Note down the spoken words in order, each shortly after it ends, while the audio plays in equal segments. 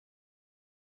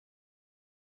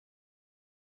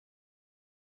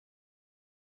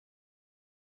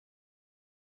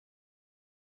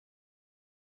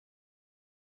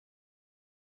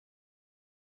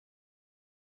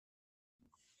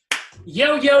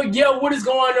Yo, yo, yo, what is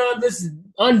going on? This is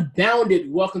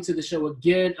Unbounded. Welcome to the show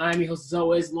again. I'm your host, as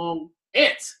always, Long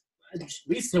Ant. At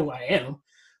least who I am.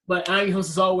 But I'm your host,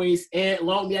 as always, and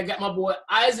along with me, I got my boy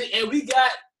Isaac, and we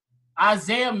got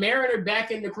Isaiah Mariner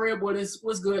back in the crib with us.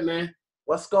 What's good, man?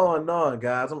 What's going on,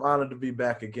 guys? I'm honored to be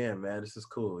back again, man. This is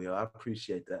cool, yo. I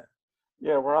appreciate that.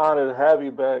 Yeah, we're honored to have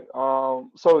you back.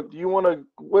 So do you want to?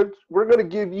 What we're going to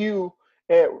give you,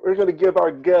 and we're going to give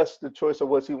our guest the choice of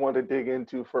what he want to dig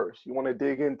into first. You want to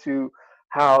dig into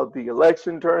how the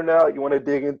election turned out. You want to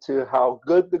dig into how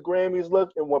good the Grammys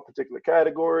look in what particular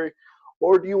category,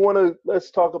 or do you want to?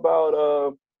 Let's talk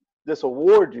about this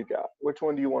award you got. Which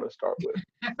one do you want to start with?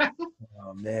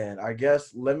 Oh man, I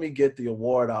guess let me get the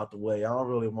award out the way. I don't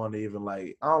really want to even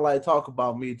I don't like talk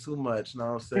about me too much, you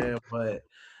know what I'm saying? But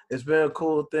it's been a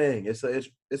cool thing. It's an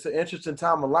interesting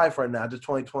time of life right now, just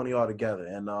 2020 altogether.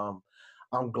 And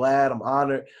I'm glad, I'm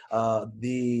honored.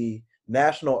 The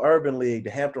National Urban League,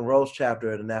 the Hampton Roads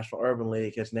chapter of the National Urban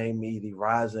League has named me the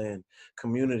rising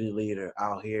community leader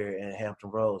out here in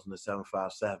Hampton Roads in the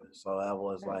 757. So that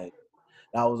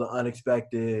was an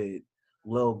unexpected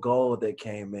little goal that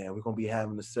came in. We're gonna be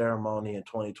having the ceremony in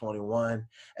 2021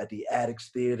 at the Addicts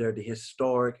Theater, the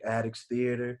historic Addicts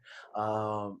Theater.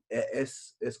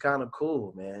 It's kind of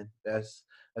cool, man. That's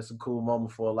a cool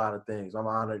moment for a lot of things. I'm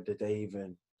honored that they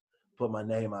even put my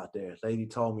name out there. Lady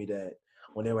told me that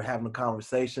when they were having a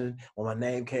conversation, when my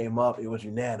name came up, it was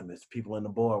unanimous. People in the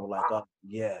board were like, "Oh,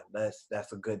 yeah,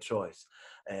 that's a good choice,"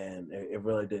 and it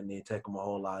really didn't need to take them a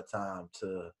whole lot of time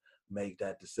to make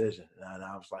that decision. And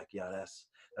I was like, "Yeah,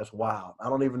 that's wild." I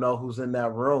don't even know who's in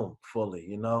that room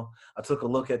fully. I took a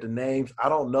look at the names. I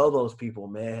don't know those people,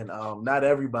 man. Not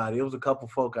everybody. It was a couple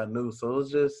folk I knew, so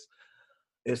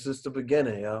it's just the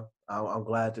beginning, yo. I'm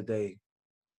glad that they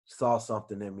saw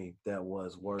something in me that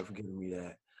was worth giving me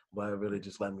that. But it really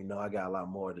just let me know I got a lot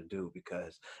more to do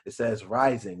because it says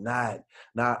rising, not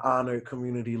honored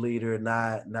community leader,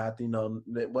 not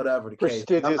whatever the case.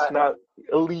 Prestigious, not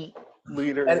elite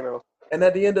leader. And, and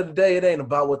at the end of the day, it ain't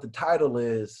about what the title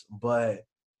is, but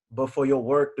for your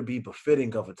work to be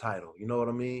befitting of a title. You know what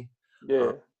I mean?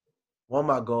 Yeah. One of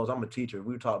my goals, I'm a teacher.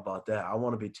 We talked about that. I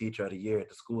want to be teacher of the year at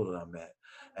the school that I'm at.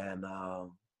 And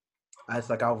it's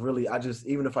like I just,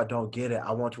 even if I don't get it,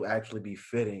 I want to actually be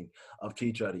fitting of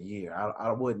teacher of the year.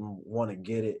 I wouldn't want to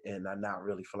get it and I not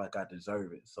really feel like I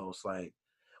deserve it. So it's like,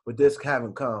 with this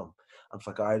having come, I'm just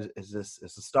like, all right, it's a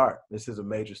start. This is a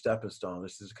major stepping stone.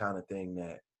 This is the kind of thing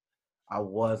that I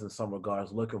was in some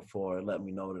regards looking for and let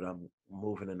me know that I'm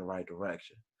moving in the right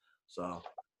direction. So I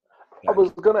yeah.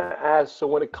 was gonna ask. So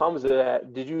when it comes to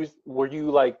that,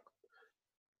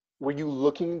 were you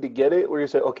looking to get it, where you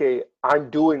said, okay, I'm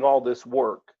doing all this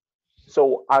work,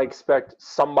 so I expect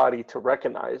somebody to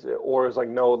recognize it, or is like,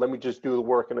 no, let me just do the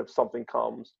work, and if something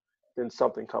comes, then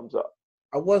something comes up.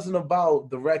 I wasn't about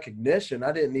the recognition.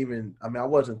 I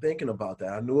wasn't thinking about that.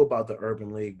 I knew about the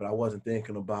Urban League, but I wasn't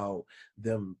thinking about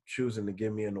them choosing to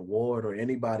give me an award or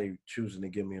anybody choosing to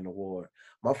give me an award.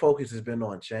 My focus has been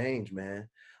on change, man.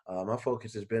 My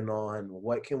focus has been on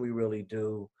what can we really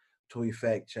do to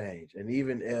effect change. And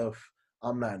even if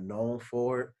I'm not known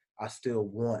for it, I still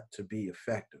want to be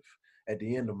effective. At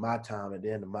the end of my time, at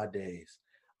the end of my days,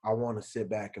 I want to sit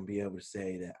back and be able to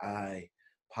say that I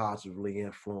positively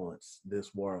influence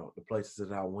this world. The places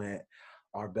that I went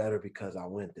are better because I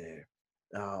went there.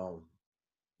 Um,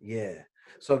 yeah.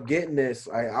 So getting this,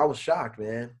 I was shocked,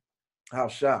 man. I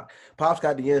was shocked. Pop's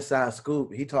got the inside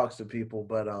scoop. He talks to people,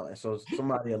 but and so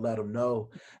somebody had let him know.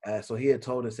 So he had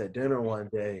told us at dinner one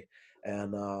day,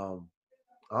 and I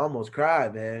almost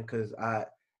cried, man, because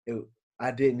it,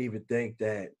 I didn't even think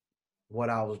that what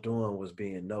I was doing was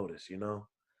being noticed.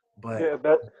 But Yeah,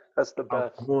 that's the I'm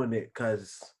best. doing it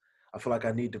because I feel like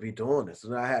I need to be doing this.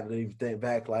 And I had to even think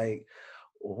back, like,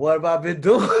 what have I been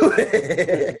doing?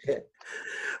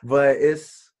 But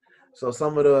it's so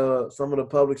some of the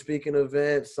public speaking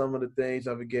events, some of the things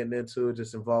I've been getting into,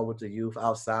 just involved with the youth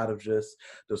outside of just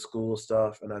the school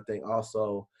stuff. And I think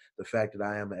also the fact that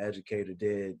I am an educator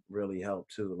did really help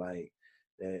too. Like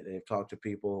they've talked to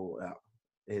people.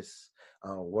 It's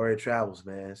word travels,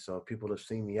 man. So people have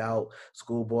seen me out,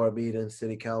 school board meetings,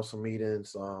 city council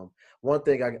meetings. One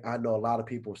thing I know a lot of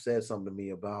people said something to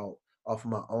me about off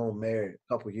of my own merit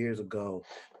a couple years ago.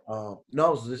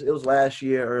 No, it was last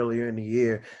year, earlier in the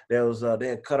year. They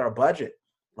had cut our budget.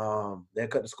 They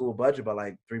had cut the school budget by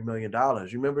like $3 million.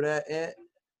 You remember that, Ant?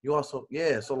 You also,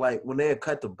 yeah. So like when they had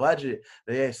cut the budget,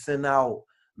 they had sent out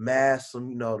mass,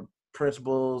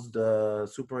 principals, the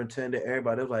superintendent,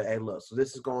 everybody. It was like, hey, look, so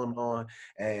this is going on,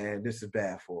 and this is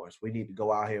bad for us. We need to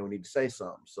go out here. We need to say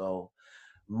something. So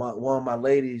one of my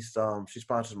ladies, she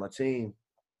sponsors my team.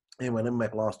 Anyway, let me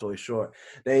make a long story short.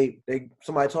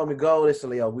 Somebody told me go. They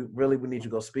said, "Yo, we need you to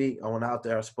go speak." I went out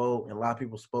there, I spoke, and a lot of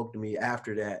people spoke to me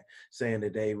after that, saying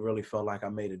that they really felt like I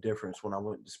made a difference when I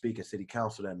went to speak at city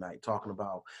council that night, talking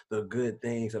about the good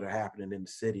things that are happening in the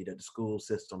city that the school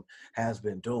system has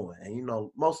been doing. And you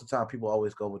know, most of the time, people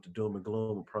always go with the doom and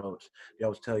gloom approach. They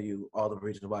always tell you all the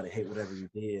reasons why they hate whatever you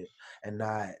did, and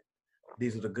not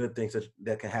these are the good things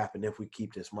that can happen if we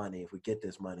keep this money, if we get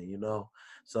this money, you know?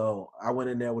 So I went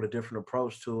in there with a different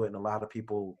approach to it, and a lot of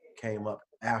people came up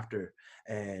after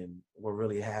and were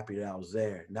really happy that I was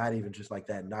there. Not even just like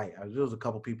that night. There was a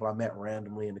couple people I met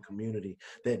randomly in the community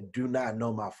that do not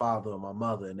know my father or my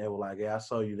mother, and they were like, "Yeah, I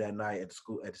saw you that night at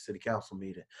the city council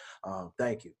meeting.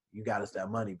 Thank you. You got us that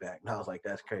money back." And I was like,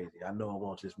 "That's crazy. I know it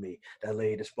wasn't just me. That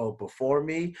lady that spoke before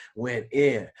me went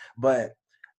in." But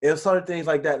it's certain things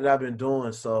like that I've been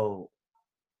doing. So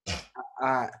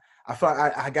I feel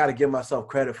like I got to give myself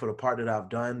credit for the part that I've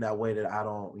done. That way that I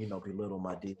don't, you know, belittle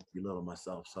my deeds, belittle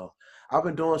myself. So I've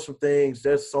been doing some things.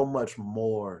 There's so much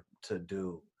more to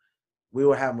do. We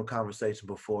were having a conversation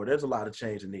before. There's a lot of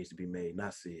change that needs to be made, and I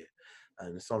see it.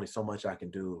 And it's only so much I can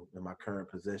do in my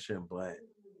current position, but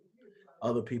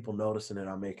other people noticing that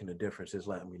I'm making a difference is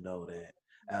letting me know that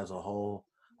as a whole,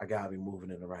 I got to be moving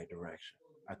in the right direction.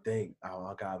 I think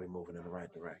I gotta be moving in the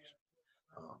right direction.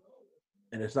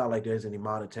 And it's not like there's any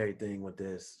monetary thing with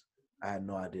this. I had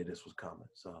no idea this was coming.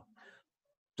 So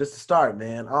just to start,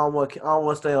 man, I don't want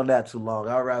to stay on that too long.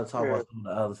 I'd rather talk about some of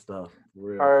the other stuff. For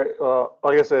real. All right.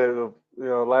 Like I said, you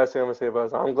know, last thing I'm gonna say about it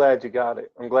is I'm glad you got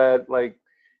it. I'm glad like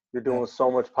you're doing so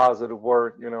much positive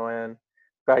work, you know, and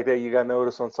the fact that you got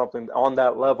noticed on something on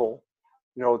that level,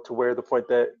 you know, to where the point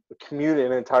that the community,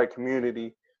 an entire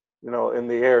community, you know, in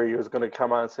the area is going to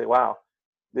come out and say, wow,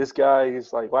 this guy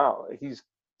is like, wow, this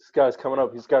guy's coming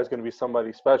up. This guy's going to be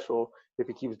somebody special if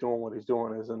he keeps doing what he's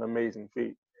doing. Is an amazing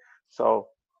feat. So,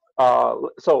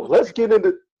 so let's get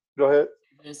into. Go ahead.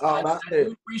 I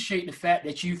do appreciate the fact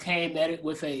that you came at it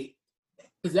with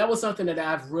because that was something that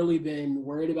I've really been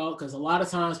worried about. Because a lot of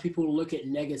times people look at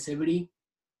negativity,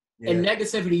 and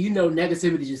negativity, you know,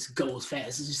 negativity just goes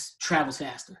fast. It just travels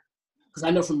faster. Because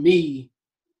I know for me,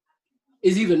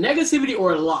 it's either negativity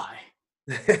or a lie.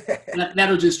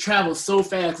 That'll just travel so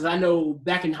fast. Because I know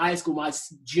back in high school, my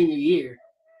junior year,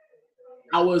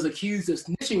 I was accused of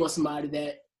snitching on somebody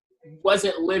that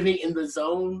wasn't living in the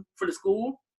zone for the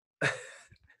school.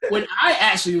 When I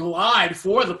actually lied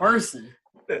for the person.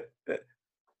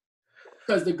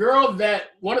 Because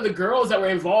one of the girls that were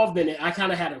involved in it, I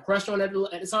kind of had a crush on at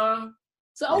the time.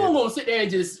 So I wasn't gonna sit there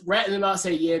and just rat them out and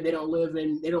say, yeah, they don't live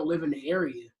in the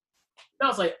area. And I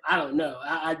was like, I don't know.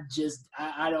 I just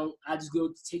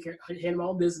go take care, handle my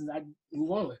own business, I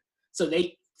move on. So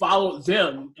they followed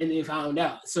them and they found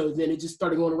out. So then it just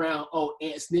started going around, oh,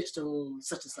 Aunt snitched on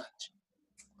such and such.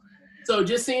 So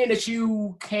just seeing that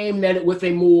you came at it with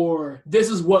a more, this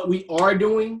is what we are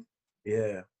doing.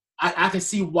 Yeah. I can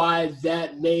see why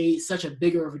that made such a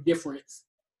bigger of a difference.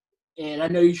 And I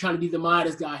know you're trying to be the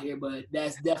modest guy here, but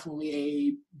that's definitely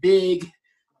a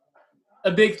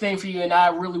big thing for you. And I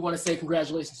really want to say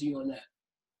congratulations to you on that.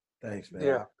 Thanks, man.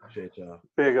 Yeah. I appreciate y'all.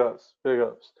 Big ups.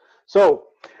 So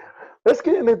let's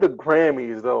get into the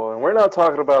Grammys, though. And we're not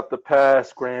talking about the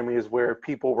past Grammys where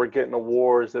people were getting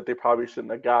awards that they probably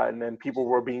shouldn't have gotten, and people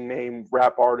were being named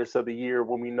Rap Artists of the Year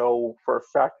when we know for a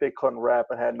fact they couldn't rap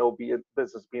and had no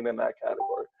business being in that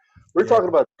category. We're talking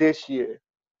about this year.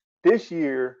 This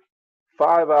year,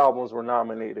 5 albums were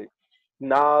nominated.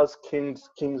 Nas, King's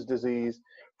Disease,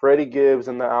 Freddie Gibbs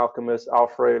and the Alchemist,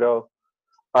 Alfredo,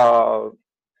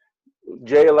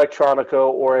 Jay Electronica,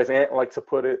 or as Ant likes to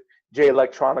put it, Jay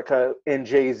Electronica and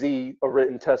Jay-Z, a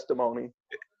written testimony.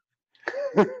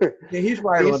 Yeah, he's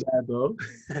right on that though.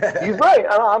 He's right.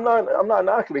 I'm not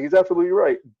knocking it. He's absolutely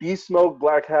right. B Smoke,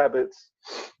 Black Habits,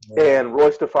 and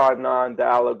Royce da 5'9", The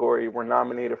Allegory were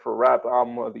nominated for Rap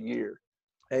Album of the Year.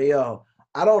 Hey yo,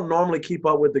 I don't normally keep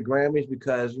up with the Grammys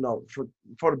because, you know,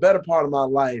 for the better part of my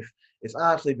life, it's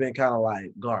honestly been kind of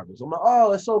like garbage. I'm like,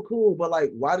 oh, it's so cool, but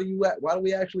like, why do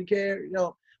we actually care? You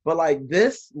know, but like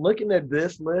looking at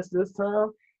this list this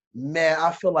time, man,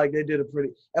 I feel like they did a pretty.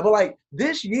 But like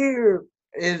this year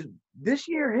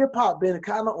hip hop been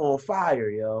kind of on fire,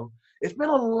 yo. It's been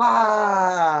a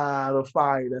lot of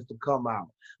fire that's to come out,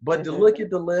 but to look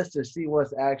at the list and see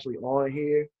what's actually on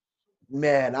here,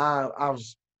 man,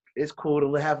 it's cool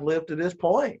to have lived to this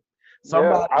point.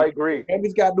 I agree.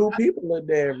 Grammy's got new people in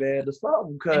there, man, or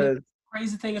something. Because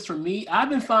crazy thing is, for me, I've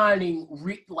been finding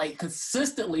like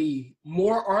consistently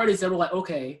more artists that were like,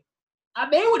 okay, I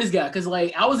bang with this guy. Because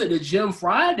like I was at the gym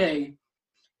Friday,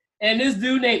 And this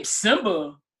dude named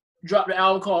Simba dropped an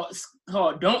album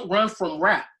called "Don't Run From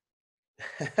Rap."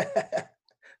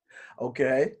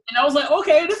 Okay. And I was like,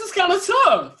 okay, this is kind of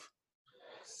tough.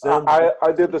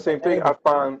 I did the same thing. I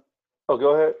find. Oh,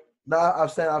 go ahead. No,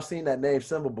 I've seen that name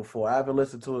Simba before. I haven't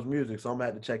listened to his music, so I'm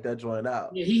gonna have to check that joint out.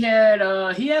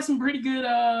 Yeah, he had some pretty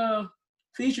good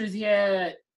features. He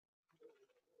had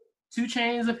 2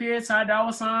 Chainz up here, Ty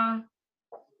Dolla $ign.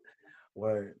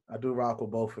 Word, I do rock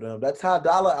with both of them. That Ty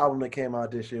Dolla album that came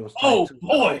out this year was tight Oh too.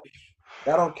 boy,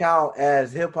 That don't count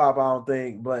as hip hop, I don't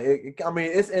think, but I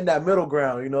mean, it's in that middle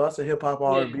ground. You know, that's a hip hop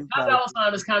R&B. Ty Dolla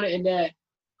 $ign is kind of in that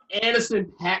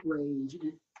Anderson .Paak range.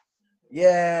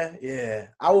 Yeah.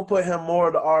 I would put him more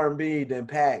to R&B than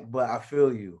Pac, but I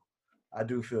feel you. I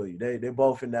do feel you. They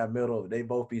both in that middle. They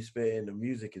both be spitting. The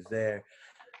music is there.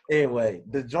 Anyway,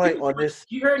 the joint on this.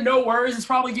 You heard No Worries is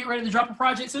probably getting ready to drop a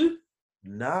project too?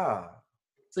 Nah.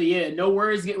 So yeah, No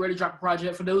Worries getting ready to drop a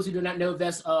project. For those who do not know,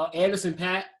 that's Anderson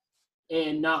 .Paak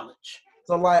and Knowledge.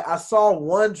 So like I saw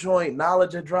one joint,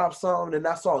 Knowledge had dropped something, and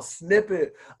I saw a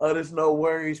snippet of this No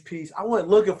Worries piece. I went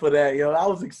looking for that, yo. I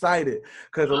was excited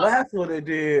because the last one they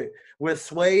did with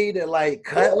Suede and like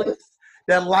Cutlass,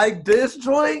 that like this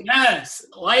joint. Yes,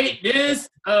 like this,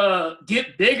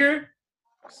 get bigger.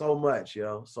 So much,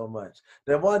 yo, so much.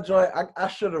 That one joint, I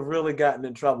should have really gotten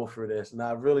in trouble for this, and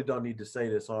I really don't need to say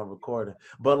this on recording.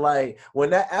 But like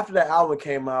after that album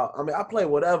came out, I mean, I play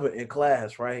whatever in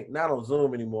class, right? Not on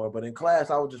Zoom anymore, but in class,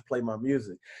 I would just play my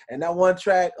music. And that one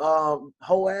track,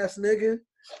 Whole Ass Nigga,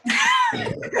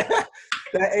 that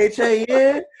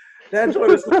HAN, that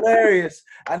joint is hilarious.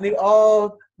 I need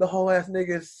all the whole ass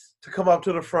niggas to come up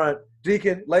to the front.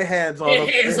 Deacon, lay hands on them.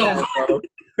 Hands on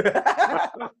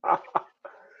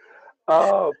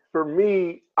For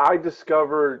me, I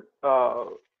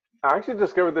actually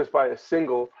discovered this by a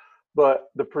single,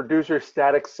 but the producer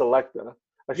Static Selecta.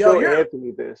 I showed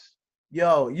Anthony this.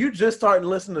 Yo, you just started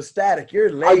listening to Static. You're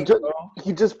late, bro.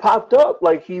 He just popped up.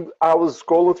 I was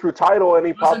scrolling through Tidal and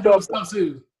he popped up.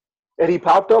 And he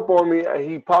popped up on me.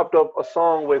 He popped up a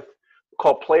song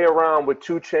called "Play Around" with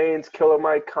 2 Chainz, Killer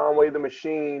Mike, Conway the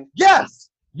Machine. Yes.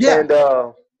 Yeah. And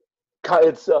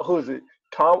it's who is it?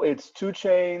 It's 2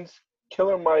 Chainz,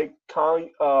 Killer Mike, Conway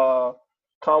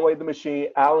the Machine,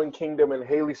 Alan Kingdom, and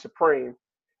Haley Supreme.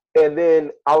 And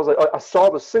then I was like, I saw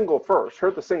the single first,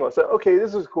 heard the single. I said, okay,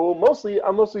 this is cool.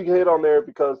 I mostly hit on there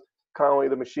because Conway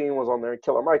the Machine was on there and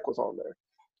Killer Mike was on there.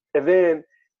 And then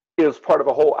it was part of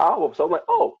a whole album. So I'm like,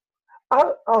 oh,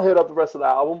 I'll hit up the rest of the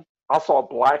album. I saw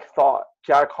Black Thought,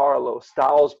 Jack Harlow,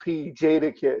 Styles P,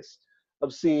 Jadakiss. I'm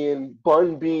seeing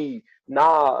Bun B,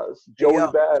 Nas, Joey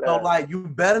Badass. So like you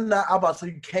better not. I'm about to say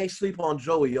you can't sleep on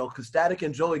Joey, yo, because Static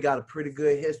and Joey got a pretty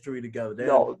good history together.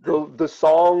 No, the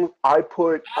song I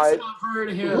put. I'm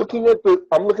looking at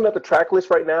the track list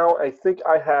right now. I think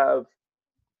I have,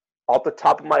 off the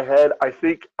top of my head, I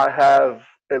think I have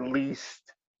at least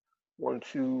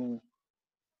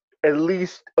at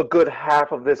least a good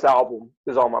half of this album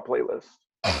is on my playlist.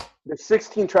 There's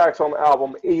 16 tracks on the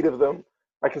album. 8 of them,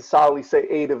 I can solidly say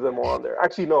 8 of them are on there.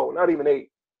 Actually, no, not even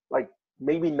 8. Like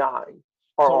maybe 9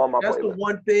 are on my playlist. That's the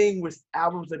one thing with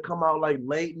albums that come out like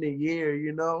late in the year,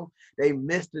 you know, they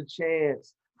missed a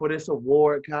chance for this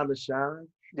award kind of shine.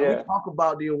 Yeah. We talk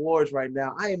about the awards right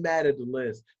now. I ain't mad at the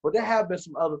list, but there have been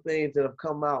some other things that have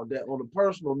come out that, on a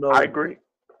personal note, I agree.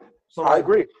 So I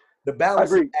agree. The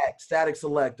Balancing Act, Static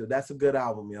Selecta. That's a good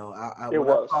album, yo. When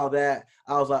I saw that,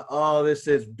 I was like, oh, this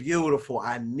is beautiful.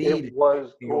 I need it. It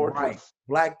was gorgeous. Right.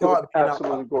 Black Thought.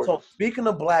 Absolutely gorgeous. So speaking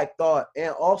of Black Thought,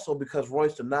 and also because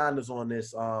Royce the Nine is on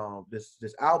this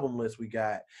this album list we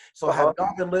got. So have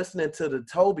y'all been listening to the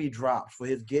Toby drops for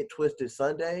his Get Twisted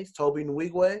Sundays? Toby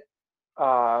Nwigwe?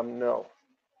 No.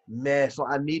 Man, so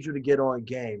I need you to get on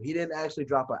game. He didn't actually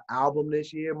drop an album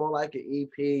this year, more like an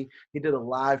EP. He did a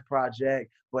live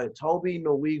project. But Toby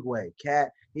Nwigwe,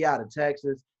 cat, he out of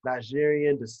Texas,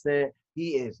 Nigerian descent.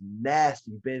 He is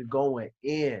nasty, been going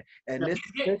in. And this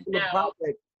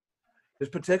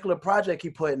particular project he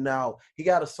putting out, he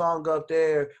got a song up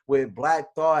there with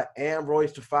Black Thought and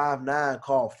Royce the 5'9"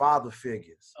 called Father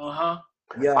Figures.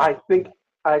 Yeah. I think,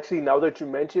 actually, now that you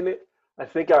mention it, I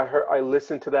think I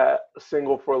listened to that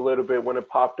single for a little bit when it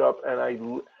popped up, and I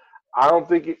don't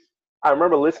think I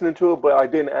remember listening to it, but I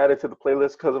didn't add it to the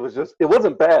playlist because it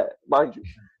wasn't bad, mind you. It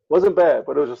wasn't bad,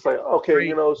 but it was just like, okay,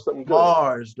 straight, something good.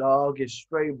 Bars, dog. It's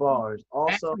straight bars.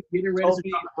 Also, getting ready to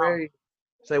drop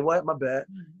say what? My bad.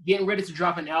 Getting ready to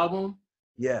drop an album.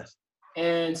 Yes.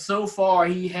 And so far,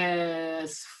 he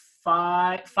has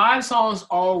five songs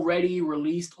already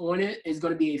released on it. It's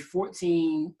going to be a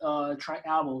 14 track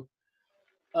album.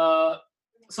 So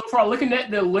far, looking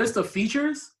at the list of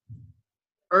features,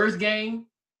 Earth Gang.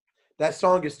 That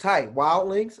song is tight.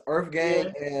 Wildlings, Earth Yeah.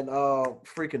 Gang, and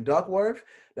freaking Duckworth.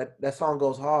 That song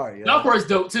goes hard, yo. Duckworth's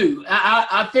dope too.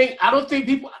 I don't think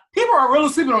people are really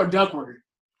sleeping on Duckworth.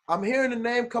 I'm hearing the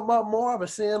name come up more, but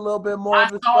seeing a little bit more I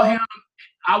of it. saw him.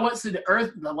 I went to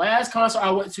the last concert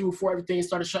I went to before everything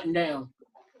started shutting down.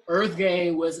 Earth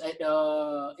Gang was at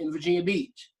in Virginia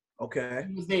Beach. Okay.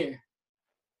 He was there.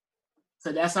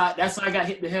 So that's how I got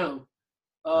hit to him.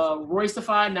 Royce the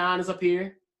 5'9" is up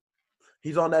here.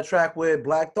 He's on that track with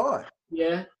Black Thought.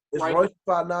 Yeah. It's right. Royce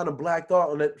 5'9" and Black Thought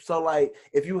on it. So like,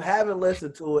 if you haven't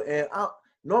listened to it, and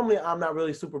normally I'm not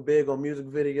really super big on music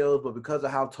videos, but because of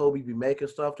how Toby be making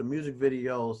stuff, the music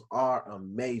videos are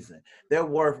amazing. They're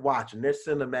worth watching. They're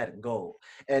cinematic gold.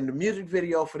 And the music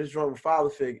video for this joint with Father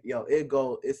Fig, yo,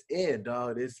 it's in,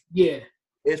 dog.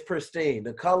 It's pristine.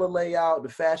 The color layout, the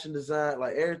fashion design,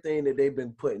 like everything that they've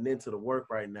been putting into the work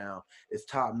right now is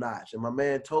top notch. And my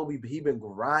man Toby, he been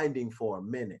grinding for a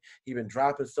minute. He been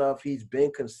dropping stuff. He's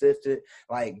been consistent.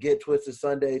 Like Get Twisted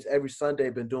Sundays, every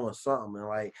Sunday been doing something. And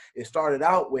like it started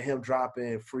out with him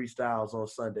dropping freestyles on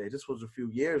Sundays. This was a few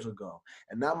years ago.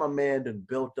 And now my man done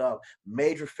built up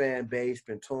major fan base,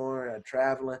 been touring and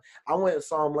traveling. I went and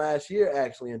saw him last year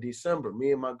actually in December.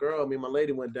 Me and my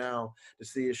lady went down to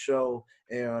see a show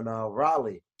in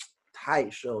Raleigh.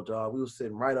 Tight show, dog. We was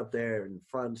sitting right up there in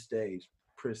front of the stage.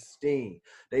 Pristine.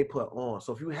 They put on.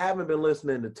 So if you haven't been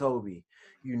listening to Toby,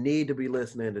 you need to be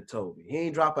listening to Toby. He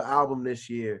ain't dropped an album this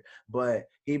year, but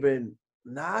he been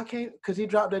I can't because he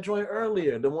dropped that joint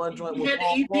earlier. The one joint He with had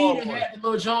Paul the EP Paul that on had the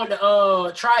little joint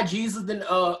Try Jesus, then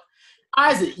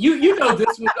Isaac. You know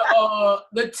this with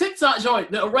the TikTok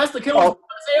joint, the Arrest the Killer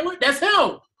Taylor. That's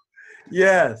him.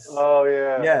 Yes. Oh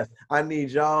yeah. Yes. I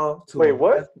need y'all to Wait,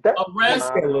 what? Arrest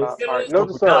All right, note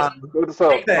this up.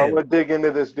 I'm gonna dig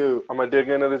into this dude.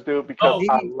 Because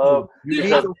I love. You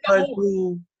need to run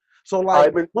through. So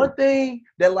like one thing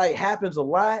that like happens a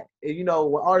lot, and you know,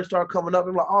 when artists start coming up,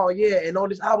 I'm like, oh yeah, and on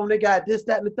this album they got this,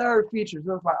 that, and the third features.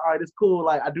 And it's like, all right, it's cool.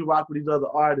 Like I do rock with these other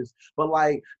artists, but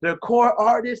like the core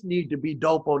artists need to be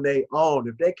dope on their own.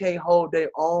 If they can't hold their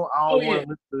own, I don't want to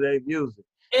listen to their music.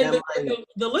 And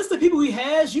the list of people he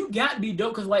has, you got to be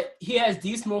dope because like he has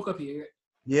D Smoke up here.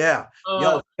 Yeah,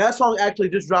 yo, that song actually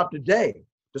just dropped today.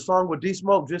 The song with D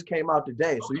Smoke just came out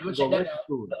today, so you can go listen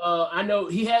to it. I know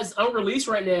he has unreleased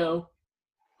right now.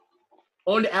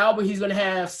 On the album, he's gonna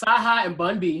have Sci-Hi and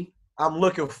Bun B. I'm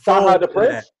looking forward to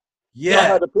that.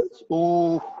 Yeah.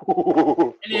 Ooh.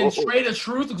 And then Straight of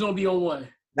Truth is gonna be on one.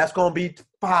 That's gonna be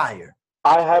fire.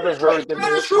 I haven't heard the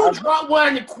Straight of Truth dropped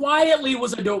one and quietly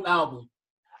was a dope album.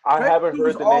 I haven't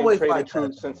heard the name Straight of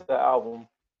Truth since the album.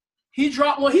 He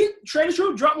dropped one. Straight of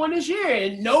Truth dropped one this year,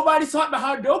 and nobody's talking about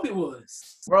how dope it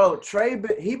was. Bro, Trey,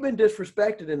 he been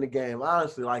disrespected in the game,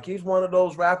 honestly. Like, he's one of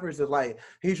those rappers that, like,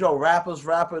 he's your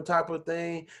rapper type of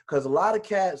thing. Because a lot of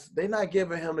cats, they not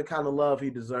giving him the kind of love he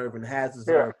deserves and has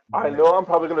deserved. Yeah, I know I'm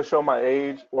probably going to show my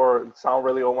age or sound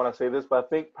really old when I say this, but I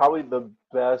think probably the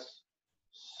best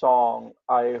song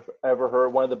I've ever heard,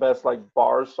 one of the best, like,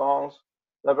 bars songs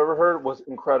I've ever heard was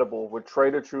Incredible with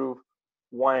Straight of Truth,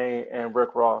 Wayne, and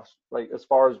Rick Ross. Like, as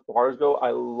far as bars go,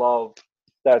 I love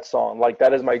that song. Like,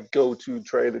 that is my go-to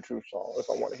Straight of Truth song if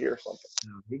I want to hear something.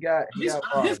 He got his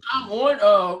I'm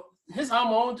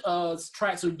on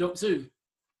tracks are dope too.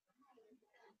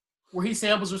 Where he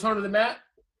samples Return to the Map.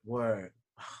 Word.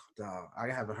 Dog, I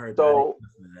haven't heard that.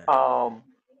 So,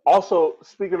 also,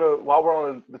 speaking of, while we're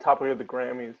on the topic of the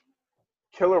Grammys,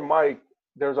 Killer Mike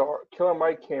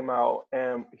came out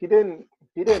and he didn't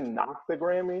knock the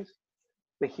Grammys,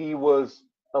 but he was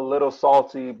a little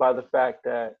salty by the fact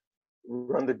that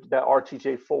that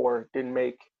RTJ4 didn't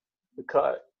make the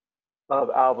cut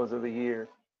of albums of the year,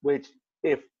 which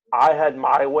if I had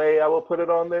my way, I would put it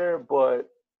on there, but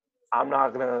I'm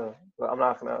not gonna.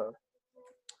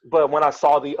 But when I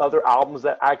saw the other albums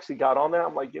that actually got on there,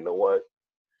 I'm like, you know what?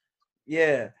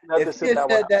 Yeah, if he had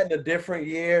said that in a different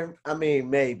year, I mean,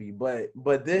 maybe, but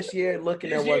this year,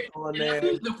 looking at what's on there,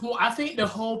 I think the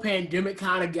whole pandemic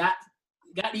kind of got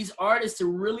these artists to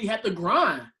really have to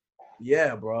grind.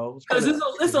 Yeah, bro. Because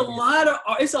it's a lot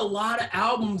of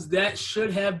albums that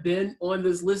should have been on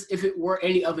this list if it were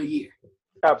any other year.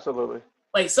 Absolutely.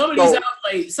 Like some of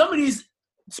these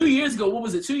 2 years ago. What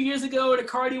was it? 2 years ago, the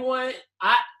Cardi one.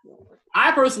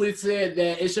 I personally said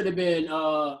that it should have been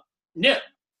Nip.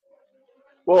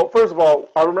 Well, first of all,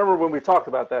 I remember when we talked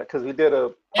about that because we did a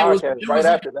podcast right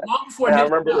after that. And I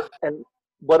remember,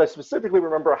 but I specifically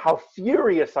remember how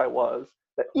furious I was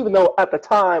that even though at the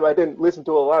time I didn't listen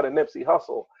to a lot of Nipsey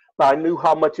Hussle, but I knew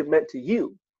how much it meant to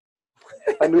you.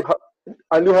 I knew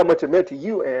how much it meant to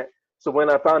you, Ant. So when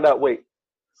I found out, wait, Nip is on this list, I was like, oh, okay.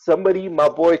 So I somebody my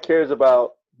boy cares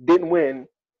about didn't win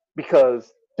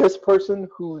because this person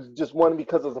who's just won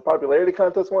because of the popularity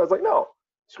contest won. It's like, no,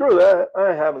 screw that. I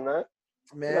ain't having that.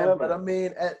 Man, but I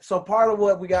mean, so part of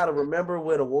what we got to remember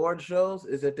with award shows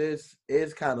is that this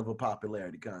is kind of a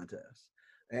popularity contest.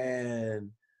 And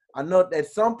I know at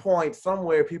some point,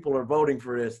 somewhere, people are voting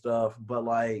for this stuff, but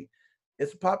like,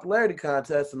 it's a popularity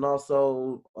contest and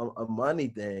also a money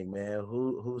thing, man.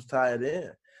 Who's tied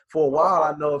in? For a while,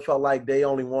 I know it felt like they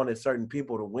only wanted certain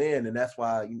people to win, and that's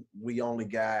why we only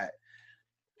got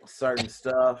certain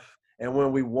stuff. And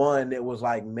when we won, it was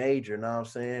like major. Know what I'm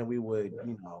saying? We would,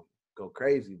 go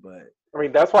crazy. But I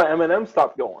mean, that's why Eminem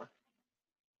stopped going.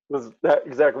 Was that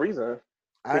exact reason?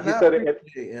 I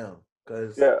appreciate him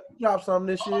because he dropped something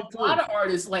this year too. A lot of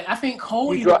artists, like I think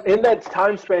Cole. In that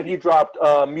time span, he dropped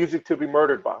 "Music to Be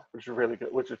Murdered By," which is really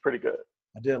good, which is pretty good.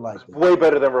 I did like it. Way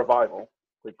better than Revival,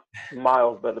 like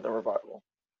miles better than Revival,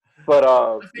 but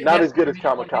not as good as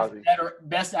Kamikaze.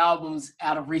 Best albums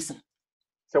out of recent.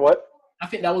 So what? I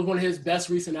think that was one of his best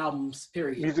recent albums.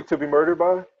 Period. Music to Be Murdered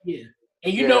By. Yeah,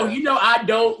 and you know, I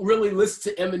don't really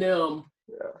listen to Eminem.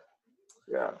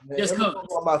 Yeah. Man, just one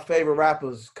of my favorite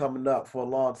rappers coming up for a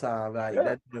long time.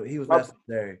 Like he was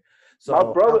necessary. So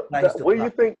my brother, what do you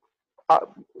think?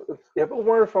 If it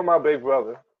weren't for my big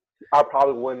brother, I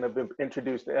probably wouldn't have been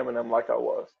introduced to Eminem like I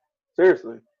was.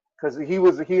 Seriously, because he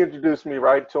introduced me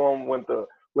right to him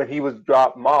when he was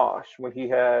dropped Mosh, when he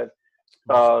had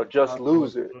Just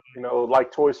Lose It,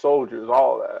 like Toy Soldiers,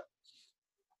 all that.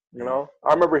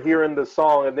 I remember hearing the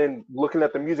song and then looking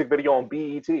at the music video on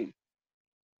BET.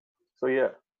 So yeah.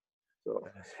 So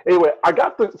anyway, I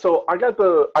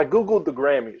googled the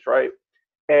Grammys, right?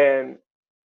 And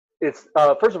it's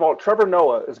first of all, Trevor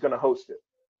Noah is going to host it.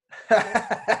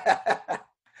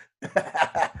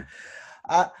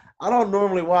 I don't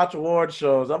normally watch award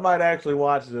shows. I might actually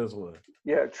watch this one.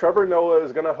 Yeah, Trevor Noah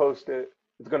is going to host it.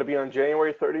 It's going to be on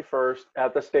January 31st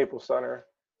at the Staples Center.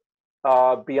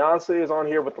 Beyonce is on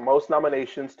here with the most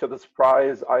nominations, to the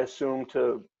surprise, I assume,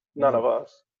 to none of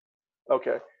us.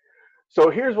 Okay. So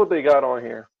here's what they got on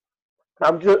here.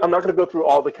 I'm not going to go through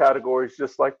all the categories,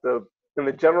 just like in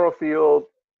the general field,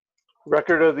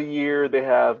 record of the year, they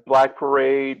have Black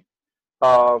Parade,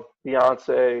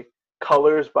 Beyonce,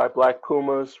 Colors by Black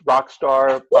Pumas,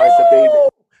 Rockstar by DaBaby.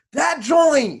 That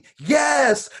joint,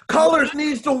 yes, Colors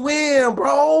needs to win,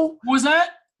 bro. What was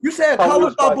that? You said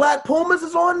Colors by Black Pumas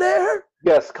is on there?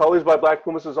 Yes, Colors by Black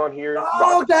Pumas is on here.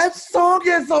 Oh, that song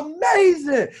is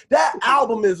amazing. That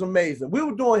album is amazing. We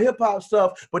were doing hip-hop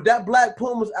stuff, but that Black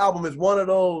Pumas album is one of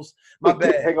those. My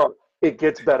bad. Hang on. It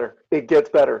gets better. It gets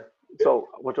better. So,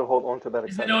 would you hold on to that?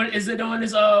 Is it on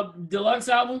this deluxe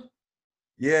album?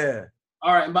 Yeah.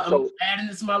 All right, I'm adding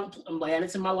it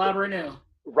to my library now.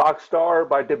 Rockstar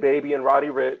by DaBaby and Roddy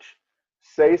Ricch.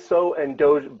 Say So and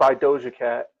by Doja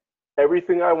Cat.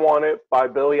 Everything I Wanted by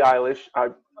Billie Eilish. All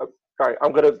right,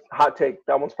 I'm gonna hot take.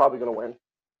 That one's probably gonna win.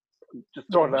 Just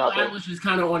throwing that out there. Eilish is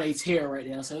kind of on a tear right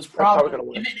now, so it's probably gonna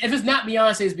win. If it's not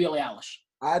Beyonce, it's Billie Eilish.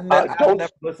 I never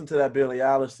listened to that Billie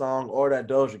Eilish song or that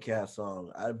Doja Cat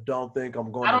song. I don't think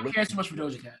I'm going. I don't care too much for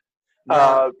Doja Cat.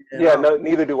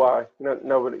 Neither do I.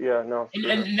 Nobody. Yeah, no.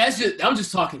 And that's just. I'm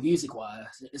just talking music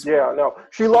wise. No.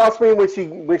 She lost me when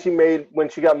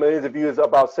she got millions of views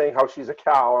about saying how she's a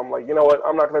cow. I'm like, you know what?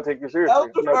 I'm not gonna take you seriously. That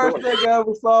was the first thing I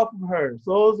ever saw from her.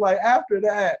 So it was like after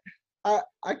that,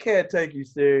 I can't take you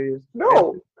serious.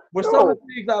 No. With some of the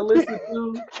things I listen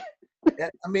to,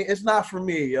 I mean, it's not for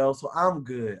me, yo. So I'm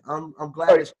good. I'm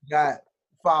glad that she got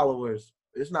followers.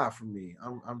 It's not for me.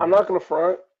 I'm not gonna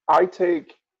front.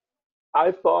 I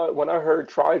thought when I heard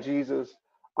Try Jesus,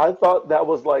 I thought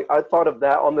of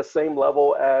that on the same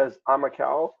level as I'm a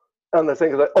Cow. On the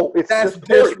thing, like, that's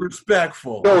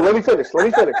disrespectful. No, let me finish.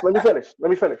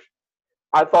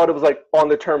 I thought it was like on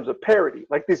the terms of parody.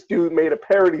 Like this dude made a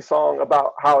parody song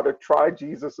about how to try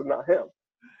Jesus and not him.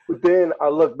 But then I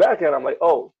look back and I'm like,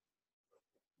 one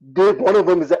of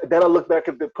them is. Then I look back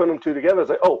and put them two together. It's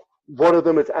like, one of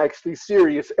them is actually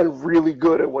serious and really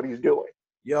good at what he's doing.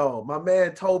 Yo, my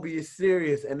man Toby is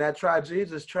serious, and that Try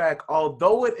Jesus track,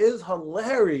 although it is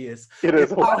hilarious,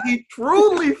 it's how he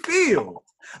truly feels.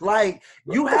 Like,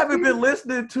 you haven't been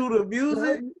listening to the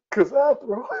music? Because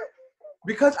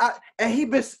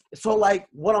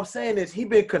what I'm saying is he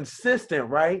been consistent,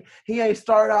 right? He ain't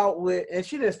start out with, and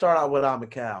she didn't start out with I'm a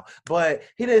Cow, but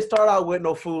he didn't start out with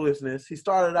no foolishness. He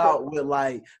started out with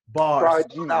like bars,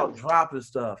 out dropping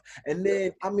stuff. And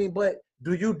then, but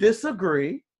do you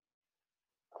disagree?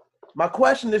 My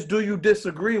question is, do you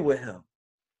disagree with him?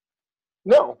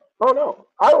 No. Oh, no.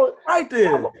 I don't. Right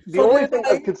there. The only thing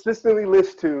I consistently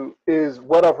listen to is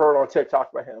what I've heard on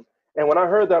TikTok by him. And when I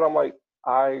heard that, I'm like,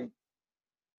 I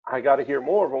got to hear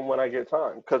more of him when I get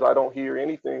time because I don't hear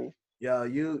anything Yeah,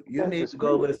 you that need to disagree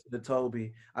go with it. listen to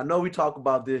Toby. I know we talk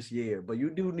about this year, but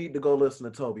you do need to go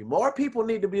listen to Toby. More people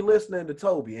need to be listening to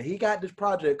Toby, and he got this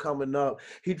project coming up.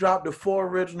 He dropped the Four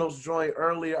Originals joint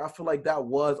earlier. I feel like that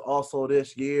was also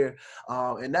this year,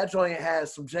 and that joint had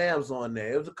some jams on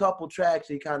there. It was a couple tracks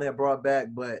he kind of had brought back,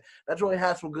 but that joint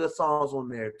had some good songs on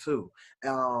there too.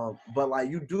 But like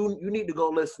you need to go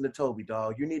listen to Toby,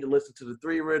 dog. You need to listen to the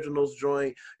Three Originals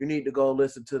joint. You need to go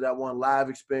listen to that one live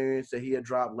experience that he had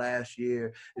dropped last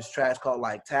year. It's tracks called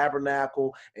like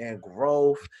Tabernacle and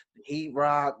Growth, Heat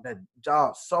Rock. That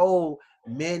job, so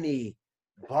many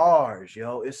bars,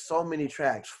 yo. It's so many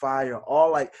tracks, fire,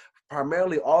 all like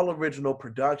primarily all original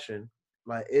production.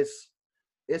 Like it's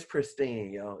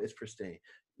pristine, yo. It's pristine.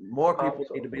 More people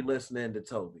need to be listening to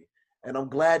Toby. And I'm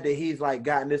glad that he's like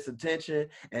gotten this attention,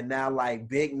 and now like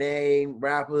big name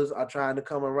rappers are trying to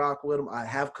come and rock with him. I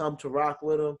have come to rock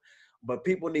with him, but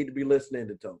people need to be listening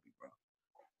to Toby, bro.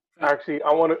 Actually,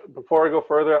 I want to before I go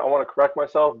further, I want to correct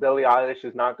myself. Billie Eilish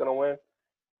is not going to win.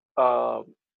 Uh,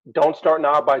 "Don't Start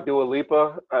Now" by Dua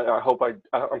Lipa. I hope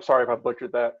I'm sorry if I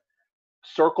butchered that.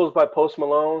 "Circles" by Post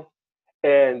Malone.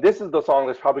 And this is the song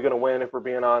that's probably going to win if we're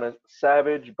being honest.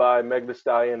 "Savage" by Meg Thee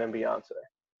Stallion and Beyonce.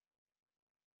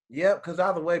 Yep, because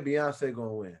either way, Beyonce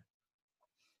gonna win.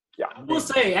 Yeah. I will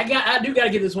say I do gotta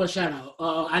give this one shout out.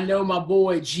 I know my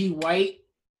boy G White.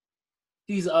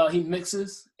 He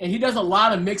mixes and he does a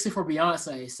lot of mixing for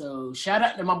Beyonce. So shout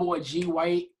out to my boy G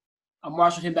White. I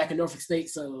marshaled him back in Norfolk State,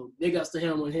 so big ups to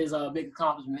him on his big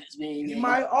accomplishments being. He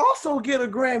might also get a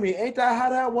Grammy. Ain't that how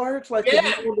that works? Like yeah,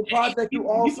 the project you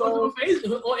also on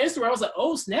Facebook, on Instagram. I was like,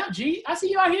 oh snap, G, I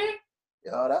see you out here.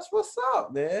 Yo, that's what's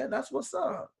up, man. That's what's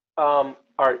up.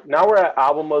 All right, now we're at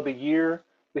album of the year.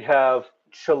 We have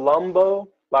 "Chilumbo"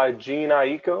 by Gene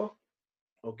Aiko.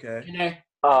 Okay.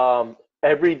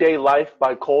 "Everyday Life"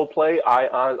 by Coldplay.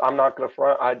 I'm not gonna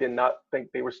front. I did not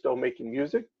think they were still making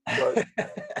music, but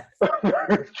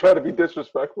try to be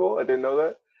disrespectful. I didn't know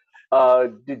that.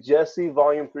 "DeJesse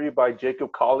Volume 3" by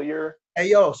Jacob Collier. Hey,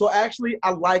 yo, so actually,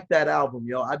 I like that album,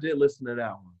 yo. I did listen to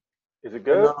that one. Is it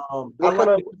good? And, what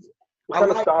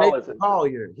kind of style is it?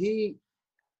 Collier.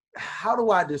 How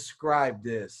do I describe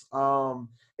this?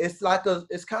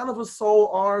 It's kind of a soul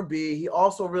R&B. He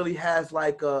also really has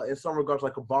like in some regards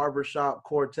like a barbershop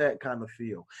quartet kind of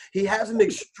feel. He has an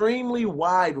extremely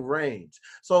wide range.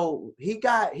 So he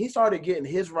started getting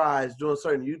his rise doing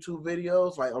certain YouTube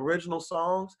videos, like original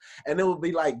songs, and it would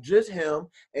be like just him,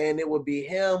 and it would be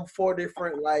him 4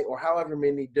 different like or however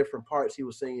many different parts he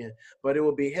was singing, but it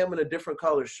would be him in a different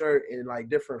color shirt and like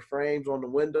different frames on the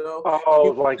window.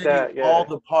 Oh, like that, yeah. All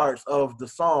the parts of the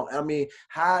song. I mean,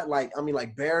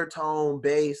 like baritone,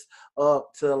 bass,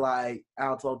 up to like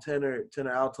alto, tenor,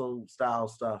 alto style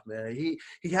stuff, man.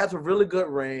 He has a really good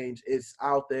range. It's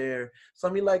out there.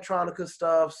 Some electronica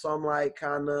stuff, some like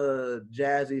kind of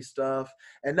jazzy stuff.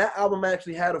 And that album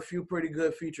actually had a few pretty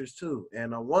good features too.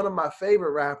 And one of my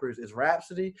favorite rappers is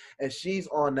Rhapsody, and she's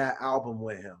on that album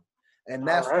with him. And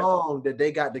that song that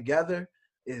they got together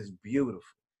is beautiful.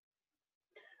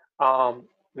 The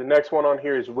next one on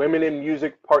here is "Women in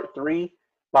Music Part 3"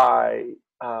 by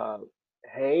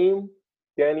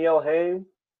Danielle Haim.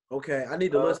 Okay, I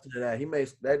need to listen to that.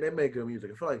 They make good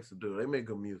music. I feel like it's a dude. They make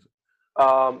good music.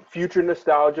 "Future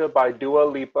Nostalgia" by Dua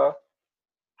Lipa.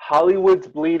 "Hollywood's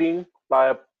Bleeding"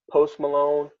 by Post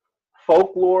Malone.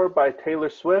 "Folklore" by Taylor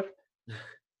Swift.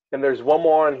 And there's one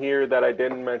more on here that I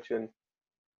didn't mention.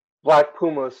 "Black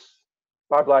Pumas"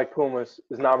 by Black Pumas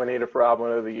is nominated for Album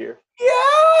of the Year.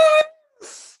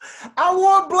 Yes! I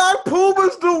want Black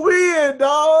Pumas to win,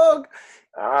 dog.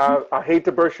 I hate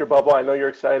to burst your bubble. I know you're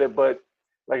excited, but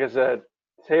like I said,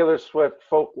 Taylor Swift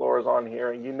 "Folklore" is on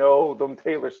here, and you know them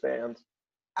Taylor stands.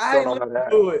 I ain't looking to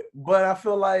do it, but I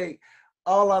feel like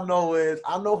all I know is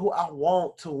I know who I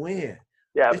want to win.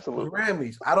 Yeah, absolutely. It's the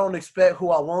Grammys. I don't expect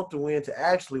who I want to win to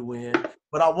actually win,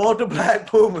 but I want the Black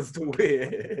Pumas to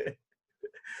win.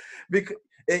 Because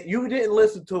you didn't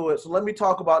listen to it, so let me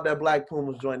talk about that Black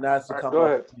Pumas joint. Now it's to come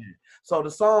up. So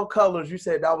the song "Colors," you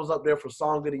said that was up there for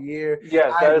Song of the Year.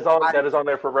 Yes, that is on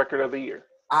there for Record of the Year.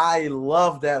 I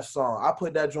love that song. I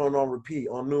put that joint on repeat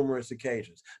on numerous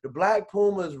occasions. The Black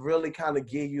Pumas really kind of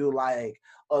give you like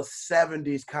a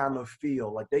 70s kind of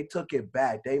feel. Like they took it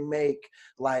back. They make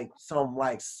like some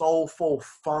like soulful,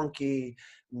 funky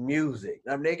music.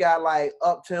 I mean, they got like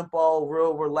up-tempo,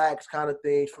 real relaxed kind of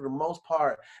things. For the most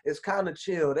part, it's kind of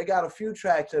chill. They got a few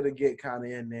tracks that'll get kind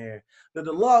of in there. The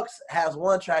Deluxe has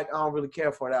one track I don't really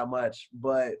care for that much,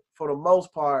 but for the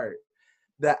most part,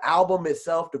 the album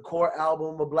itself, the core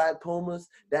album of Black Pumas,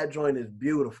 that joint is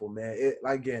beautiful, man. It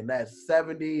again, that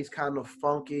 70s kind of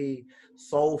funky,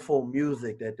 soulful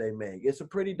music that they make. It's a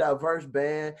pretty diverse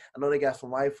band. I know they got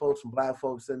some white folks, some black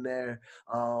folks in there.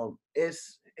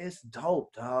 It's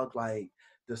dope, dog. Like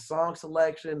the song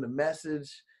selection, the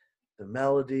message, the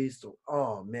melodies.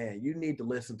 Oh man, you need to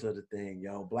listen to the thing,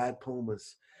 yo. Black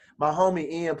Pumas. My homie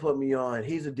Ian put me on.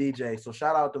 He's a DJ, so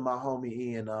shout out to my homie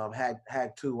Ian,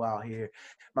 Hack 2 out here.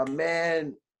 My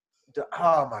man,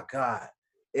 oh my God.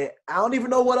 I don't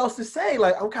even know what else to say.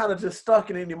 Like, I'm kind of just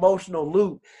stuck in an emotional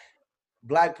loop.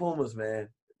 Black Pumas, man.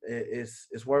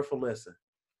 It's worth a listen.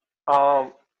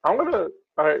 I'm gonna.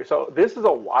 All right, so this is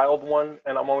a wild one,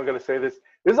 and I'm only gonna say this.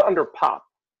 This is under pop,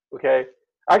 okay?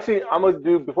 Actually, I'm gonna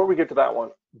do before we get to that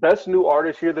one. Best new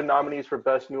artist. Here are the nominees for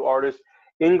best new artist: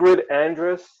 Ingrid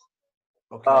Andress,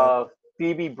 Okay.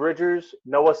 Phoebe Bridgers,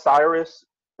 Noah Cyrus.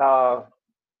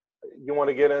 You want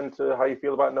to get into how you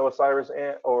feel about Noah Cyrus,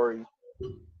 or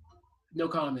No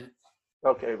comment.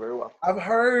 okay, very well. I've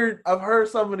heard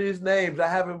some of these names. I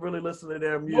haven't really listened to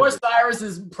their Noah music. Cyrus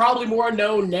is probably more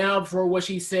known now for what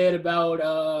she said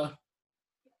about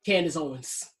Candace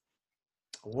Owens.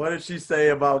 What did she say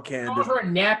about Called Candace? her a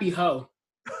nappy hoe.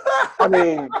 I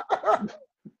mean,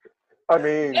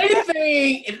 If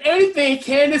anything,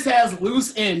 Candace has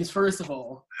loose ends, first of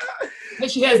all. And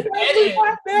she has dead ends.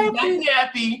 She's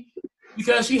not nappy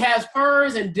because she has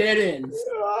furs and dead ends.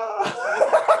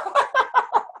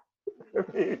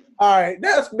 All right,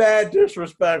 that's mad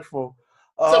disrespectful.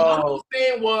 So my whole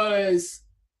thing was,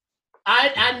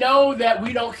 I know that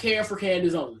we don't care for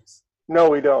Candace Owens. no,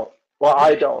 we don't. Well,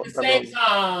 I don't. At the same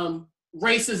time,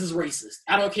 racist is racist.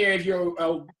 I don't care if you're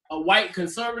a white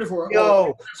conservative or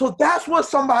so that's what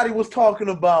somebody was talking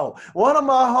about. One of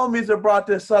my homies that brought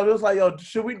this up, it was like, yo,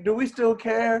 do we still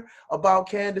care about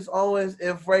Candace Owens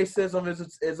if racism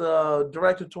is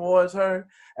directed towards her?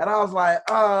 And I was like,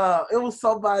 it was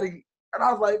somebody, and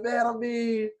I was like, man, I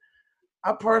mean,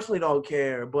 I personally don't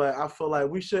care, but I feel like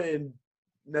we shouldn't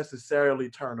necessarily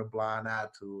turn a blind eye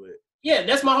to it. Yeah,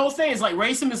 that's my whole thing. It's like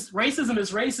racism is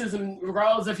racism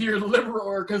regardless if you're liberal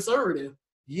or conservative.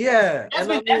 Yeah. That's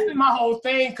been my whole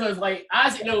thing, because like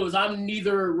Isaac knows I'm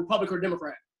neither Republican or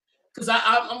Democrat. Because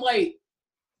I'm like,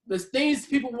 the things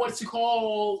people want to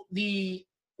call the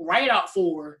right out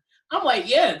for, I'm like,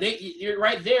 yeah, you're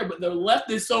right there, but the left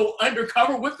is so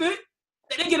undercover with it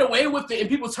that they get away with it and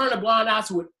people turn a blind eye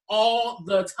to it all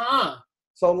the time.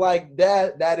 So like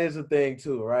that is a thing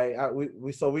too, right?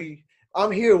 I'm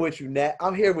here with you, Nat.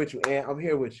 I'm here with you, Ant. I'm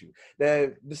here with you.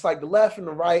 That it's like the left and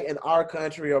the right in our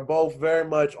country are both very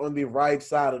much on the right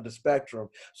side of the spectrum.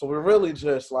 So we're really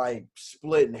just like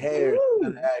splitting hairs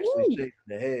and actually shaking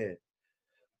the head.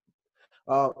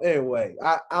 Anyway,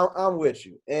 I'm with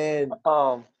you, and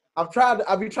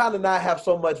I be trying to not have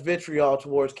so much vitriol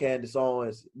towards Candace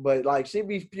Owens, but like she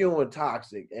be spewing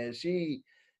toxic, and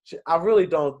I really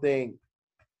don't think.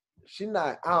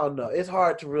 I don't know. It's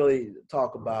hard to really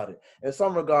talk about it. In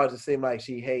some regards, it seemed like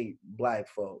she hate black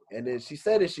folk. And then she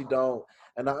said that she don't,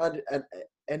 and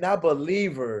I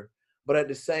believe her, but at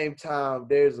the same time,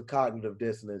 there's a cognitive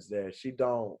dissonance there.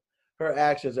 Her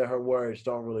actions and her words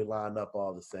don't really line up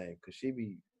all the same. Cause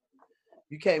you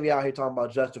can't be out here talking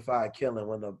about justified killing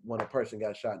when a person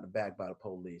got shot in the back by the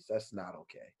police. That's not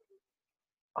okay.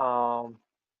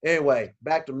 Anyway,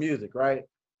 back to music, right?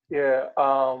 Yeah.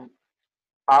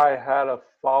 I had a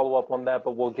follow-up on that,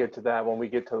 but we'll get to that when we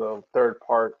get to the third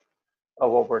part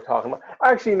of what we're talking about.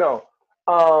 Actually, no.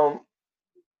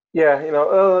 Yeah,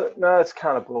 no, it's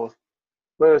kind of both.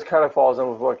 But it kind of falls in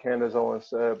with what Candace Owens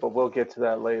said, but we'll get to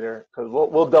that later because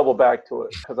we'll double back to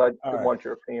it because I want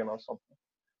your opinion on something.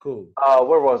 Cool.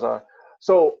 Where was I?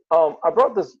 So I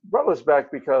brought this back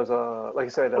because, like I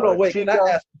said, hold on, wait. Can I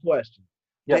ask a question?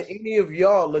 Yes. Did any of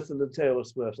y'all listen to Taylor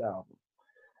Swift's album?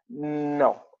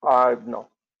 No. No.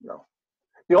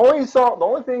 The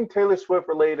only thing Taylor Swift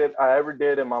related I ever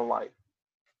did in my life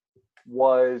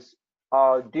was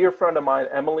a dear friend of mine,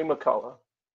 Emily McCullough.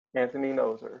 Anthony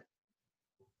knows her.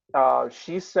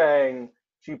 She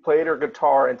played her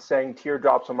guitar and sang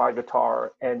Teardrops on My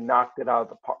Guitar and knocked it out of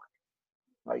the park.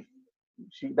 Like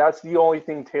that's the only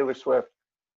thing Taylor Swift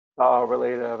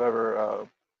related I've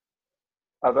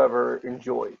ever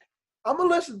enjoyed. I'm gonna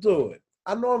listen to it.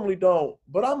 I normally don't,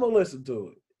 but I'm gonna listen to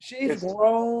it. She's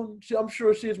grown. I'm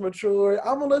sure she's mature.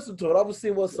 I'm gonna listen to it. I'm gonna see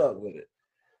what's up with it.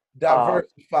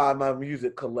 Diversify my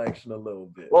music collection a little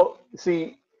bit. Well,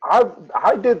 see,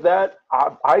 I did that.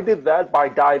 I did that by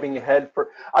diving head for.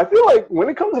 I feel like when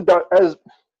it comes to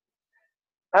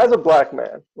as a black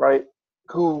man, right,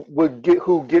 who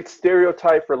gets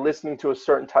stereotyped for listening to a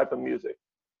certain type of music,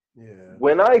 Yeah.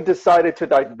 When I decided to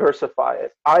diversify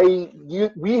it,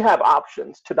 we have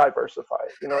options to diversify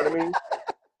it. You know what I mean?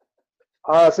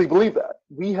 So you believe that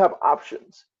we have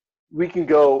options. We can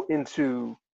go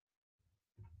into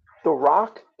the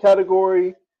rock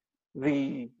category,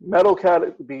 the metal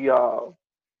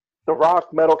the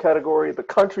rock metal category, the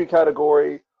country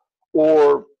category,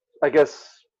 or I guess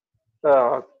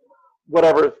uh,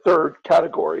 whatever third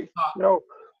category. You know,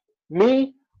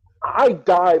 me, I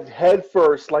dived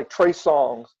headfirst like Trey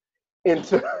Songz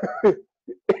into.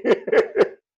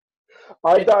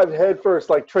 I dived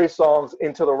headfirst like Trey Songz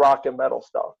into the rock and metal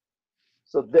stuff.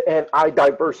 And I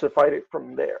diversified it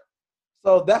from there.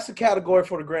 So that's a category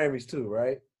for the Grammys too,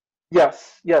 right?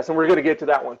 Yes, yes, and we're gonna get to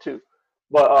that one too.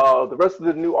 But the rest of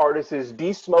the new artists is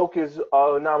D Smoke is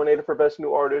nominated for Best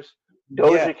New Artist. Yeah.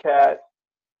 Doja Cat.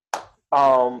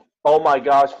 Oh my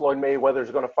gosh, Floyd Mayweather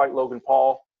is gonna fight Logan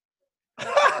Paul.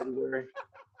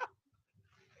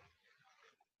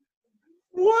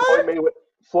 What?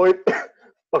 Floyd,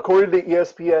 according to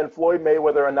ESPN, Floyd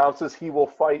Mayweather announces he will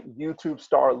fight YouTube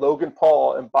star Logan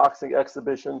Paul in boxing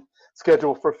exhibition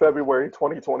scheduled for February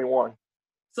 2021.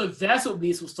 So that's what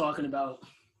Beast was talking about.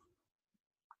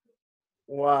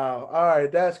 Wow. All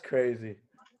right, that's crazy.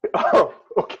 Oh,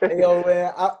 okay. Hey, yo,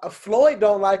 man, Floyd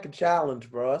don't like a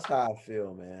challenge, bro. That's how I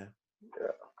feel, man. Yeah.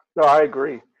 No, I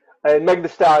agree. And Meg Thee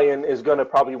Stallion is gonna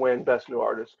probably win Best New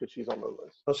Artist because she's on the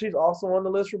list. So she's also on the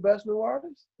list for Best New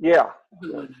Artist? Yeah.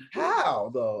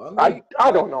 How though? I mean,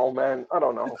 I don't know, man. I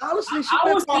don't know. Honestly, she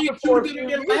I was been thinking popping she for a was few gonna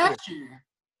get years. last year.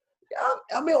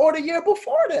 Yeah, I mean, or the year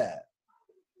before that.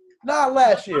 Not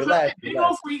last year. Big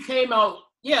Ol' Freak came out.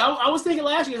 Yeah, I was thinking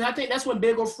last year. I think that's when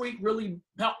Big Ol' Freak really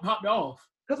popped off.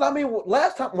 Because, I mean,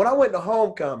 last time when I went to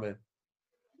Homecoming,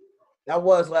 that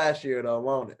was last year, though,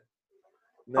 won't it?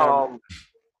 No,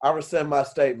 I rescind my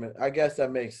statement. I guess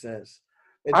that makes sense.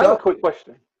 I have a quick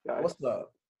question, guys. What's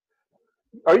up?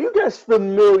 Are you guys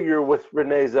familiar with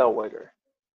Renee Zellweger?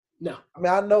 No. I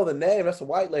mean, I know the name. That's a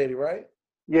white lady, right?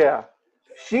 Yeah.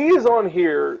 She is on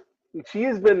here. She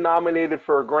has been nominated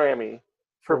for a Grammy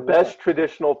for Best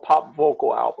Traditional Pop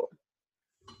Vocal Album.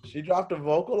 She dropped a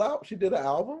vocal out? She did an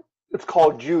album? It's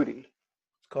called Judy.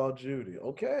 It's called Judy.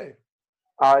 Okay.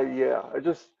 Yeah. I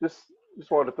just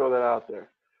wanted to throw that out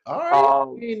there. All right. I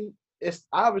mean, it's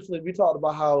obviously we talked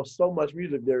about how so much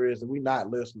music there is that we're not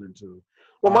listening to.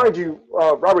 Well, mind you,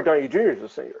 Robert Downey Jr. is a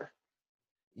singer.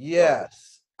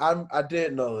 Yes, I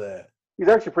did know that. He's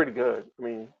actually pretty good. I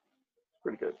mean,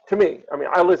 pretty good to me. I mean,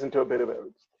 I listened to a bit of it.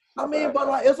 I mean, but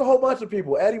like, it's a whole bunch of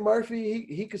people. Eddie Murphy,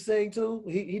 he could sing too.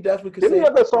 He definitely could sing. Didn't he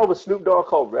have that song with Snoop Dogg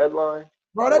called Redline?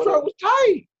 Bro, that song was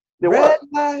tight. Red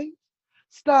lights,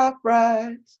 stop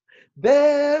rights,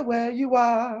 there where you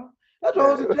are. That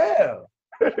song was a jam.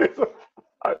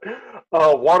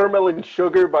 Watermelon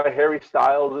Sugar by Harry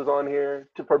Styles is on here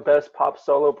for Best Pop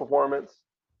Solo Performance.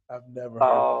 I've never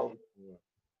heard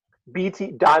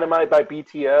Dynamite by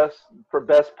BTS for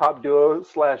Best Pop Duo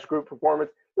 / Group Performance.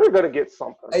 They're gonna get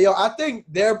something. Hey, yo, I think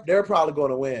they're probably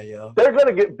gonna win, yo. They're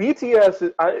gonna get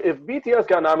BTS. If BTS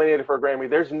got nominated for a Grammy,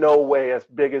 there's no way, as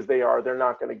big as they are, they're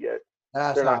not gonna get.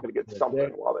 They're not gonna get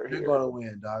something while they're here. They're gonna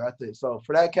win, dog. I think so.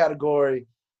 For that category,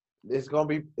 it's gonna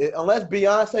be unless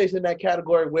Beyonce's in that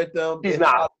category with them. She's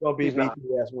not gonna be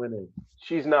BTS winning.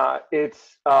 She's not.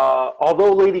 It's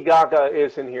although Lady Gaga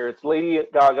is in here, it's Lady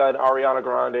Gaga and Ariana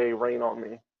Grande, "Rain on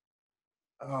Me."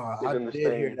 Oh, I did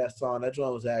hear that song. That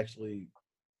song was actually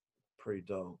pretty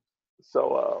dope.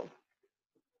 So,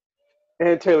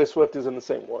 and Taylor Swift is in the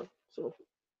same one. So,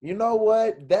 you know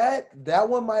what? That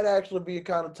one might actually be a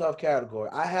kind of tough category.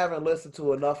 I haven't listened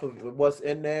to enough of what's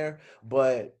in there,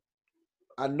 but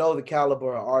I know the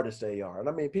caliber of artists they are. And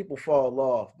I mean, people fall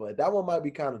off, but that one might be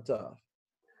kind of tough.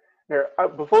 Here,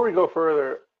 before we go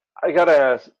further, I gotta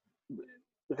ask,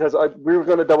 because we were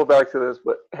gonna double back to this,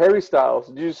 but Harry Styles,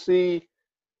 did you see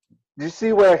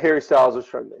where Harry Styles was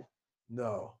trending?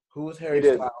 No. Who was Harry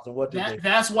Styles and what did they?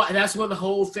 That's where the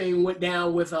whole thing went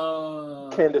down with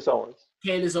Candace Owens.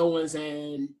 Candace Owens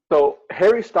and so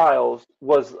Harry Styles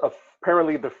was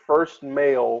apparently the first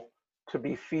male to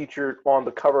be featured on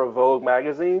the cover of Vogue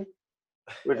magazine,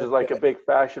 which is like a big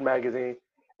fashion magazine.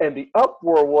 And the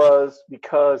uproar was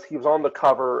because he was on the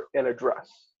cover in a dress.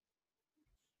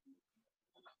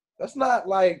 It's not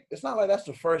like that's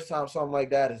the first time something like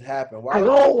that has happened. I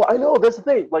know. That's the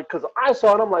thing. Like, because I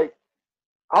saw it,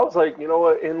 I was like, you know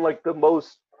what? In like the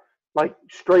most like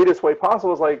straightest way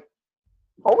possible, I was like,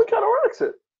 homie kind of rocks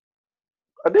it.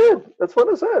 I did. That's what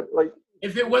I said. Like,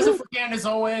 if it wasn't for Candace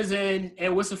Owens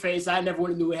and what's her face, I never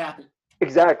would have knew what happened.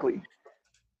 Exactly.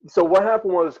 So what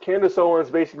happened was Harry Styles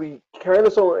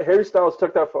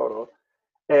took that photo,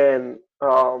 and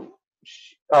and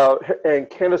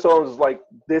Candace Owens is like,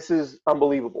 this is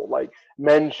unbelievable. Like,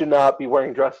 men should not be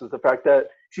wearing dresses. The fact that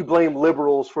she blamed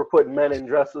liberals for putting men in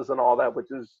dresses and all that,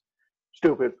 which is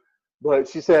stupid. But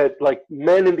she said, like,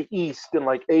 men in the East and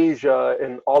like Asia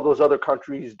and all those other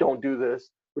countries don't do this,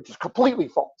 which is completely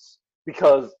false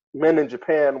because men in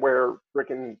Japan wear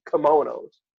freaking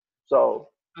kimonos. So,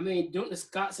 I mean, don't the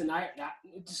Scots and I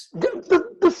just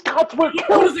the Scots wear kilts.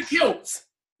 what is the kilt?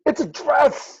 It's a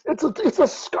dress. It's a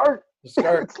skirt. The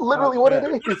skirt. It's literally what it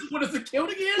is. What is the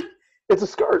kilt again? It's a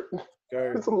skirt.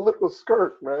 It's a little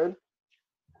skirt, man.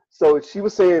 So she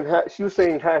was saying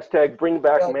hashtag bring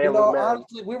back manly men.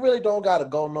 Honestly, we really don't got to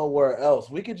go nowhere else.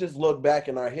 We could just look back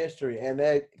in our history, and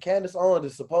that Candace Owens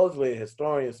is supposedly a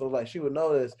historian, so like she would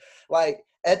know this. Like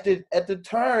at the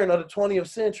turn of the 20th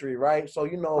century, right? So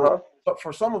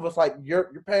for some of us, like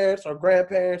your parents or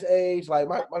grandparents' age, like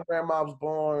my grandma was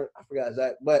born, I forgot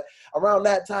exactly, but around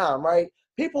that time, right?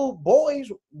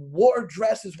 Boys wore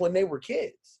dresses when they were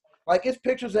kids. Like, it's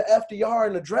pictures of FDR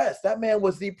in a dress. That man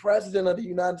was the president of the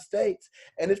United States,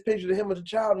 and it's pictures of him as a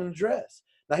child in a dress.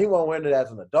 Now, he won't wear it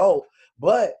as an adult,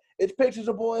 but it's pictures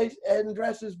of boys in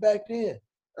dresses back then.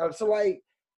 So, like,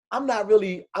 I'm not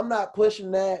pushing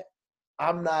that.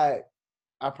 I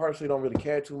personally don't really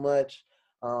care too much.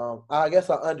 I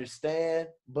guess I understand,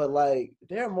 but, like,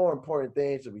 there are more important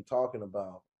things to be talking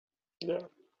about. Yeah.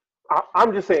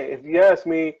 I'm just saying, if you ask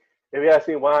me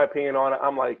my opinion on it,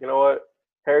 I'm like, you know what?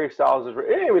 Harry Styles is.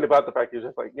 It ain't even about the fact he's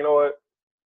just like, you know what?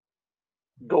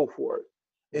 Go for it.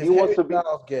 Is Harry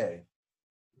Styles gay?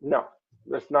 No,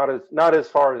 that's not as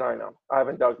far as I know. I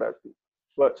haven't dug that deep.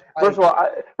 But first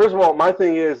of all, my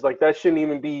thing is like that shouldn't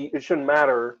even be. It shouldn't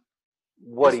matter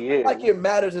what he is. Like it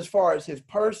matters as far as his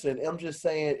person. I'm just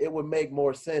saying it would make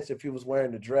more sense if he was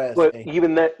wearing the dress. But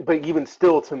even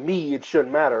still, to me, it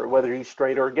shouldn't matter whether he's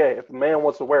straight or gay. If a man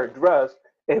wants to wear a dress,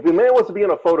 if a man wants to be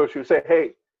in a photo shoot, say,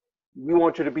 hey, we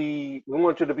want you to be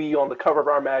on the cover of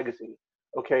our magazine.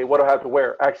 Okay, what do I have to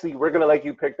wear? Actually, we're gonna let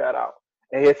you pick that out.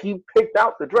 And if he picked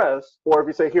out the dress, or if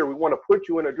you say, here, we want to put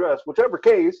you in a dress, whichever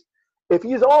case, if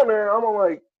he's on there, I'm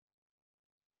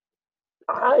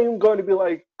going to be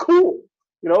like, cool.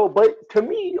 But to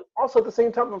me, also at the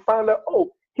same time, I found out,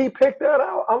 oh, he picked that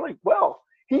out. I'm like, well,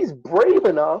 he's brave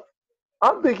enough.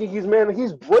 I'm thinking he's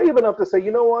brave enough to say,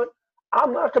 you know what?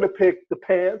 I'm not going to pick the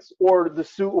pants or the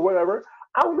suit or whatever.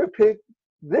 I'm going to pick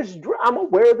this. I'm going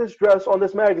to wear this dress on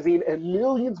this magazine, and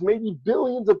millions, maybe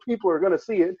billions of people are going to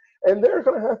see it, and they're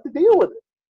going to have to deal with it.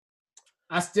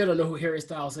 I still don't know who Harry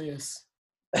Styles is.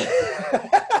 If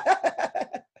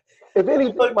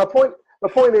anything, my point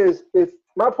is, if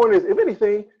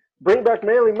anything, bring back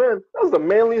manly men. That was the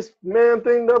manliest man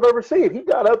thing I've ever seen. He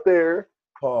got up there.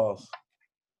 Pause.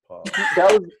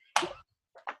 That was.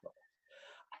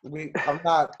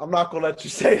 I'm not gonna let you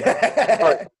say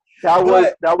that.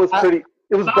 Right. That was pretty.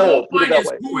 It was bold. Put it that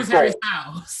way. Who is Harry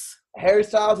Styles? Harry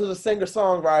Styles is a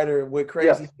singer-songwriter with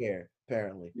crazy hair,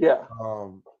 apparently. Yeah.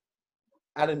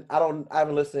 I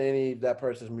haven't listened to any of that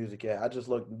person's music yet. I just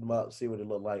looked them up to see what it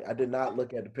looked like. I did not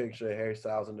look at the picture of Harry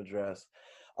Styles in the dress.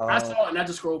 I saw it and I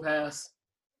just scrolled past.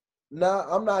 No,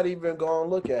 I'm not even going to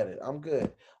look at it. I'm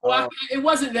good. Well, it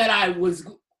wasn't that I was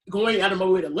going out of my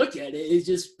way to look at it. It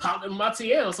just popped in my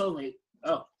TL. So I was like,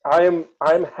 oh. I'm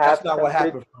half. That's not what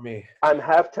happened for me. I'm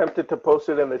half tempted to post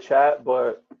it in the chat,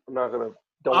 but I'm not gonna.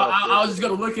 I was just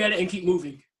gonna look at it and keep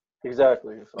moving.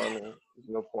 Exactly. So there's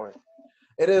no point.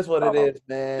 It is what it is,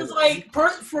 man. It's like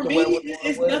for me,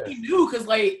 it's nothing new. Cause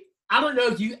like I don't know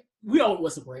if we all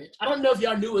what's the branch. I don't know if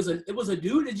y'all knew it was a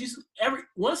dude that just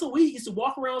once a week used to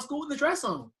walk around school with a dress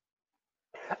on.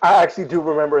 I actually do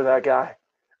remember that guy.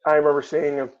 I remember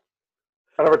seeing him.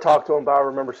 I never talked to him, but I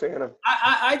remember seeing him.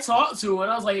 I talked to him, and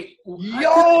I was like,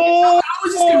 yo! I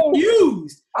was just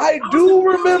confused. I do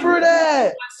remember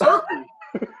that. Circle.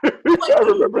 I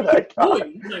remember that guy.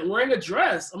 He's like wearing a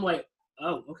dress. I'm like,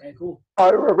 oh, okay, cool. I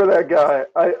remember that guy.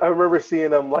 I remember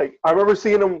seeing him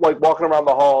walking around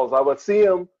the halls. I would see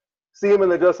him in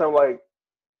the dress. I'm like,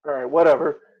 all right,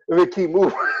 whatever. And then keep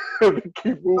moving. You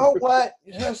know what?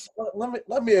 Just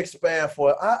let me expand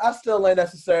for it. I still ain't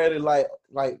necessarily like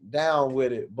down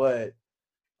with it, but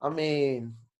I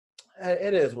mean,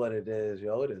 it is what it is,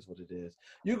 yo. It is what it is.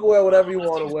 You can wear whatever you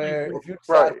want to wear. If you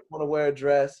decide you want to wear a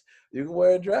dress, you can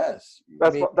wear a dress.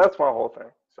 That's my whole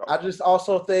thing. So. I just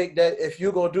also think that if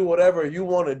you're gonna do whatever you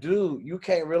want to do, you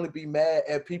can't really be mad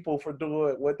at people for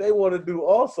doing what they want to do.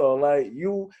 Also, like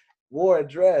you wore a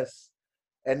dress.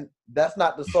 And that's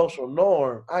not the social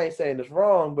norm. I ain't saying it's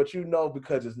wrong, but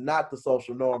because it's not the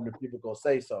social norm that people gonna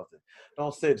say something.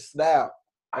 Don't sit snap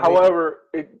I mean, However,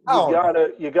 I don't know.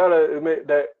 you gotta admit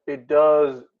that it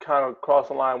does kind of cross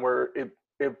the line where if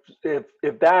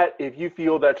you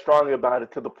feel that strongly about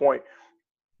it to the point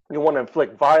you want to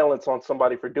inflict violence on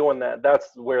somebody for doing that,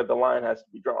 that's where the line has to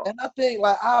be drawn. And I think,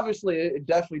 like, obviously, it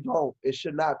definitely don't. It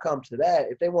should not come to that.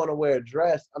 If they want to wear a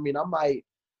dress, I mean, I might.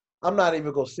 I'm not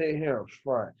even gonna sit here in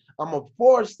front.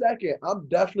 For a second, I'm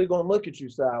definitely gonna look at you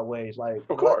sideways, like Of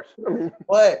what? course, I mean,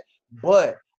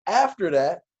 But after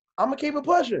that, I'm gonna keep it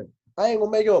pushing. I ain't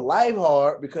gonna make your life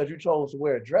hard because you chose to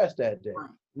wear a dress that day.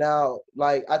 Now,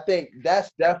 like, I think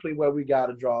that's definitely where we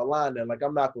gotta draw a line there. Like,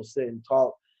 I'm not gonna sit and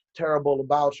talk terrible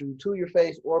about you to your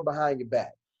face or behind your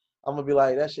back. I'm gonna be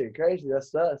like, that shit crazy,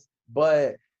 that's us.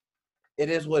 But it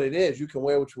is what it is. You can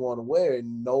wear what you want to wear,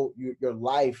 and your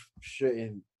life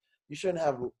shouldn't. You shouldn't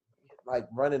have like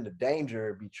run into danger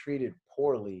or be treated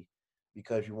poorly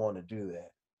because you want to do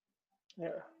that. yeah,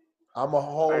 I'm a I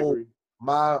hold agree.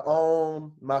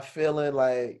 my feeling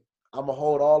like I'm gonna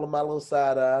hold all of my little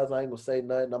side eyes. I ain't gonna say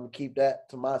nothing. I'm gonna keep that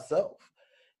to myself.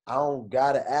 I don't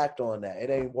gotta act on that. It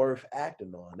ain't worth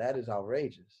acting on. That is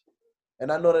outrageous.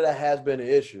 And I know that has been an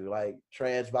issue, like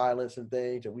trans violence and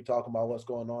things, and we talking about what's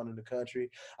going on in the country.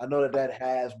 I know that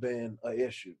has been an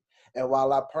issue. And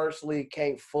while I personally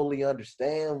can't fully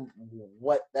understand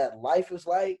what that life is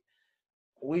like,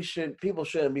 people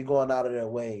shouldn't be going out of their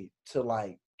way to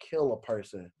like kill a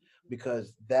person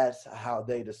because that's how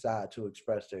they decide to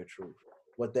express their truth.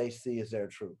 What they see is their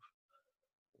truth.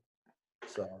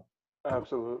 So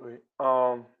Absolutely.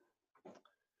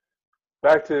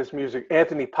 Back to this music.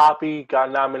 Anthony Poppy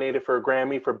got nominated for a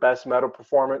Grammy for Best Metal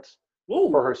Performance for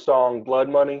Ooh. her song "Blood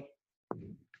Money."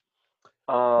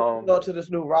 go to this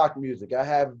new rock music. I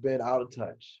have been out of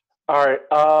touch. All right.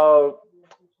 All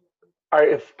right.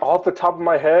 If off the top of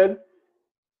my head,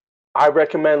 I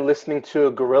recommend listening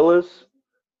to Gorillaz.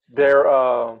 They're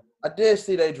I did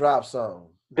see they dropped some.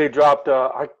 they dropped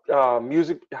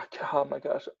music. Oh my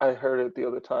gosh, I heard it the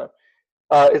other time.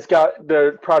 It's got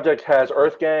the project has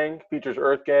Earth Gang, features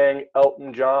Earth Gang,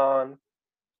 Elton John.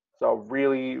 So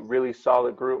really, really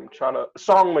solid group. I'm trying to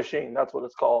Song Machine. That's what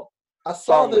it's called. I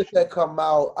saw Song this Machine. that come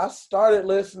out. I started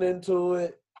listening to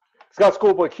it. It's got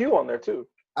Schoolboy Q on there too.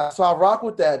 I rock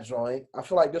with that joint. I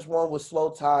feel like this one was Slow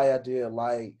Tie. I did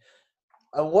like.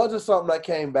 It wasn't something I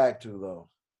came back to though.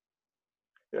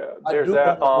 Yeah, I there's do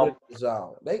that. remember it was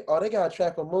out. They got a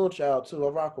track with Moonchild too. I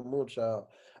rock with Moonchild.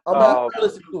 I'm gonna have Uh, to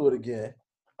listen to it again.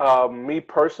 Me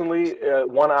personally,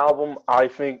 one album I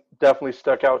think definitely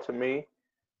stuck out to me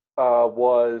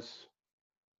was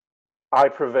 "I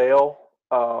Prevail."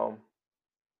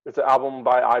 It's an album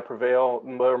by I Prevail,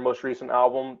 their most recent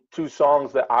album. Two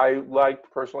songs that I liked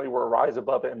personally were "Rise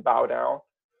Above It" and "Bow Down."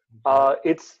 Okay. Uh,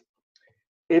 it's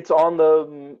it's on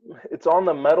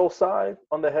the metal side,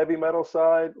 on the heavy metal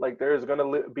side. Like there's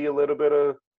gonna be a little bit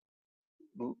of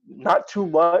not too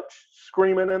much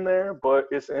screaming in there, but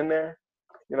it's in there.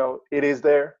 It is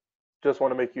there. Just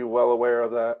want to make you well aware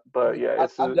of that. I But mean, yeah,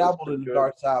 it's I it's dabbled pretty in the good.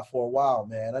 dark side for a while,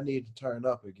 man. I need to turn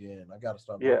up again. I got to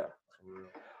start looking Yeah. for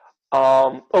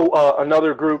real.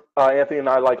 Another group, Anthony and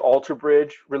I like Alter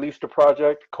Bridge released a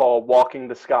project called Walking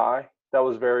the Sky. That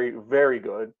was very, very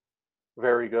good.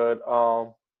 Very good.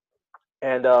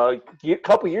 And a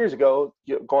couple years ago,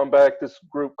 going back, this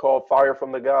group called Fire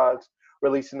from the Gods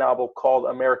released an album called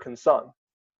American Sun.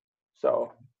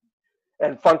 So,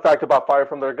 and fun fact about Fire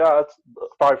from the Gods,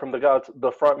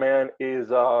 the front man is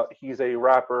he's a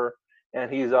rapper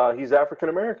and he's African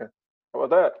American. How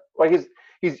about that? Like he's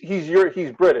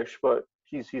British, but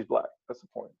he's black. That's the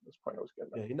point. That's the point I was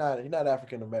getting at. Yeah, he not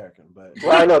African American, but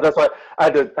Well, I know that's why I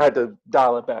had to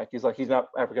dial it back. He's not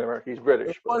African American. He's it's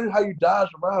British, but funny how you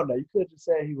dodged around that. You could just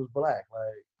say he was black.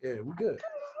 Like, yeah, we good.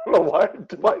 I don't know why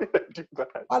did I do that?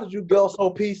 Why did you go so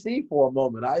PC for a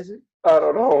moment, Isaac? I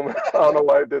don't know. Man. I don't know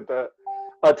why I did that.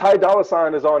 Ty Dolla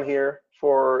Sign is on here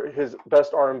for his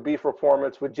best R&B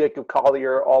performance with Jacob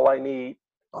Collier. All I Need.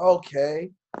 Okay.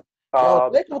 Yo, Uh,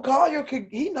 Jacob Collier,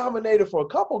 he nominated for a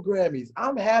couple Grammys.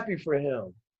 I'm happy for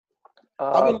him.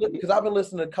 uh, I've been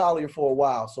listening to Collier for a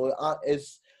while, so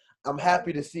I'm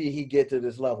happy to see he get to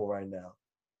this level right now.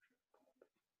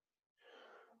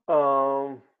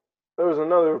 there was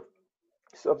another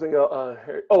something.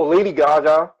 Lady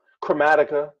Gaga,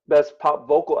 Chromatica, best pop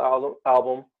vocal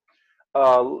album.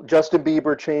 Justin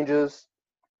Bieber changes.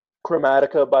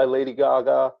 Chromatica by Lady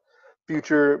Gaga.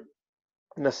 Future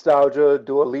Nostalgia,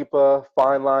 Dua Lipa,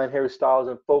 Fine Line, Harry Styles,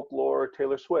 and Folklore,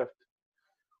 Taylor Swift.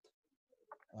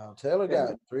 Taylor got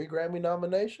And 3 Grammy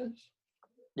nominations.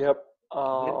 yep.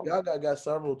 Lady Gaga got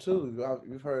several too.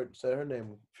 You've heard say her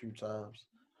name a few times.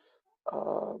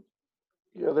 Uh,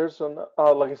 yeah, there's some.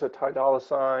 Like I said, Ty Dolla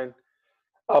Sign.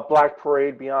 Black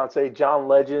Parade, Beyonce. John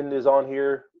Legend is on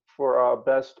here for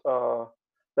best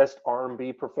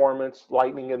R&B performance.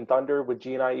 Lightning and Thunder with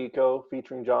Gene Aiko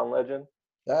featuring John Legend.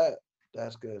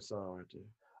 That's good song right there.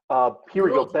 Here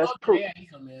we go. Girls love Jay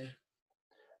Aiko, man.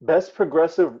 Best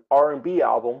progressive R&B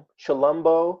album.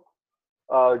 Chilumbo,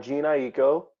 Gene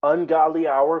Aiko. Ungodly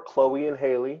Hour, Chloe and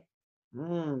Haley.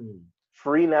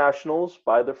 Free Nationals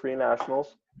by the Free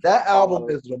Nationals. That album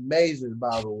is amazing,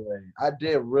 by the way. I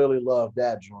did really love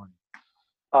that joint.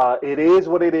 It Is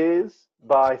What It Is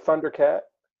by Thundercat.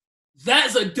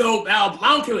 That's a dope album.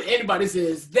 I don't care what anybody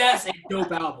says. That's a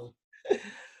dope album.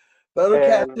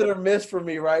 Thundercat hit or miss for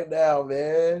me right now,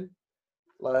 man.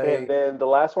 Like, and then the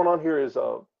last one on here is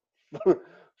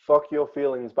Fuck Your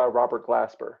Feelings by Robert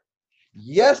Glasper.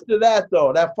 Yes to that,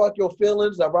 though. That Fuck Your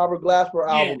Feelings, that Robert Glasper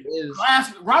album is...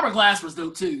 Robert Glasper's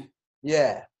dope, too.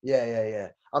 Yeah.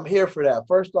 I'm here for that.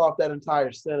 First off, that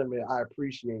entire sentiment, I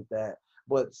appreciate that.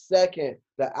 But second,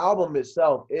 the album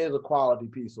itself is a quality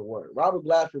piece of work. Robert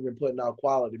Glasper has been putting out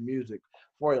quality music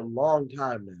for a long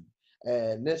time now.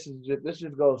 And this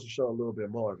just goes to show a little bit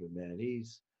more of it, man.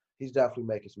 He's definitely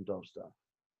making some dope stuff.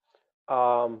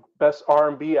 Best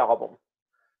R&B album.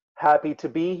 Happy to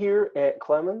Be Here, Ant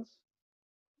Clemens.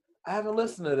 I haven't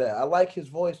listened to that. I like his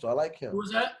voice, though. I like him. Who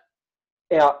was that?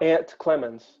 Ant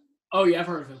Clemens. Oh, yeah, I've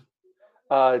heard of him.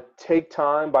 Take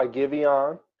Time by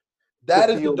Giveon. That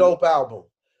is a dope album.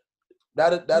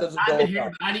 That is a dope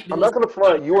album. I'm not going to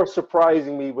front. You are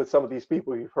surprising me with some of these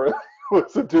people you've heard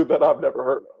listen to that I've never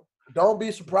heard of. Don't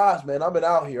be surprised, man. I've been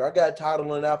out here. I got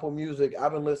Tidal and Apple Music.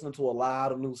 I've been listening to a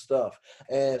lot of new stuff.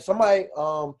 And somebody,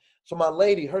 so my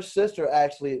lady, her sister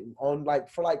actually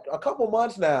for a couple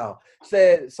months now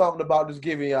said something about this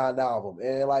Giveon album.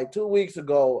 And like 2 weeks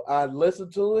ago, I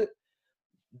listened to it.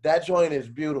 That joint is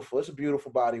beautiful. It's a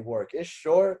beautiful body of work. It's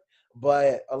short,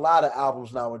 but a lot of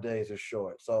albums nowadays are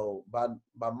short. So by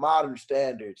modern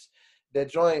standards, that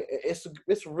joint,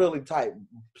 it's really tight.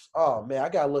 Oh man, I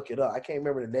gotta look it up. I can't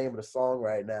remember the name of the song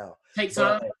right now. Take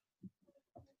Time.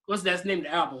 What's that's the name of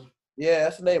the album? Yeah,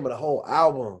 that's the name of the whole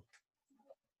album.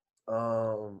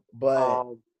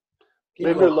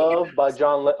 Bigger Love by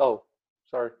John.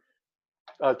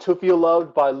 To Feel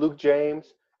Loved by Luke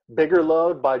James. Bigger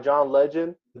Love by John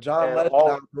Legend. The John Legend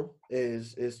album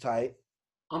is tight.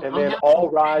 And then All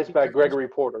Rise by Gregory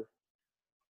Porter.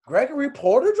 Gregory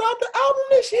Porter dropped the album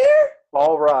this year?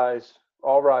 All Rise.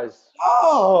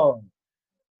 Oh,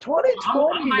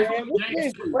 2020, man. This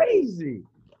is crazy.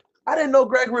 I didn't know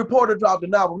Gregory Porter dropped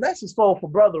an album. That's a soulful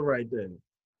brother right there.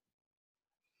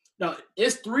 No,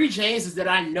 it's 3 Jameses that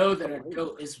I know that are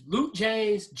dope. It's Luke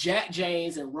James, Jack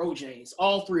James, and Ro James.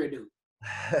 All 3 are dope.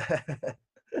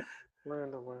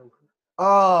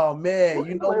 Oh man,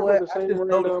 you know what?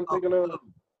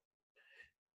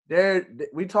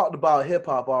 We talked about hip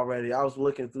hop already. I was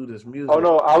looking through this music. Oh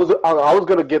no, I was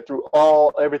gonna get through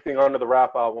everything under the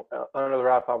rap album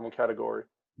category.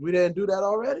 We didn't do that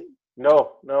already?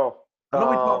 No. I know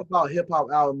we talked about hip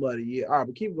hop album of the year. All right,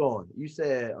 but keep going. You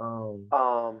said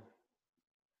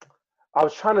I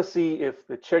was trying to see if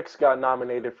the Chicks got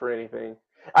nominated for anything.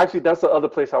 Actually, that's the other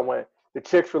place I went. The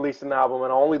Chicks released an album,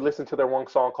 and I only listened to their one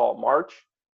song called March.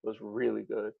 It was really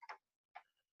good.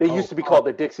 They used to be called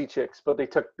the Dixie Chicks, but they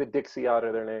took the Dixie out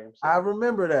of their names. So. I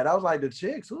remember that. I was like, the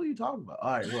Chicks? Who are you talking about?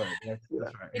 All right, well, that's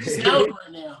right. It's out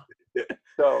right now.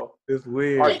 So it's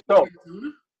weird.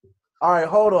 All right,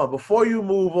 hold on. Before you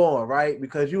move on, right?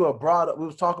 Because you were brought up, we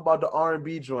was talking about the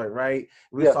R&B joint, right?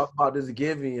 We was talking about this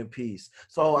Giveon piece.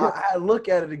 So I look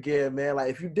at it again, man. Like,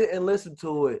 if you didn't listen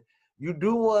to it, you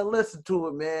do want to listen to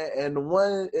it, man. And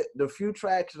the few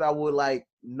tracks that I would like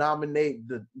nominate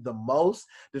the most,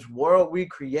 this World We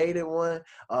Created one,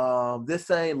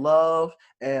 This Ain't Love,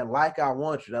 and Like I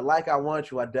Want You. That Like I Want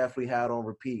You, I definitely had on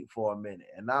repeat for a minute.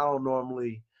 And I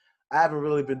haven't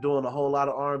really been doing a whole lot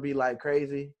of R&B like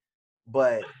crazy,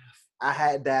 but I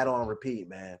had that on repeat,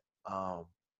 man. I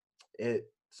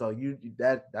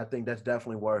think that's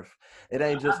definitely worth. It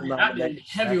ain't just enough. I've been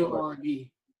heavy on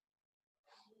R&B.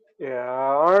 Yeah,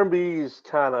 R&B is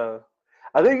kind of.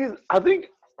 I think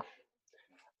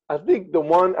the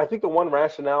one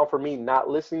rationale for me not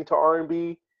listening to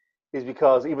R&B is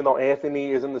because even though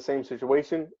Anthony is in the same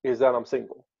situation, is that I'm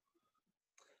single.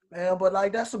 Man, but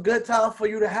like that's a good time for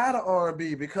you to have an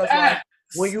R&B because like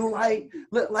when you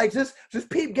like just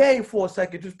peep game for a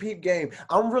second, just peep game.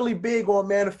 I'm really big on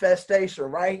manifestation,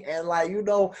 right? And like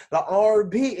the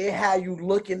R&B, it had you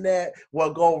looking at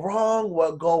what go wrong,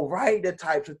 what go right, the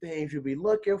types of things you be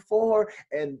looking for,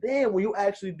 and then when you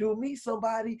actually do meet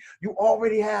somebody, you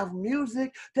already have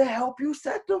music to help you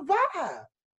set the vibe.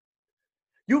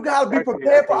 You gotta be Actually,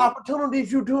 prepared for opportunities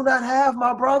you do not have,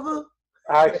 my brother.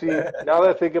 Actually, now that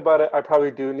I think about it, I probably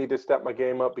do need to step my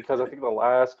game up because I think the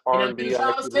last And R I'm and just B I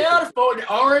trying to actually stay listened out of phone. The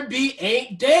R&B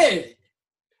ain't dead.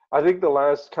 I think the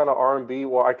last kind of R&B,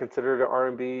 well, I consider it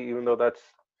R&B, even though that's,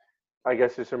 I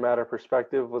guess, just a matter of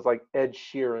perspective, was like Ed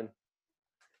Sheeran.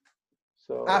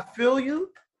 I So feel you.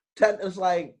 It's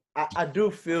like I do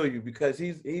feel you because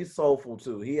he's soulful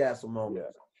too. He has some yeah,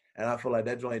 moments, and I feel like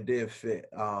that joint did fit.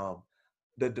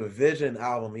 The Division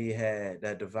album he had,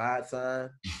 that Divide Sign,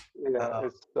 yeah, uh,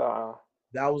 it's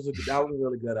that was a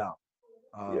really good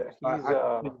album. yeah, So he's I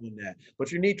can feel you in that.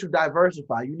 But you need to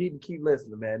diversify. You need to keep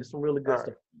listening, man. There's some really all good right.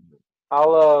 stuff.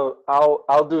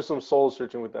 I'll do some soul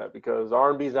searching with that because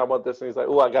R&B is not one of those things like,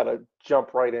 oh, I gotta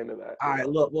jump right into that, All you right,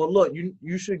 know. look.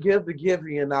 You should give the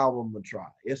Giveon album a try.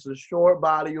 It's a short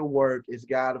body of work. It's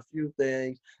got a few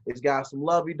things. It's got some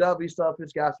lovey-dovey stuff.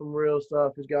 It's got some real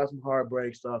stuff. It's got some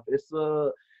heartbreak stuff. It's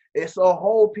a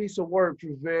whole piece of work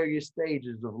through various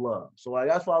stages of love. So like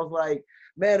that's why I was like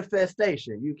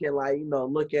manifestation. You can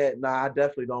look at. Nah, I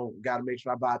definitely don't got to make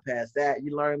sure I bypass that.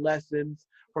 You learn lessons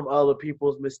from other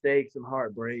people's mistakes and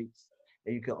heartbreaks,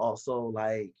 and you can also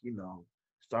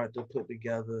start to put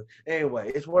together.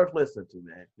 Anyway, it's worth listening to,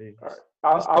 man. All right,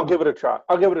 That's I'll give it a try.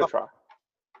 I'll give it a try.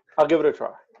 I'll give it a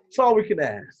try. all we can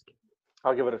ask.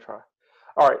 I'll give it a try.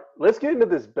 All right, let's get into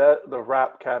this the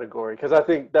rap category because I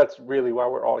think that's really why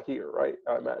we're all here, right?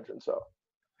 I imagine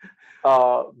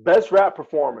so. Best rap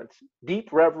performance: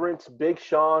 Deep Reverence, Big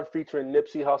Sean featuring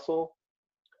Nipsey Hussle.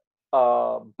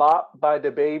 Bop by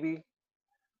the Baby,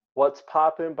 What's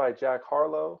Poppin' by Jack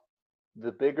Harlow,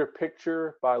 The Bigger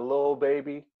Picture by Lil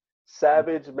Baby,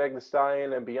 Savage, Meg Thee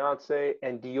Stallion, and Beyonce,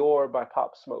 and Dior by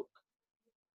Pop Smoke.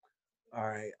 All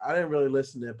right, I didn't really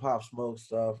listen to Pop Smoke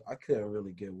stuff. I couldn't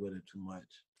really get with it too much.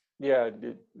 Yeah,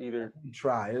 neither.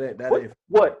 Try it. That What? ain't.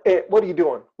 What? What are you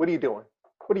doing? What are you doing?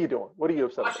 What are you doing? What are you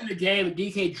upset Watching about? the game, and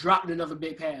DK dropped another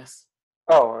big pass.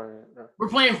 Oh, all right. We're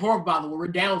playing Hork, by the way. We're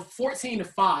down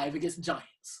 14-5 against the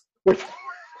Giants.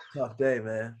 Tough day,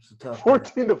 man. It's a tough day.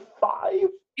 14-5.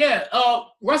 Yeah,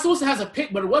 Russell Wilson has a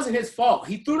pick, but it wasn't his fault.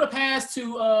 He threw the pass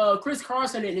to Chris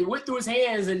Carson, and it went through his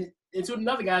hands and into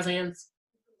another guy's hands.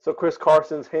 So Chris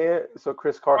Carson's hand. So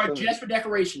Chris Or Carson. just for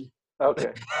decoration.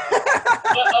 Okay.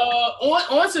 But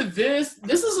on to this.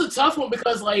 This is a tough one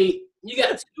because you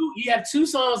have two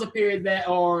songs up here that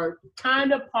are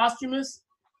kind of posthumous.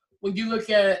 When you look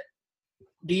at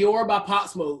Dior by Pop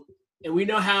Smoke, and we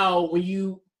know how when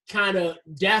you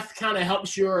death kind of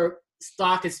helps your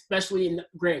stock, especially in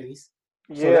Grammys.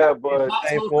 Yeah, but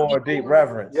for Deep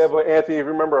Reverence. Yeah, but Anthony, if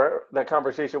you remember that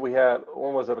conversation we had,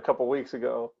 when was it, a couple weeks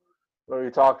ago, where we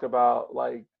talked about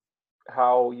like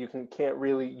how you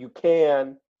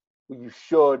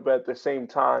should, but at the same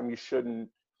time you shouldn't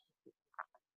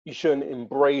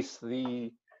embrace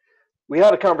the. We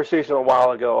had a conversation a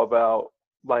while ago about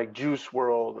like Juice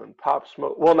World and Pop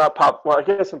Smoke. Well, not Pop. Well, I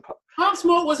guess Pop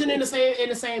Smoke wasn't in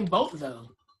the same boat though.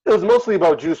 it was mostly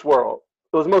about Juice World.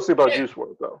 It was mostly about Juice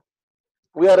World though.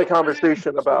 We had a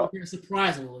conversation about.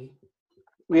 Surprisingly.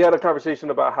 We had a conversation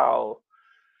about how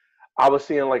I was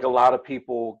seeing like a lot of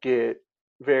people get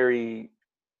very,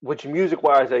 which music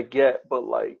wise I get, but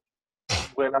like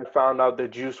when I found out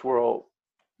that Juice World,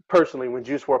 personally, when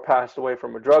Juice World passed away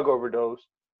from a drug overdose,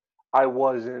 I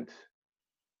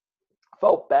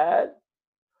felt bad,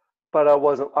 but I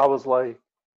wasn't, I was like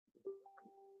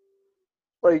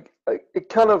it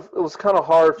was kind of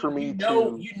hard for me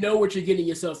to. You know what you're getting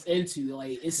yourself into.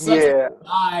 Like it's such a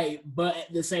lie, but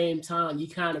at the same time, you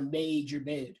kind of made your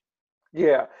bed.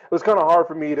 Yeah, it was kind of hard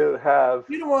for me to have.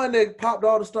 You the one that popped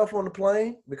all the stuff on the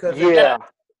plane because I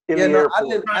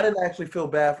didn't actually feel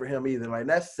bad for him either. Like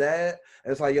that's sad.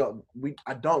 It's like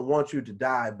I don't want you to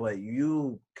die, but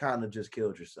you kind of just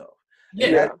killed yourself.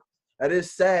 Yeah, that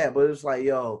is sad, but it's like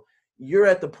you're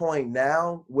at the point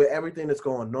now with everything that's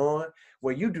going on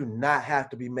where you do not have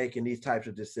to be making these types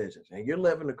of decisions, and you're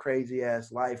living a crazy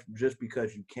ass life just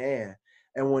because you can.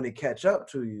 And when it catch up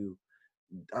to you,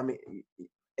 I mean.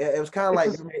 It was kind of like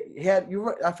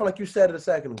I feel like you said it a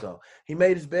second ago. He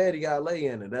made his bed. He got to lay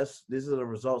in it. These are the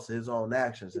results of his own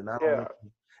actions. And I don't know.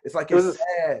 It's like it's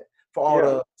sad for all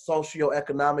the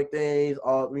socioeconomic things,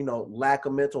 all lack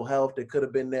of mental health that could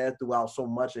have been there throughout so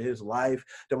much of his life.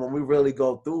 That when we really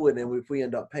go through it, and if we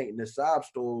end up painting this sob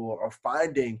story or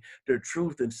finding the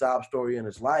truth and sob story in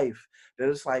his life, that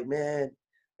it's like, man,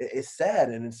 it's sad.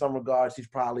 And in some regards, he's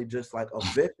probably just like a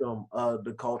victim of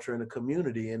the culture and the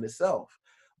community in itself.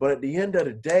 But at the end of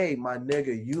the day, my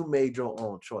nigga, you made your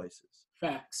own choices.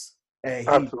 Facts. And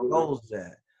he knows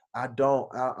that.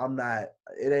 I'm not,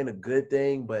 it ain't a good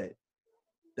thing, but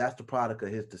that's the product of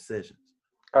his decisions.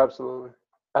 Absolutely.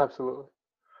 Absolutely.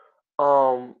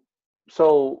 Um,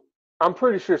 so I'm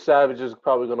pretty sure Savage is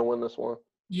probably going to win this one.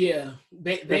 Yeah,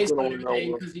 He's based going to on win that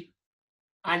everything, one.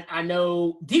 because I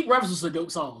know Deep Rivers was a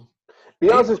dope song.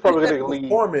 Beyonce's What is probably that going to lead.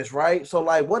 performance, right? So,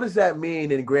 like, what does that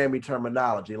mean in Grammy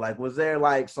terminology? Like, was there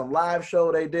like some live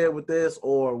show they did with this,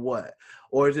 or what?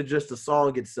 Or is it just the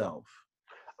song itself?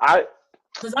 I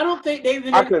Because I don't think they've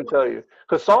I been. couldn't tell you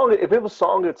because song. If it was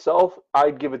song itself,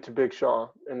 I'd give it to Big Sean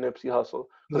and Nipsey Hussle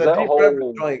because Because that that Deep Purple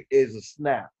whole joint is a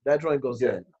snap. That joint goes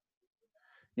yeah in.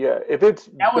 yeah. If it's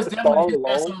That was the definitely song his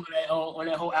best alone, song on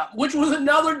that whole album, which was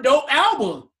another dope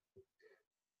album.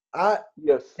 I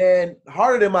yes. and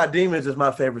Harder Than My Demons is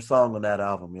my favorite song on that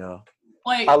album, yo.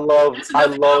 Like I love that's I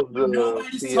another love album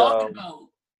nobody's the talking about.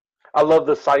 I love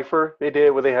the cipher they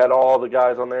did where they had all the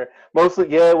guys on there. Mostly,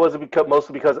 yeah, it wasn't because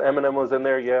mostly because Eminem was in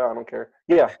there. Yeah, I don't care.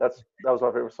 Yeah, that was my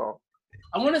favorite song.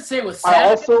 I want to say it was I Saturday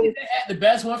also that had the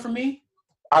best one for me.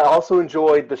 I also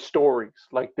enjoyed the stories,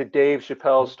 like the Dave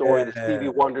Chappelle story, the Stevie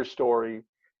Yeah, Wonder story,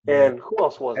 yeah. and who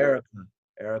else was it?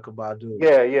 Erica Badu.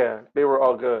 Yeah, they were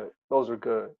all good. Those were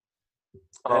good.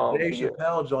 That Dave But yeah.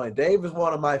 Chappelle joint. Dave is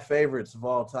one of my favorites of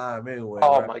all time, anyway,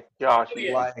 Oh right? my gosh, Oh, he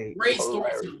yeah, was Like, great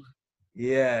hilarious, storytelling.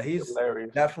 yeah, he's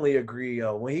hilarious. definitely agree,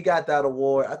 yo. When he got that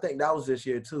award, I think that was this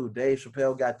year too. Dave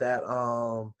Chappelle got that.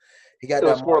 He got It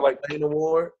that was for Mark like, Twain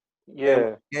award. And when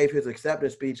yeah, he gave his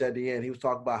acceptance speech at the end, he was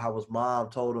talking about how his mom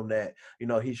told him that,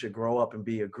 he should grow up and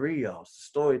be a griot,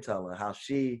 storyteller, how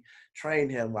she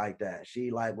trained him like that.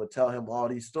 She like would tell him all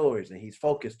these stories and he's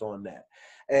focused on that.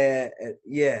 And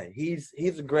yeah, he's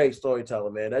a great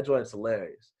storyteller, man. That joint's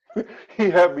hilarious. he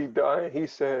had me dying. He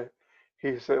said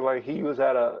like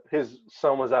his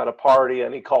son was at a party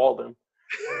and he called him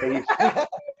and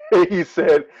he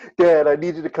said, "Dad, I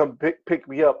need you to come pick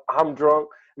me up. I'm drunk.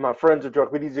 And my friends are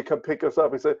drunk. We need you to come pick us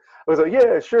up." He said, "I was like,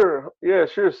 yeah, sure,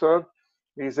 son."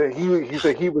 He said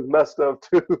he was messed up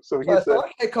too. So he So said,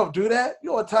 I can't come do that. You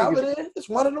know what time it is? It's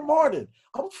 1 a.m.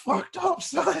 I'm fucked up,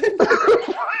 son.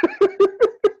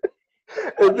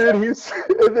 and then he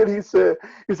said,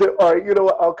 "All right, you know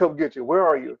what? I'll come get you. Where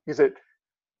are you?" He said,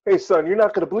 "Hey, son, you're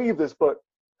not gonna believe this, but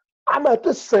I'm at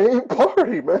the same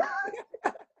party, man."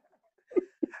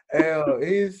 Hell,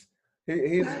 he's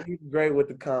great with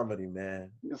the comedy, man.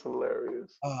 He's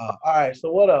hilarious. All right,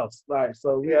 so what else? All right,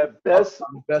 so we Yeah, talked about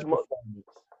the best performance.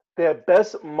 their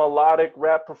best melodic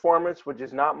rap performance, which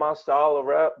is not my style of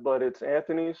rap, but it's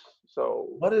Anthony's. So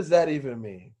What does that even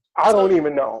mean? I don't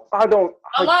even know. I don't.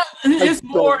 A lot. It's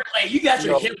more don't like you got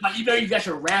your know. hip hop. You got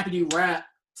your rapidy rap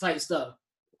type stuff.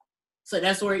 So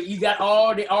that's where you got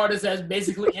all the artists that's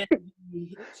basically.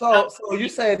 So you're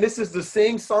saying this is the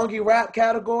sing-songy rap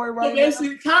category So right now?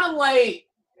 basically, kind of like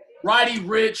Roddy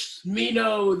Rich,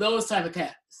 Mino, those type of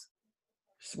cats.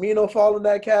 Smino fall in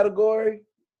that category?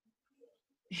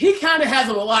 He kind of has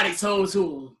a melodic tone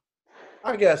to him.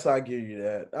 I guess I'll give you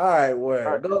that. All right, word.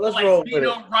 All right. Go, let's Like roll with it.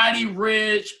 Mino, Roddy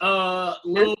Rich,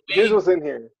 Lil Here's Baby. what's in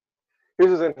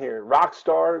here.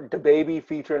 Rockstar, DaBaby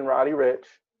featuring Roddy Rich.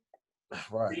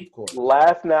 Right, of course.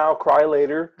 Laugh Now, Cry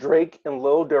Later, Drake and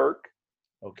Lil Durk.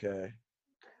 Okay.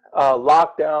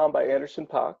 Lockdown by Anderson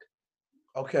 .Paak.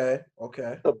 Okay.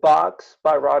 The Box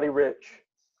by Roddy Rich.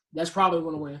 That's probably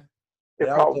gonna win. It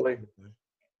Yeah, probably.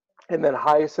 And then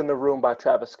Highest in the Room by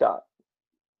Travis Scott.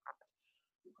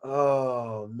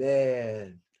 Oh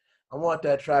man, I want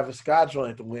that Travis Scott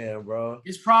joint to win, bro.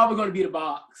 It's probably gonna be the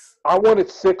Box. I wanted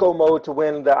Sicko Mode to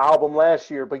win the album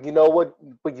last year, but you know what?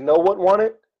 Won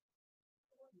it?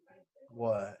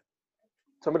 What?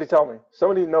 Somebody tell me.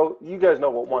 Somebody know. You guys know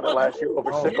what won it last year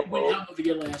over Oh, Sicko It went Mode. album of the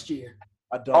year last year.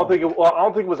 I I don't.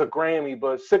 don't think it was a Grammy,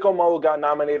 but Sicko Mode got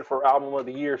nominated for Album of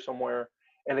the Year somewhere,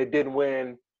 and it didn't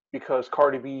win because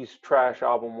Cardi B's Trash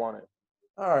album won it.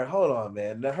 All right, hold on,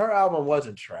 man. Now, her album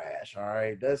wasn't trash. All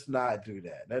right, let's not do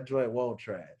that. That joint won't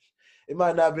trash. It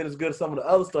might not have been as good as some of the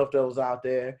other stuff that was out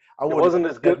there. It wasn't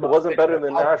as good. It wasn't better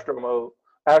than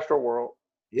Astro World.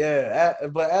 Yeah,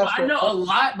 but I know a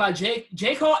lot by J.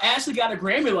 Cole actually got a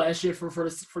Grammy last year for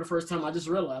the first time. I just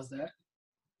realized that.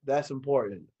 That's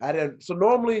important. I didn't. So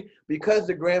normally, because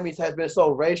the Grammys has been so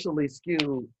racially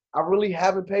skewed, I really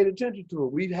haven't paid attention to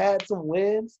it. We've had some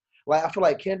wins. Like I feel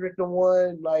like Kendrick the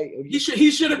won. Like He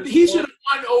should have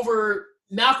won over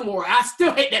Macklemore. I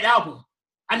still hate that album.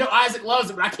 I know Isaac loves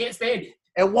it, but I can't stand it.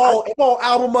 And won't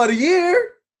album of the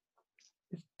year.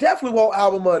 Definitely won't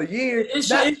album of the year. It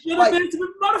should have been to the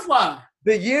Butterfly.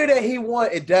 The year that he won,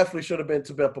 it definitely should have been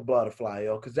To Pimp a Butterfly,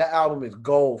 yo, because that album is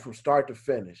gold from start to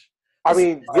finish. I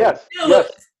mean, yes.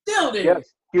 Still did.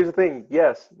 Yes. Here's the thing.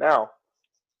 Yes. Now,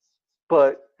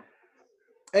 but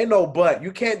Ain't no but.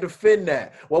 You can't defend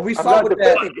that. What we I'm saw not with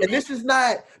that, defending it. and this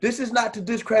is not to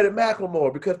discredit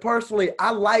Macklemore, because personally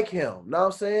I like him. Know what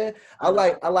I'm saying? I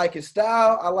like his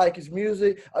style, I like his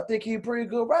music. I think he's a pretty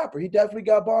good rapper. He definitely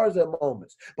got bars at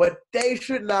moments. But they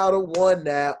should not have won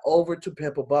that over To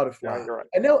Pimp a Butterfly. Yeah, you're right.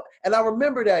 And I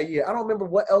remember that year. I don't remember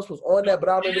what else was on that, but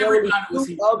I remember there were Everybody was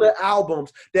two here. other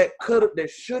albums that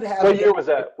should have What year was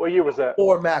that? What year was that?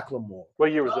 for Macklemore.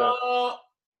 What year was that?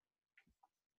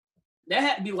 That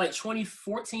had to be like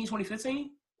 2014,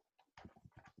 2015.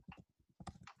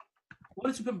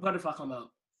 When did To Pimp a Butterfly come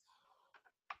out?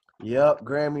 Yep,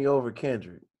 Grammy over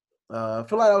Kendrick. I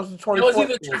feel like that was It 2014.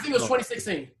 was I think it was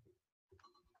 2016.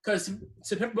 Because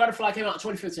To Pimp a Butterfly came out in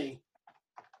 2015.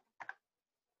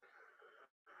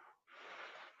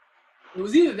 It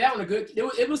was either that one or good.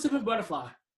 It was To Pimp a Butterfly.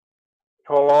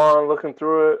 Hold on, looking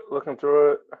through it.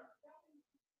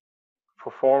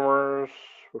 Performers.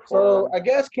 So I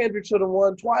guess Kendrick should have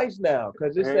won twice now,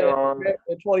 because it Hang said on.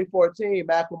 in 2014,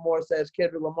 Macklemore says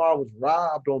Kendrick Lamar was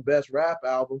robbed on Best Rap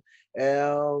Album.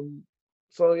 So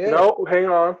yeah. No, hang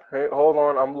on. Hey, hold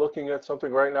on. I'm looking at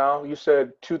something right now. You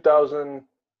said 2000.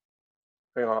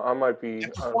 Hang on, I might be.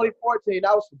 2014,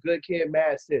 that was for Good Kid,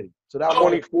 Mad City. So that was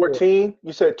 2014.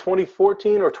 You said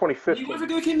 2014 or You 2015? went for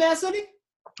Good Kid, Mad City?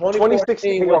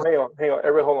 2016. 2014 was Hang on.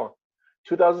 Everybody, hold on.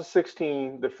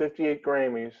 2016, the 58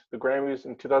 Grammys, the Grammys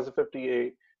in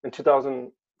 2058 and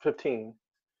 2015,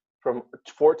 from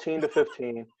 14 to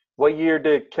 15. What year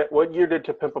did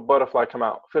To Pimp a Butterfly come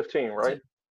out? 15, right?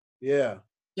 yeah.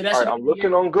 Yeah, that All should right. be I'm the year.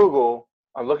 looking on Google.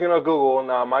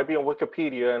 Now. It might be on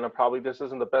Wikipedia, and probably this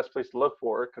isn't the best place to look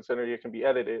for it, considering it can be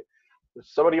edited.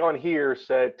 Somebody on here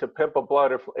said To Pimp a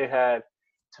Butterfly. It had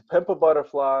To Pimp a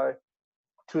Butterfly,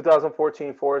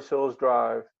 2014 Forest Hills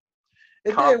Drive,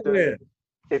 It Compton, did win.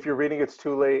 If You're Reading It's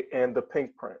Too Late, and The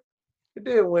Pink Print. It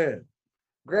did win.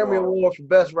 Grammy Wow. Award for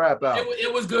Best Rap Album.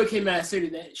 It was Good Kid, Mad City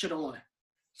that should have won.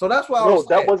 So that's why I No, was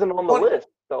that saying, wasn't on the list,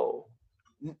 though.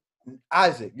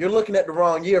 Isaac, you're looking at the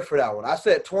wrong year for that one. I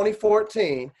said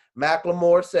 2014,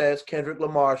 Macklemore says Kendrick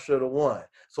Lamar should have won.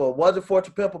 So it wasn't for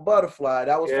To Pimp a Butterfly.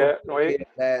 That was for Good Kid,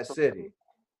 Mad City.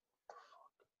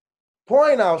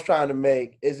 Point I was trying to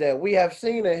make is that we have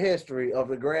seen a history of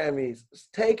the Grammys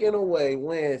taking away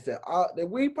wins that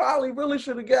we probably really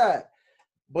should have got,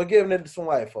 but giving it to some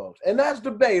white folks. And that's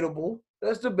debatable.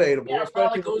 Yeah, it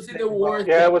probably goes to the awards.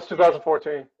 Yeah, it was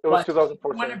 2014. It was But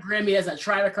 2014. Won a Grammy as I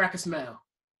try to crack a smile.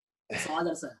 That's all I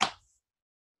gotta say.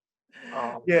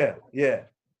 Yeah.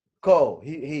 Cole,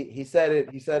 he said it.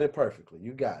 He said it perfectly.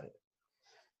 You got it.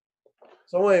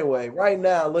 So anyway, right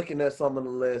now, looking at some of the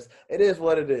list, it is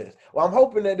what it is. Well, I'm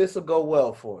hoping that this will go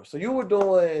well for us. So you were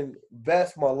doing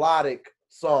best melodic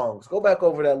songs. Go back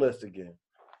over that list again.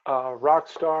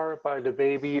 Rockstar by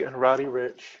DaBaby and Roddy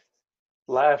Ricch.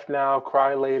 Laugh Now,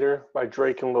 Cry Later by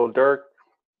Drake and Lil Durk.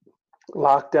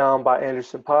 Lockdown by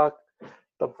Anderson .Paak.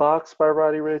 The Box by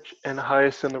Roddy Ricch. And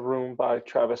Highest in the Room by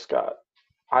Travis Scott.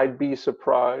 I'd be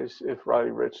surprised if Roddy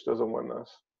Ricch doesn't win this.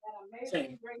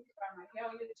 Same.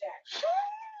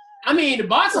 I mean, The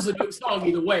Box is a good song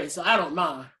either way, so I don't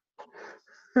mind.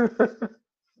 I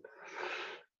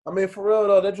mean, for real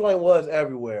though, that joint was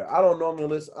everywhere. I don't really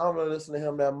listen to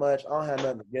him that much. I don't have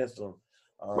nothing against him.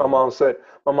 My mom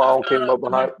came up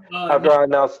behind after I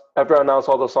announced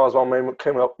all the songs. My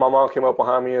mom came up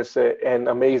behind me and said, "And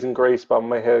Amazing Grace" by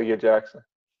Mahalia Jackson.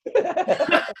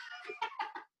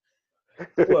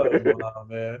 What a mom,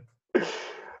 man.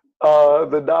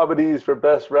 The nominees for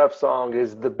Best Rap Song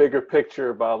is "The Bigger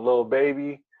Picture" by Lil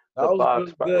Baby. That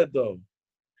was good though.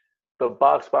 The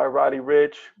Box by Roddy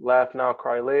Ricch. Laugh Now,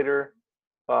 Cry Later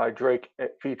by Drake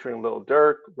featuring Lil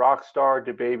Durk. Rockstar,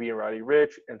 DaBaby and Roddy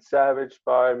Ricch. And Savage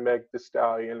by Meg Thee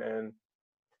Stallion and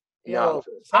Beyonce.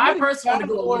 I personally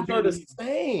want to go are the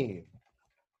same.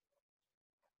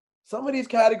 Some of these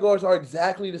categories are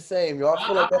exactly the same. Y'all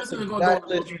feel like that's the exact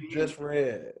list you just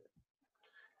read.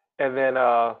 And then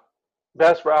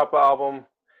Best Rap Album,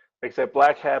 like I said,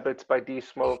 Black Habits by D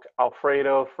Smoke,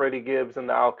 Alfredo, Freddie Gibbs and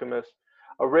the Alchemist,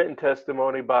 A Written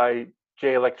Testimony by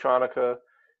Jay Electronica,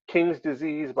 King's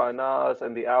Disease by Nas,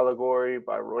 and The Allegory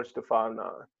by Royce da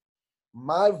 5'9".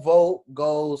 My vote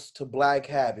goes to Black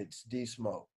Habits, D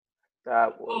Smoke.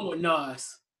 That was. Oh,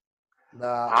 Nas.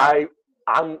 Nah,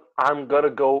 I'm gonna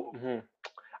go.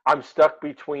 I'm stuck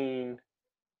between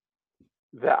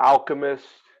The Alchemist,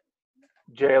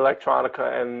 Jay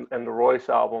Electronica, and the Royce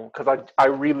album, because I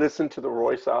re-listened to the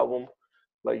Royce album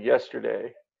like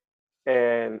yesterday,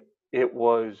 and it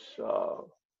was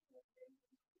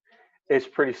it's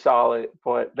pretty solid.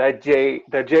 But that Jay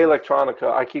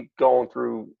Electronica, I keep going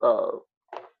through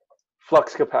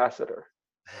Flux Capacitor.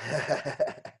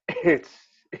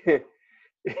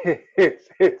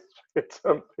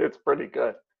 it's pretty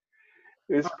good.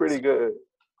 It's pretty good.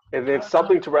 And then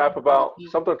something to rap about.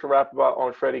 Something to rap about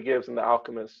on Freddie Gibbs and the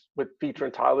Alchemist, with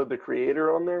featuring Tyler the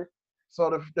Creator on there.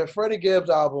 So the Freddie Gibbs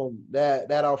album, that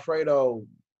Alfredo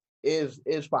is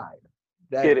fire.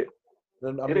 Get it.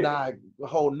 I'm not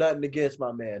holding nothing against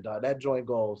my man, dog. That joint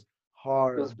goes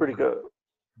hard. It's pretty good.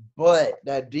 But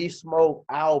that D Smoke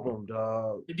album,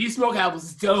 dog. The D Smoke album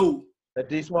is dope. That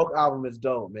D Smoke album is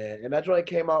dope, man. And that joint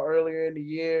came out earlier in the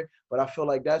year, but I feel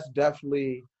like that's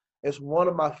definitely it's one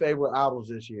of my favorite albums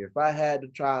this year. If I had to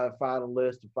try and find a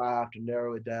list, if I have to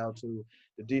narrow it down to,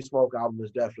 the D Smoke album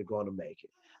is definitely going to make it.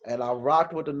 And I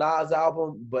rocked with the Nas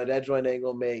album, but that joint ain't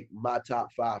gonna make my top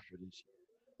 5 for this year.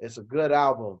 It's a good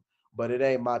album, but it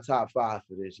ain't my top 5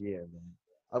 for this year, man.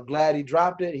 I'm glad he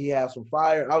dropped it. He has some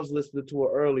fire. I was listening to it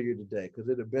earlier today because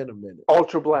it had been a minute.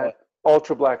 Ultra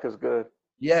Black is good.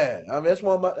 Yeah, I mean that's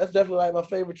that's definitely like my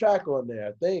favorite track on there,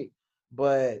 I think.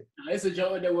 But it's a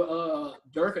joint that with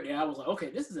Durk in there. I was like, okay,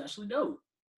 this is actually dope.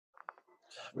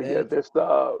 Man. Yeah, this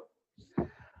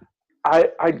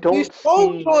I don't D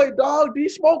Smoke joint, dog. D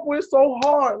Smoke went so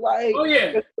hard, like oh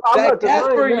yeah. I'm not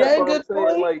Gasper denying that, Yanga but I'm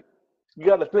saying, like, you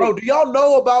gotta think. Bro, do y'all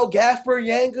know about Gasper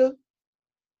Yanga?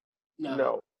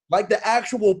 No. Like the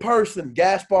actual person,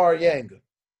 Gaspar Yanga.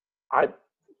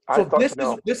 So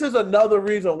this is another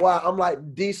reason why I'm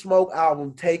like D Smoke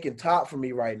album taking top for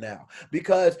me right now,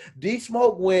 because D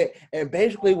Smoke went and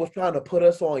basically was trying to put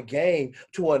us on game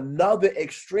to another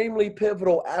extremely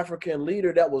pivotal African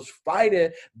leader that was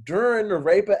fighting during the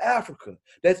rape of Africa.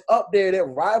 That's up there that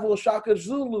rivals Shaka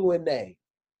Zulu in name.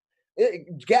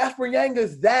 Gaspar Yanga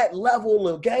is that level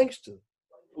of gangster.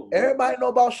 Everybody know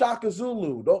about Shaka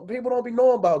Zulu. People don't be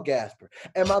knowing about Gasper.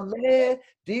 And my man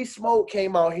D Smoke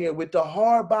came out here with the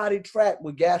hard body track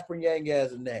with Gasper Yanga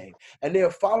as a name, and then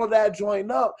follow that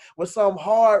joint up with some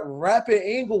hard rapping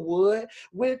Inglewood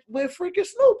with freaking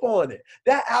Snoop on it.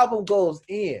 That album goes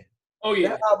in. Oh yeah,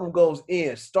 that album goes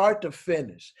in, start to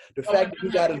finish. The fact that he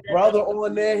got his brother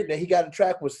on there, that he got a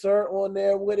track with Sir on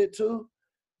there with it too.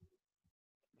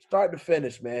 Start to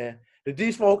finish, man. The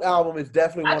D Smoke album is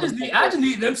definitely I just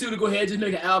need them two to go ahead and just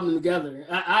make an album together.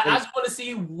 I just want to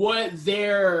see what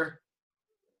their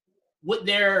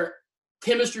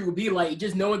chemistry would be like,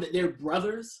 just knowing that they're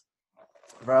brothers.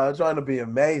 Bro, it's going to be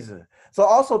amazing. So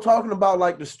also talking about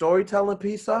like the storytelling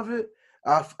piece of it,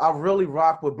 I really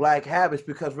rock with Black Habits,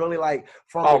 because really like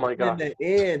from the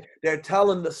end, they're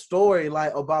telling the story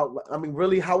like about, I mean,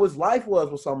 really how his life was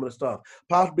with some of the stuff.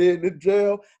 Pops being in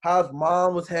jail, how his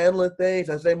mom was handling things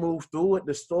as they moved through it.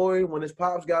 The story when his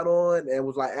pops got on and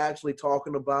was like actually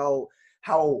talking about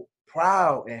how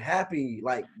proud and happy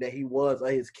like that he was of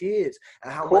his kids,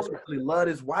 and how much he loved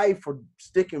his wife for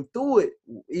sticking through it,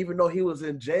 even though he was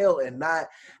in jail, and not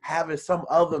having some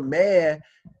other man,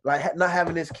 like not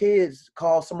having his kids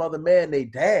call some other man they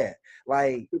dad.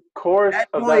 Like the chorus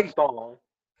of that song.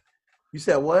 You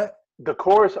said what? The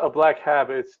chorus of Black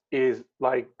Habits is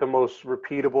like the most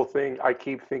repeatable thing I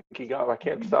keep thinking of. I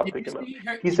can't stop thinking of.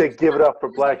 He said, "Give it up for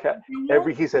Black Habits."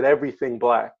 He said everything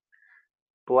black.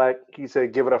 Black, he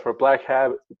said, give it up for Black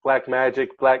Habit, Black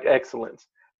Magic, Black Excellence,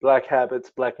 Black Habits,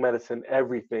 Black Medicine,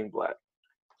 everything black.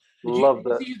 Love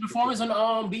that. Did you see his performance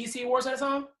on BET Awards that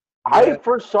time? I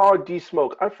first saw D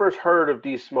Smoke. I first heard of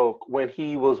D Smoke when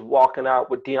he was walking out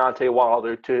with Deontay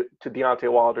Wilder to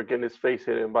Deontay Wilder getting his face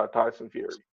hit in by Tyson Fury.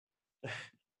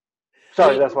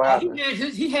 Sorry, that's what happened.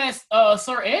 He has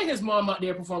Sir and his mom out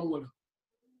there performing with him.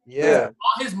 Yeah.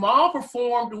 His mom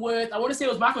performed with, I want to say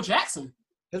it was Michael Jackson.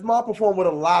 His mom performed with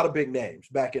a lot of big names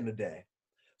back in the day.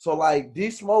 So, like, D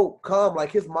Smoke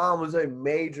like, his mom was a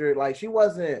major, like, she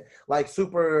wasn't, like,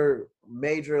 super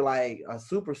major, like, a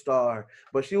superstar,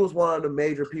 but she was one of the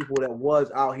major people that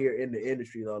was out here in the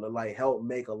industry, though, to, like, help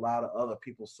make a lot of other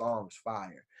people's songs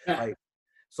fire. Like,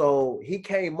 so he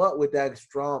came up with that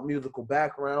strong musical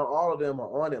background. All of them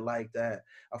are on it like that.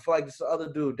 I feel like this other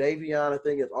dude, Davion, I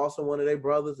think, is also one of their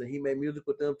brothers, and he made music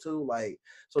with them too. Like,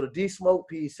 so the D Smoke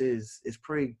piece is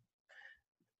pretty.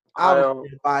 I'm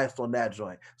biased on that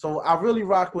joint. So I really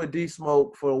rock with D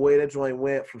Smoke for the way that joint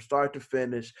went from start to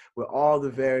finish with all the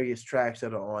various tracks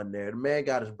that are on there. The man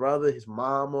got his brother, his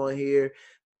mom on here.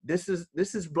 This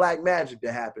is black magic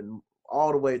that happened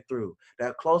all the way through.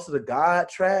 That Closer to God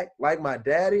track, Like My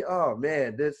Daddy, oh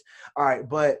man, all right.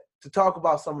 But to talk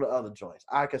about some of the other joints,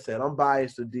 like I said, I'm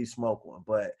biased to D Smoke one,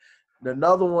 but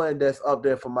another one that's up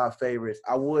there for my favorites,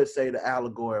 I would say the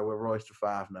Allegory with Royce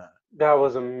da 5'9". That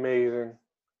was amazing.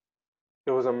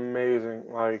 It was amazing.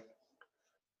 Like,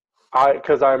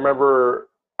 because I remember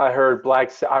I heard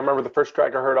I remember the first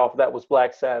track I heard off of that was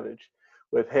Black Savage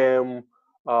with him,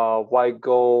 White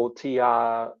Gold, Ti,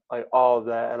 like all of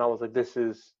that, and I was like,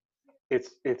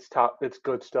 it's top, it's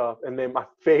good stuff. And then my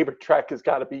favorite track has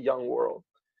got to be Young World.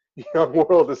 Young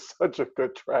World is such a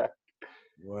good track.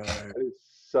 Word.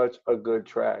 It's such a good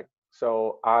track.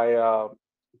 So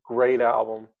great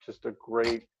album, just a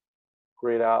great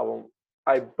album.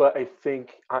 But I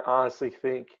honestly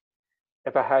think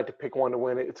if I had to pick one to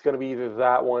win it, it's gonna be either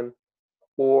that one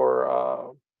or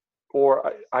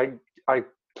I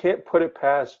can't put it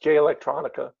past Jay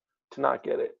Electronica to not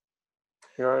get it.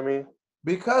 You know what I mean?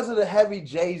 Because of the heavy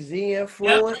Jay-Z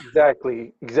influence.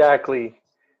 Exactly.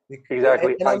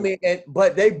 And I mean,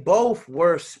 but they both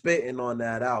were spitting on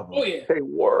that album. Oh yeah, They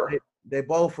were. They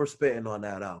both were spitting on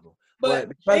that album. but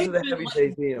because of the heavy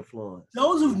Jay-Z influence.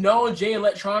 Those who've known Jay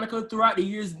Electronica throughout the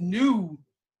years knew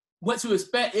what to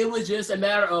expect. It was just a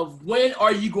matter of when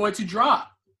are you going to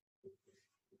drop?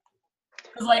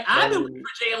 Because like I've been waiting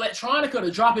for Jay Electronica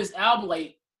to drop his album.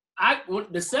 Like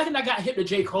the second I got hit to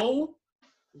J. Cole.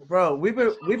 Bro, we've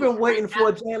been waiting for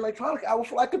a Jay Electronica album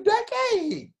for like a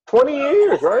decade. 20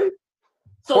 years, right?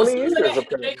 So 20 years. I got hit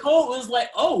to J. Cole, it was like,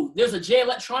 oh, there's a Jay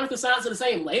Electronica signed to the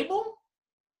same label?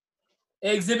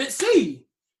 Exhibit C.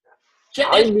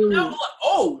 Check that out. Like,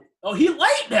 oh, he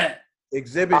liked that.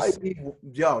 Exhibit C,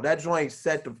 yo, that joint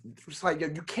set the. It's like, yo,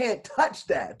 you can't touch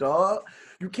that, dog.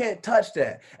 You can't touch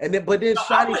that. And then, but then,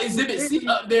 I put Exhibit C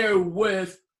up there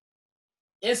with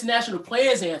International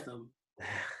Players Anthem.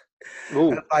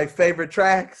 Like favorite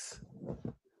tracks.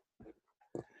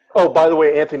 Oh, by the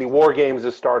way, Anthony, War Games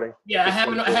is starting. Yeah, I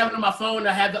have it on my phone.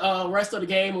 I have the rest of the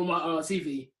game on my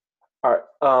TV. All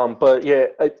right, but yeah,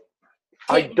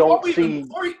 I don't see.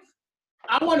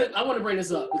 I want to bring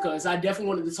this up because I definitely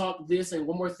wanted to talk this and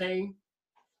one more thing.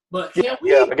 But can we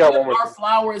give our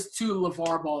flowers to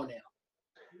LeVar Ball now?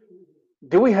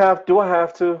 Do I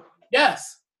have to?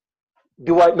 Yes.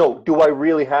 Do I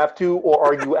really have to, or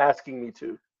are you asking me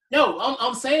to? No,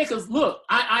 I'm saying because look,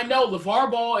 I know LeVar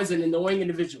Ball is an annoying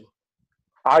individual.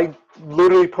 I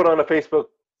literally put on a Facebook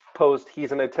post,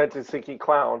 he's an attention-seeking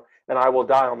clown, and I will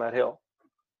die on that hill.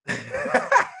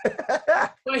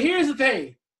 But here's the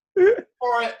thing.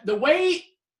 For the way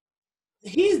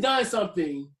he's done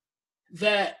something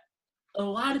that a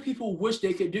lot of people wish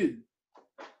they could do.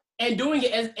 And doing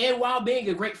it and while being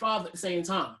a great father at the same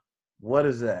time. What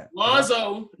is that?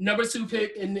 Lonzo, number 2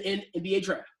 pick in NBA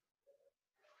draft.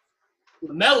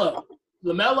 LaMelo,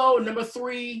 number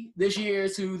 3 this year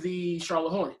to the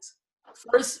Charlotte Hornets.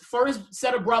 First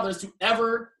set of brothers to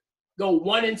ever go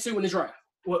 1 and 2 in the draft.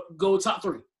 Go top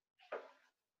 3.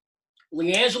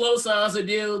 LiAngelo signs a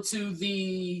deal to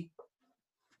the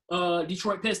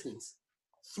Detroit Pistons.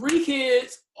 3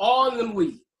 kids, all in the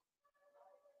league.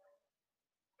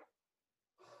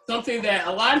 Something that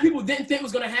a lot of people didn't think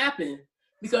was going to happen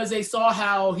because they saw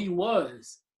how he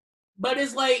was. But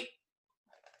it's like,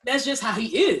 that's just how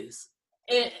he is.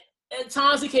 And at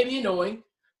times it can be annoying.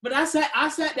 But I sat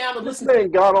down and listened. This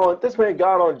man got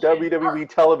on WWE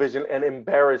television and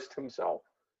embarrassed himself.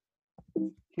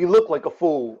 He looked like a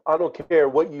fool. I don't care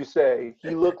what you say. He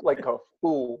looked like a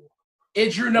fool.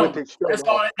 It drew numbers. That's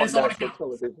all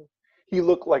television. He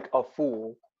looked like a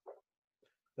fool.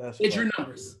 It drew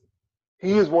numbers.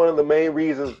 He is one of the main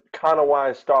reasons kind of why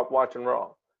I stopped watching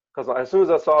Raw. Because as soon as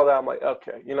I saw that, I'm like,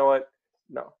 okay, you know what?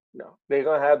 No. They're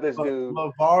going to have this dude.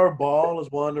 LeVar Ball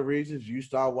is one of the reasons you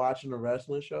started watching the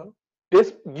wrestling show?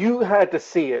 You had to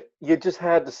see it. You just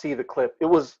had to see the clip.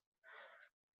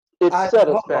 It set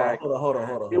us back. Hold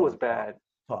on. It was bad.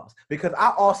 Pause. Because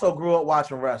I also grew up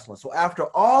watching wrestling. So after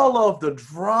all of the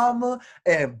drama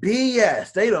and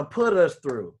BS they done put us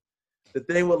through, the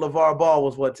thing with LeVar Ball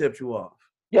was what tipped you off.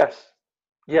 Yes.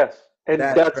 And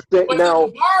that's was it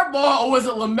LeVar Ball or was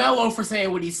it LaMelo for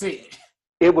saying what he said?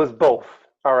 It was both.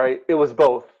 All right? It was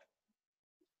both.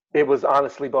 It was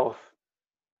honestly both.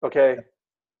 Okay?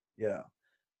 Yeah.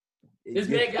 This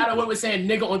man got away with saying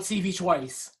nigga on TV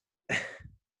twice.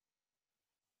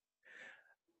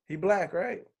 He black,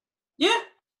 right? Yeah.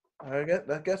 I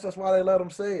guess that's why they let him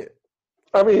say it.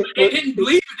 I mean, they didn't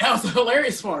believe it. That was the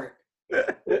hilarious part.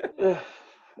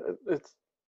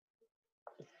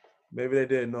 Maybe they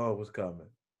didn't know it was coming.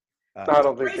 I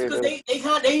don't think they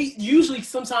did. They usually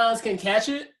sometimes can catch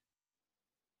it.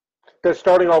 They're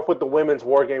starting off with the women's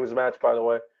War Games match, by the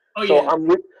way. Oh so yeah.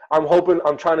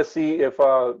 I'm trying to see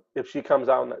if she comes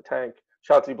out in that tank.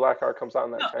 Shotzi Blackheart comes out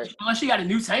in that tank. Unless she got a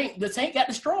new tank. The tank got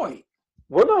destroyed.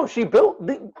 Well, no, she built.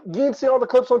 You didn't see all the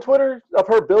clips on Twitter of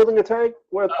her building a tank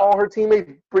with all her teammates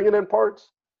bringing in parts?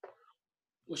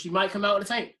 Well, she might come out with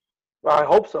a tank. I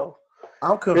hope so.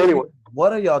 I'm confused. Anyway,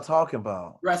 what are y'all talking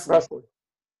about? Wrestling.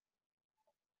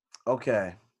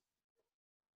 Okay.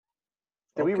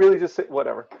 Did we really just say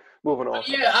whatever? Moving on.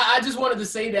 Yeah, I just wanted to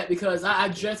say that because I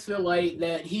just feel like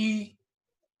that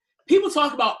people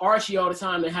talk about Archie all the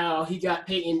time and how he has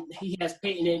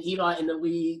Peyton and Eli in the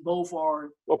league. Both are.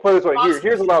 Well, put it this way.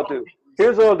 Here's what I'll do.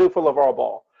 Here's what I'll do for LeVar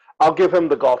Ball. I'll give him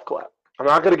the golf clap. I'm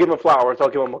not going to give him flowers. I'll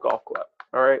give him a golf clap.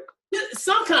 All right?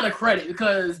 Some kind of credit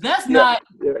because that's not.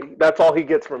 Yeah, that's all he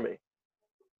gets from me.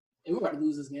 And we're about to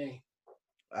lose this game.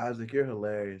 Isaac, you're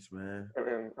hilarious, man.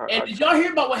 And did y'all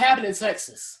hear about what happened in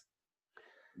Texas?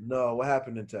 No, what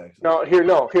happened in Texas? No, here.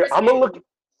 I'm gonna look.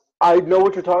 I know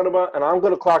what you're talking about, and I'm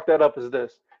gonna clock that up as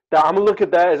this. Now, I'm gonna look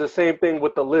at that as the same thing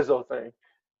with the Lizzo thing.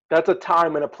 That's a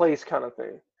time and a place kind of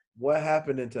thing. What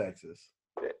happened in Texas?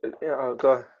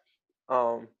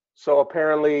 So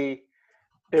apparently,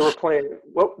 they were playing.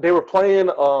 What they were playing?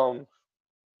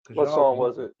 What song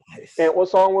was it? Nice. And what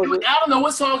song was it? I don't know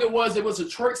what song it was. It was a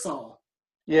church song.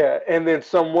 Yeah, and then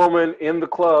some woman in the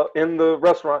club, in the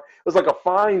restaurant. It was like a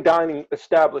fine dining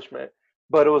establishment,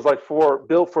 but it was like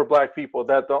built for black people.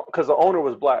 Because the owner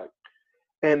was black,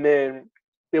 and then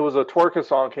there was a twerking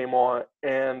song came on,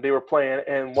 and they were playing,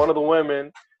 and one of the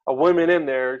women, a woman in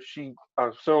there, she, I'm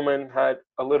assuming, had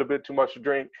a little bit too much to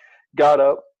drink, got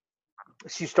up,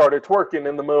 she started twerking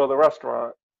in the middle of the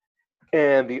restaurant,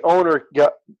 and the owner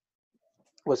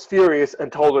was furious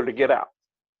and told her to get out.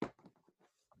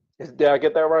 Did I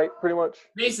get that right, pretty much?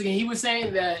 Basically, he was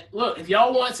saying that, look, if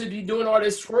y'all want to be doing all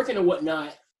this twerking and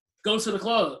whatnot, go to the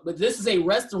club. But this is a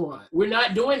restaurant. We're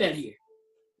not doing that here.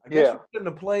 I guess you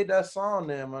couldn't have played that song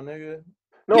then, my nigga.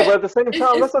 No, but at the same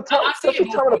time, that's a time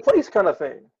and a place kind of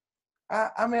thing.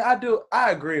 I mean,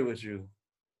 I agree with you.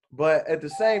 But at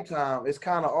the same time, it's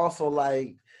kind of also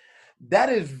like, that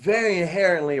is very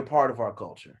inherently a part of our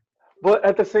culture. But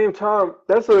at the same time,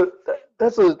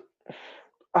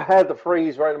 I had the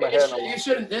phrase right in my head.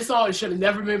 This song should have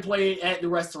never been played at the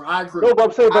restaurant. I agree. No, but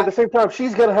I'm saying, but at the same time,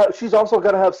 she's also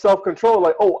got to have self-control.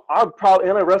 Like, oh, I'm probably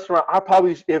in a restaurant.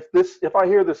 If I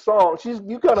hear this song,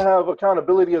 you got to have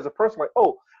accountability as a person. Like,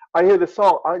 oh, I hear this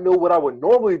song. I know what I would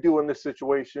normally do in this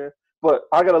situation, but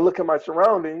I got to look at my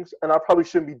surroundings, and I probably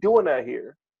shouldn't be doing that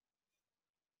here.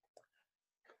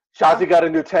 Shotzi got a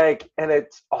new tank, and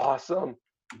it's awesome.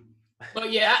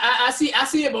 But yeah, I see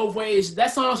it both ways.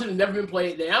 That song should have never been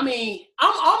played there. I mean,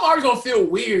 I'm already gonna feel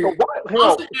weird.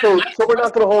 So we're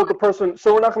not gonna hold the person.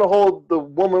 So we're not gonna hold the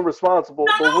woman responsible.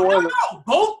 No.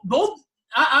 Both.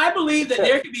 I believe that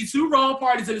there could be two wrong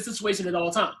parties in a situation at all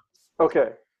times.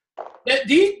 Okay.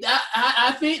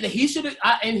 I think that he should have,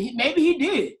 maybe he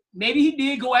did. Maybe he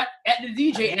did go at the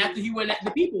DJ after he went at the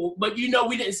people, but we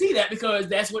didn't see that because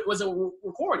that's what was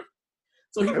recorded.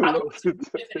 So he probably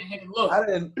look. I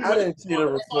didn't see the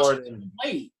recording.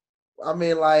 I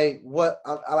mean, like, what?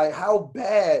 Like, how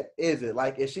bad is it?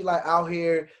 Like, is she like out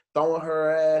here throwing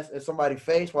her ass in somebody's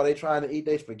face while they trying to eat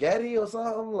their spaghetti or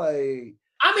something? Like,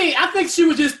 I mean, I think she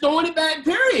was just throwing it back.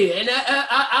 Period. And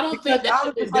I don't think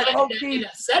that was like, in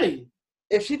that setting.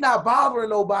 If she's not bothering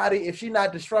nobody, if she's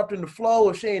not disrupting the flow,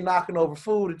 if she ain't knocking over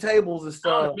food and tables and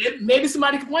stuff, maybe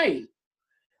somebody complained.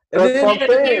 It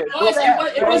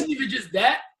wasn't even just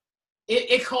that.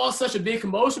 It caused such a big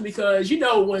commotion because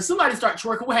when somebody starts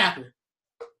twerking, what happened?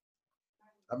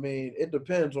 I mean, it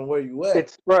depends on where you at. It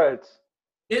spreads.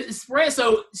 It spreads.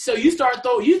 So you start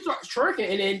twerking,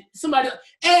 and then somebody,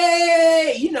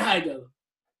 hey, you know how it goes.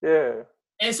 Yeah.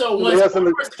 And so somebody else in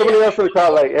the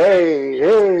crowd like, hey,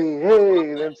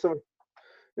 and then somebody.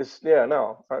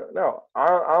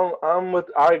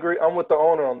 I agree. I'm with the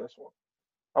owner on this one.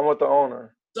 I'm with the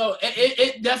owner. So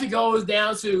it definitely goes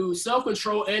down to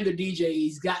self-control, and the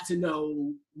DJ's got to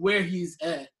know where he's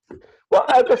at. Well,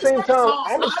 at the same time,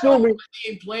 I'm assuming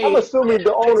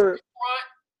the owner.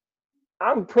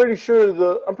 I'm pretty sure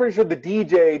the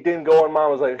DJ didn't go in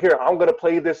mind and was like, here, I'm gonna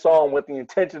play this song with the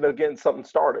intention of getting something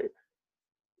started.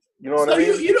 You know what I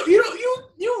mean?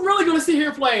 You really gonna sit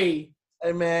here play?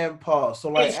 Hey man, pause. So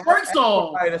like,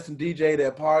 somebody that's some DJ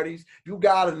at parties, you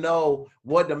gotta know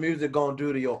what the music gonna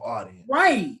do to your audience,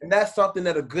 right? And that's something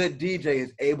that a good DJ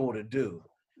is able to do.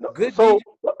 I'm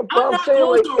not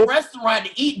going to a restaurant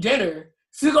to eat dinner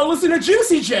to go listen to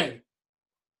Juicy J.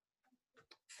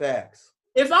 Facts.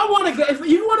 If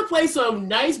you want to play some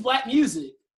nice black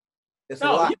music, it's a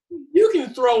lot. You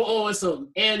can throw on some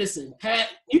Anderson, Pat.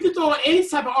 You can throw on any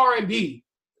type of R&B.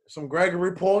 Some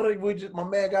Gregory Porter. My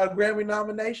man got a Grammy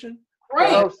nomination.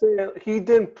 Right. I'm saying he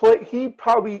didn't play. He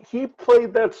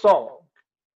played that song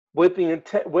with the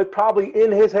intent, with probably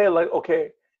in his head, like,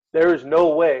 okay, there is no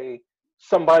way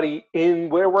somebody in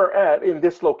where we're at in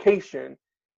this location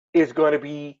is going to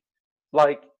be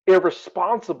like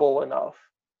irresponsible enough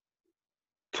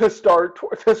to start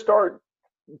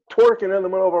twerking in the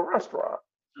middle of a restaurant.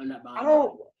 I'm not buying I it.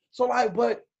 don't. So like,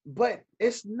 but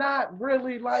it's not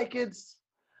really like it's.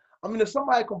 I mean, if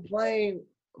somebody complain,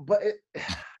 but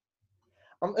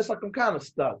it's like I'm kind of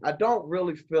stuck. I don't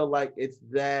really feel like it's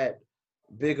that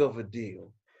big of a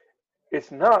deal.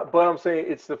 It's not, but I'm saying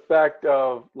it's the fact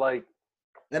of like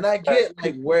And I that get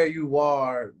like where you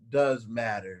are does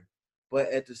matter, but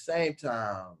at the same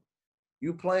time,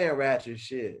 you playing ratchet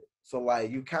shit. So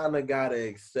like you kind of gotta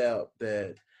accept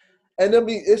that. And I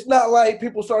mean, it's not like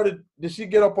people started. Did she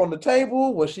get up on the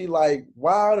table? Was she like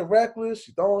wild and reckless?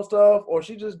 She throwing stuff, or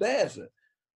she just dancing?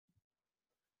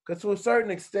 Because to a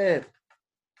certain extent,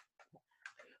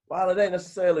 while it ain't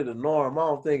necessarily the norm, I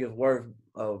don't think it's worth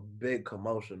a big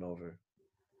commotion over.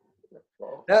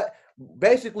 That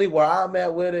basically where I'm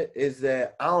at with it is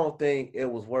that I don't think it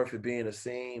was worth it being a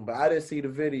scene, but I didn't see the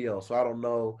video, so I don't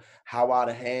know how out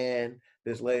of hand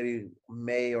this lady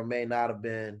may or may not have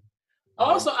been.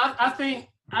 Also, I think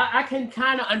I can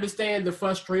kind of understand the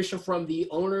frustration from the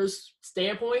owner's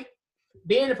standpoint.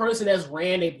 Being the person that's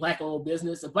ran a black-owned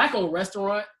business, a black-owned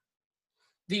restaurant,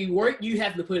 the work you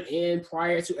have to put in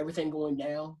prior to everything going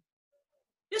down,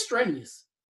 it's strenuous.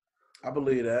 I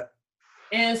believe that.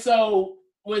 And so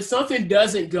when something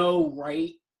doesn't go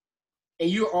right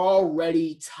and you're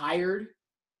already tired,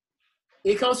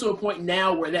 it comes to a point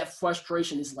now where that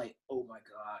frustration is like, oh my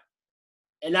God.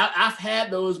 And I've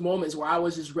had those moments where I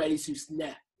was just ready to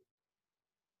snap.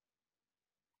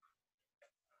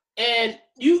 And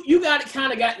you got to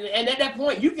kind of got, and at that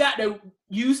point, you got to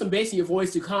use some bass in your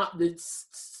voice to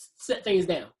set things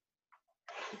down.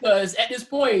 Because at this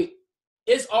point,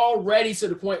 it's already to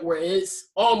the point where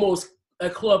it's almost a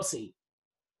club scene.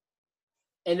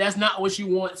 And that's not what you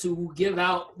want to give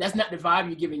out. That's not the vibe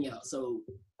you're giving out. So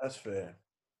that's fair.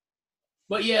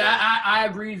 But yeah, I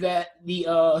agree that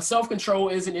the self-control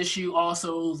is an issue.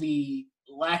 Also, the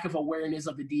lack of awareness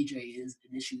of the DJ is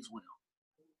an issue as well.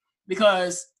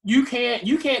 Because you can't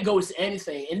go to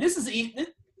anything. And this is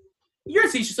you're a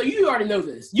teacher, so you already know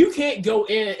this. You can't go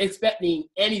in expecting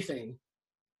anything.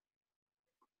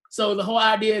 So the whole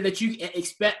idea that you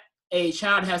expect a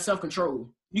child to have self-control,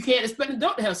 you can't expect an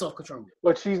adult to have self-control.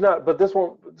 But she's not. But this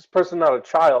person's not a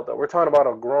child though. We're talking about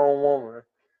a grown woman.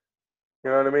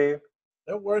 You know what I mean?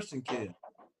 They're worse than kids.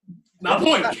 My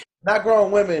point. Not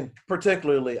grown women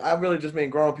particularly. I really just mean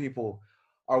grown people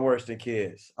are worse than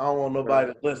kids. I don't want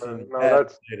nobody to listen. No,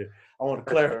 that's. I want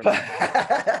to clarify.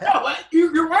 No, but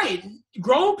you're right.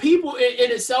 Grown people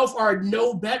in itself are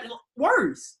no better,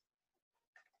 worse.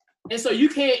 And so you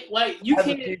can't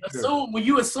assume when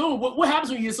you assume. What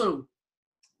happens when you assume?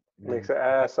 Makes an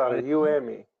ass out of you and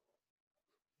me.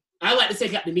 I like to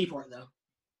take out the me part though.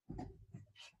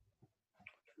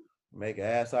 Make an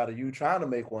ass out of you trying to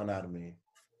make one out of me.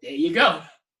 There you go.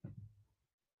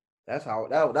 That's how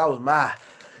that was my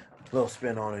little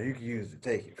spin on it. You can use it,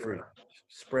 take it free.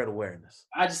 Spread awareness.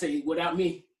 I just say without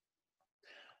me.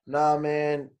 Nah,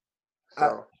 man.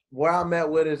 Where I'm at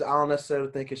with is I don't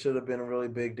necessarily think it should have been a really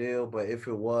big deal, but if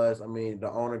it was, I mean, the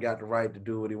owner got the right to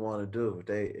do what he wanted to do.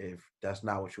 If that's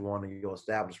not what you want in your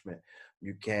establishment,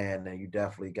 you can, and you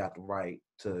definitely got the right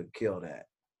to kill that.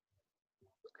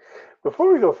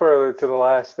 Before we go further to the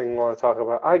last thing we want to talk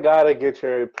about, I gotta get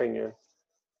your opinion.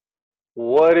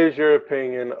 What is your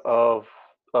opinion of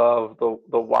the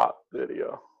WAP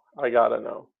video? I gotta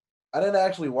know. I didn't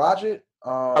actually watch it.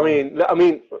 I mean,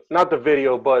 not the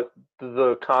video, but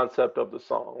the concept of the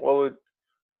song.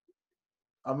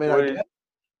 I'm a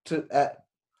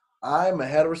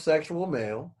heterosexual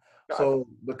male, so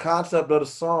the concept of the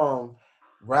song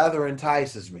rather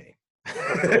entices me.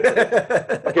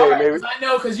 Okay, maybe I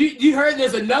know because you heard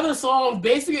there's another song,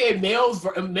 basically a male.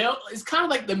 It's kind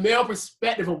of like the male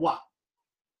perspective of WAP.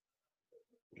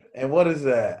 And what is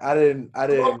that? I didn't.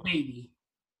 Throat Baby.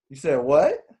 You said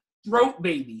what? Throat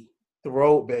Baby.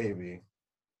 Throat Baby.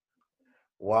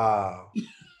 Wow.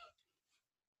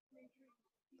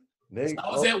 So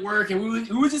I was at work and we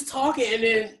were just talking, and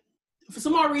then for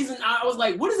some odd reason I was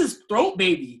like, "What is this Throat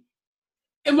Baby?"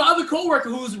 And my other coworker,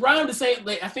 who's around the same,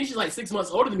 like I think she's like 6 months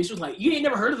older than me, she was like, "You ain't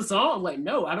never heard of the song?" I'm like,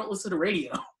 "No, I don't listen to the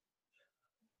radio."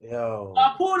 Yo.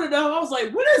 I pulled it up. I was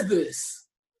like, "What is this?"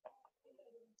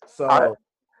 So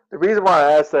the reason why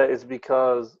I asked that is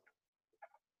because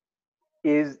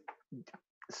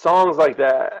songs like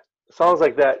that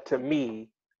to me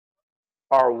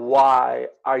are why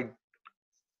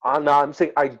I'm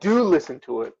saying I do listen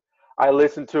to it. I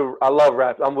love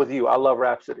rap. I'm with you. I love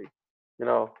Rhapsody. You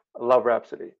know, I love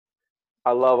Rhapsody.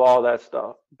 I love all that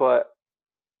stuff. But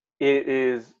it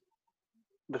is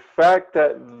the fact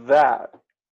that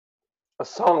a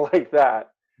song like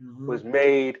that was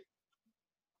made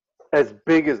as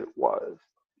big as it was,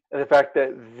 and the fact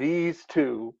that these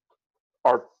two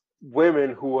are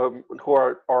women who are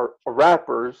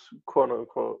rappers, quote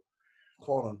unquote,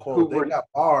 Quote who unquote. They were got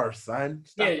bars, son.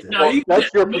 Stop Yeah, that. no, well,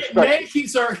 that's your Meg perspective.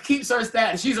 keeps her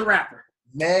status. She's a rapper.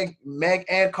 Meg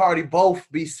and Cardi both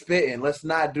be spitting. Let's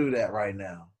not do that right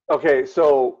now. Okay,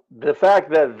 so the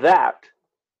fact that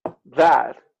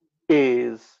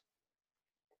is,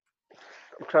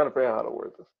 I'm trying to figure out how to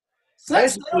word this.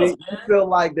 Sex Basically, sells, you man. feel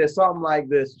like that something like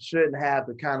this shouldn't have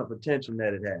the kind of attention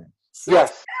that it has. Sex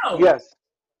Yes, sells.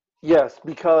 yes,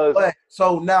 because But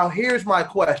so now here's my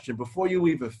question before you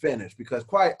even finish, because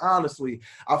quite honestly,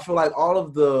 I feel like all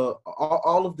of the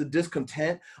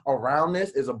discontent around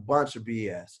this is a bunch of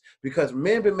BS. Because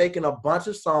men been making a bunch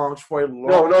of songs for a long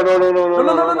no. no.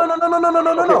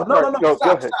 Go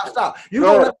ahead. Stop. You Go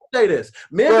gonna ahead. let me say this.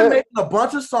 Men Go been ahead. making a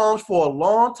bunch of songs for a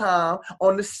long time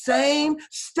on the same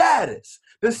status.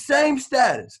 The same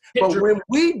status. But when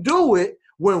we do it,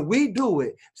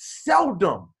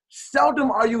 seldom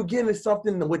are you getting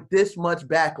something with this much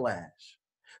backlash.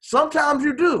 Sometimes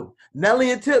you do.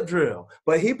 Nelly and Tip Drill.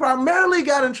 But he primarily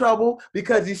got in trouble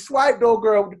because he swiped old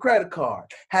girl with the credit card.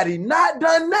 Had he not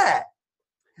done that,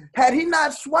 had he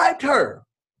not swiped her,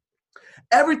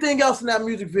 everything else in that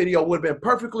music video would have been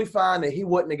perfectly fine and he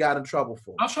wouldn't have got in trouble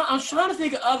for it. I'm trying to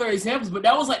think of other examples, but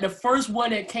that was like the first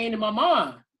one that came to my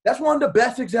mind. That's one of the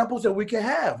best examples that we can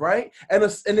have, right? And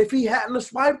if he hadn't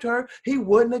swiped her, he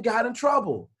wouldn't have got in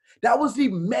trouble. That was the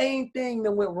main thing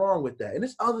that went wrong with that. And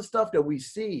there's other stuff that we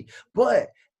see. But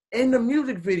in the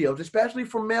music videos, especially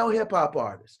for male hip-hop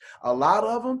artists, a lot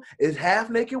of them is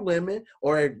half-naked women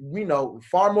or,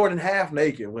 far more than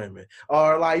half-naked women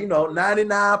or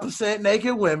 99%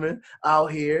 naked women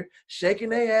out here shaking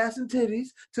their ass and titties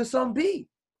to some beat.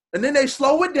 And then they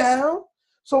slow it down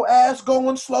so ass go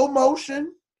in slow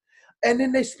motion. And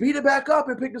then they speed it back up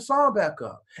and pick the song back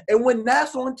up. And when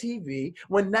that's on TV,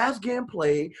 when that's getting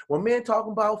played, when men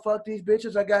talking about fuck these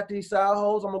bitches, I got these side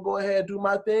hoes, I'm going to go ahead and do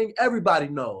my thing, everybody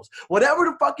knows. Whatever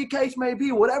the fucking case may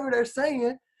be, whatever they're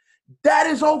saying, that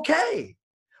is okay.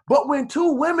 But when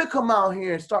two women come out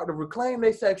here and start to reclaim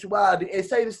their sexuality and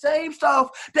say the same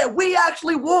stuff that we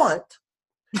actually want,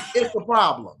 it's a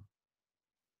problem.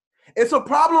 It's a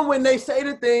problem when they say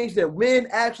the things that men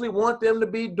actually want them to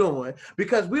be doing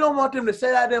because we don't want them to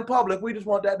say that in public. We just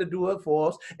want that to do it for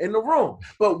us in the room.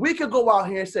 But we could go out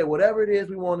here and say whatever it is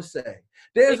we want to say.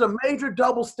 There's a major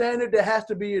double standard that has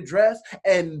to be addressed,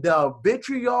 and the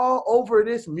vitriol over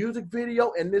this music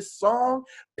video and this song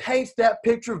paints that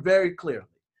picture very clearly.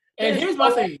 And here's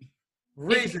my thing.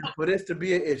 Reason for this to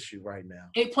be an issue right now.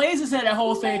 It plays into that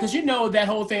whole thing because that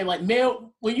whole thing, like, man,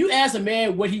 when you ask a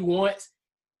man what he wants,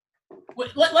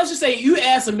 let's just say you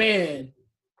ask a man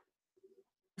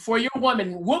for your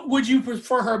woman, what would you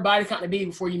prefer her body count to be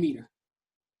before you meet her?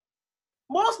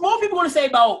 Most people want to say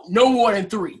about no more than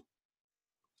 3.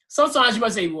 Sometimes you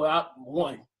might say, well,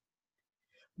 1.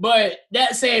 But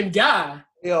that same guy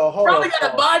probably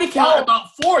got a body count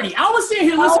about 40. I was sitting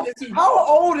here listening to. How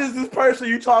old is this person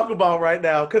you talking about right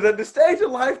now? Because at the stage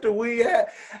of life that we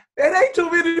at, there ain't too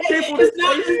many people. It's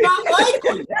not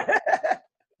likely.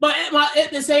 But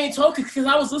at the same token, because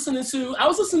I was listening to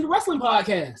wrestling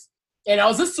podcasts, and I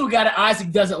was listening to a guy that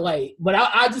Isaac doesn't like, but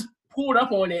I just pulled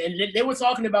up on it, and they were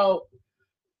talking about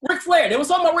Ric Flair. They were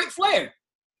talking about Ric Flair.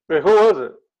 Wait, who was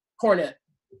it? Cornette.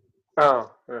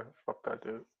 Oh, yeah, fuck that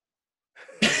dude.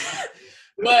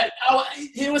 But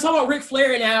he was talking about Ric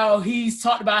Flair and how he's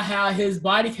talked about how his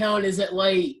body count is at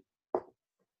like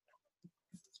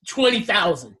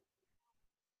 20,000.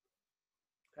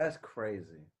 That's crazy.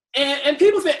 And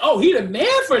people think, oh, he the man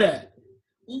for that.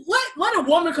 Let a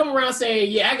woman come around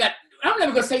saying, yeah, I'm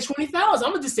never going to say 20,000.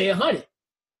 I'm going to just say 100.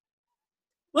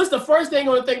 What's the first thing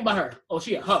you're going to think about her? Oh,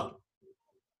 she a hoe.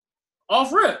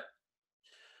 Off rip.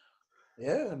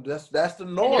 Yeah, that's the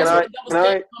norm.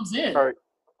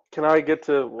 Can I get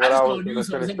to what I was going to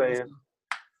finish saying?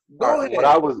 Go ahead. What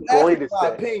I was going to my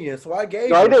say. Opinion, so I gave.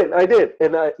 No, I did,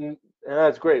 and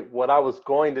that's great. What I was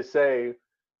going to say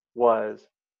was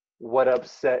what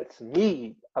upsets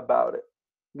me about it,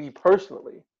 me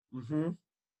personally. Mm-hmm.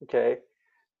 Okay,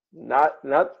 not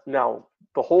now.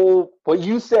 The whole what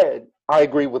you said, I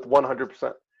agree with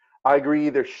 100%. I agree.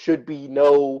 There should be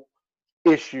no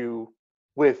issue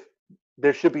with.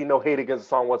 There should be no hate against the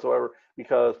song whatsoever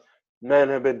because men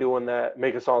have been doing that,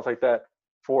 making songs like that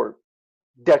for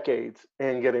decades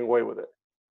and getting away with it.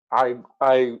 I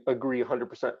agree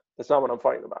 100%. That's not what I'm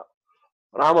fighting about.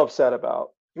 What I'm upset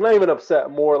about, I'm not even upset,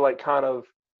 more like kind of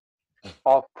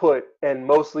off-put, and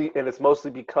it's mostly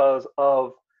because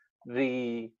of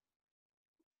the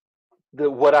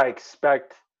what I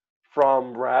expect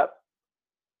from rap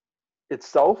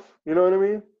itself, you know what I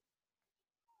mean?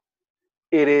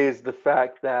 It is the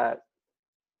fact that,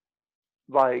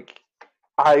 like,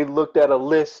 I looked at a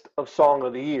list of Song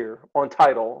of the Year on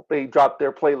Tidal. They dropped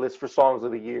their playlist for Songs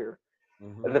of the Year.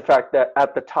 And the fact that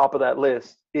at the top of that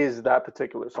list is that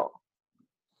particular song.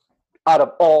 Out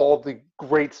of all the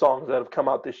great songs that have come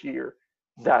out this year,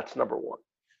 that's number one.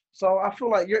 So I feel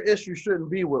like your issue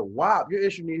shouldn't be with WAP. Your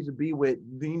issue needs to be with,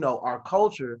 our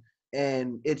culture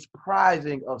and its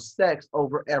prizing of sex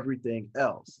over everything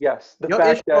else. Yes, the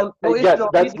fact that yes,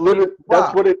 that's literally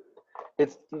that's what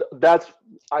it's that's.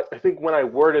 I think when I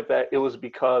worded that, it was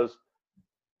because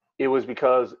it was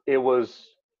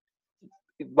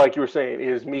like you were saying, it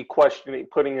is me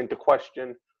putting into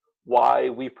question why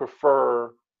we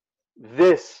prefer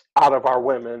this out of our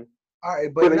women. All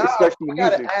right, but now I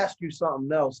gotta ask you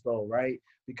something else though, right?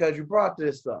 Because you brought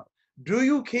this up. Do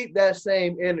you keep that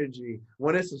same energy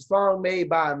when it's a song made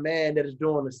by a man that is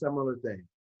doing a similar thing?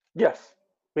 Yes,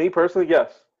 me personally,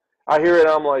 yes. I hear it.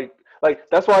 I'm like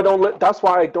that's why I don't. That's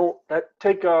why I don't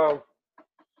take. That's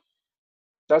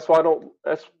why I don't.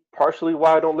 That's partially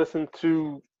why I don't listen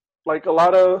to like a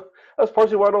lot of. That's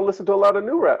partially why I don't listen to a lot of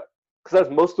new rap, because that's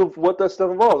most of what that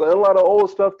stuff involves, and a lot of old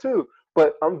stuff too.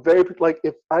 But I'm very like,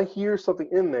 if I hear something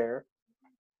in there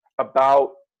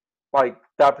about like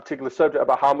that particular subject,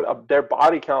 about how many of their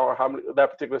body count or how many that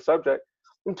particular subject,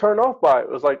 I'm turned off by it.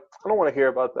 It was like, I don't want to hear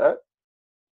about that.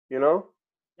 You know?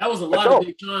 That was a lot of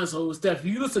Big Sean songs. If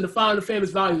you listen to Fast and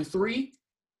Famous Volume 3.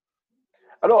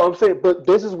 I know what I'm saying, but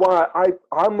this is why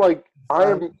I'm like, I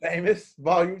am Famous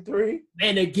Volume 3.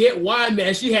 Man, to get why,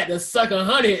 man, she had to suck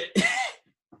 100.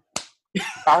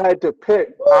 I had to pick.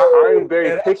 I am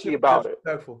very picky about it.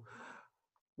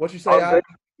 What you say? I'm very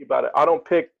picky about it. I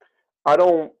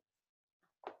don't.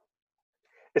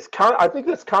 It's kind. I think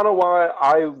that's kind of why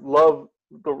I love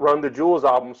the Run the Jewels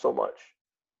album so much.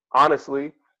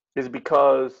 Honestly, is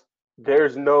because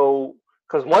there's no.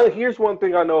 Because here's one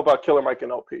thing I know about Killer Mike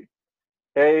and LP.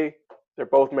 A, they're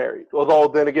both married. Although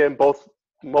then again,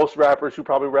 most rappers who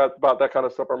probably rap about that kind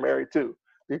of stuff are married too.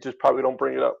 They just probably don't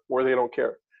bring it up or they don't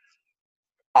care.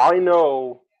 I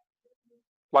know,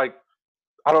 like,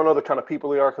 I don't know the kind of people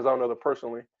they are because I don't know them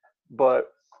personally,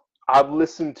 but I've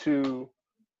listened to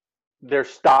their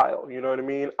style, you know what I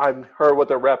mean? I've heard what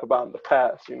they rap about in the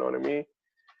past, you know what I mean?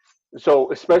 So,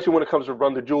 especially when it comes to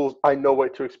Run the Jewels, I know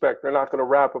what to expect. They're not going to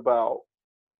rap about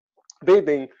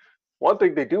one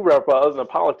thing they do rap about other than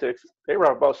politics, they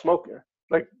rap about smoking.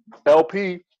 Like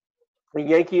LP, and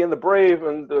Yankee and the Brave,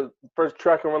 and the first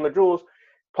track on Run the Jewels,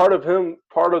 part of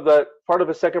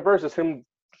his second verse is him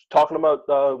talking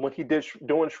about when he did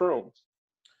doing shrooms.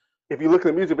 If you look at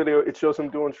the music video, it shows him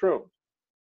doing shrooms.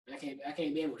 I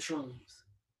can't be with shrooms.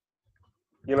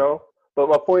 You know, but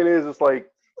my point is, it's like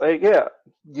yeah,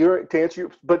 to answer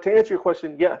your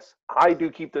question, yes, I do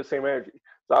keep the same energy.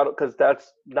 Because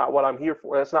that's not what I'm here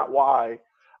for. That's not why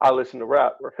I listen to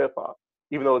rap or hip hop,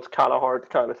 even though it's kind of hard to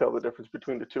kind of tell the difference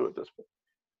between the two at this point.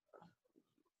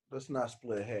 Let's not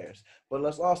split hairs, but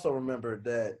let's also remember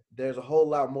that there's a whole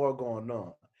lot more going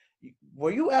on.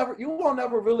 Were you weren't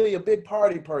ever really a big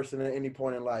party person at any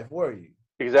point in life, were you?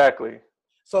 Exactly.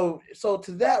 So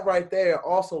to that right there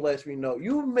also lets me know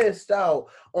you missed out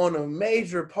on a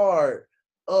major part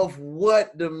of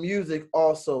what the music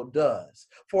also does.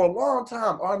 For a long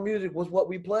time, our music was what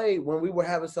we played when we were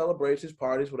having celebrations,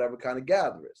 parties, whatever kind of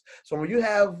gatherings. So when you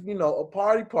have, a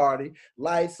party,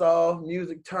 lights off,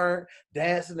 music turned,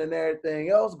 dancing and everything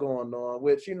else going on,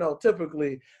 which,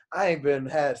 typically I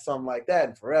ain't had something like that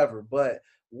in forever. But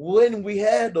when we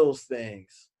had those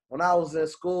things, when I was in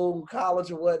school, college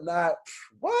and whatnot,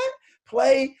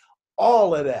 play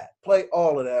all of that.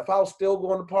 If I was still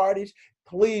going to parties,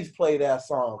 please play that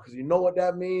song, because you know what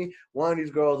that means? One of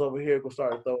these girls over here will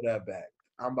start to throw that back.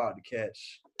 I'm about to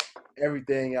catch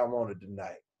everything I wanted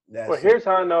tonight. Here's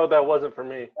how I know that wasn't for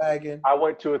me. Bagging. I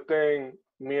went to a thing,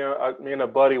 me and a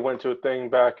buddy went to a thing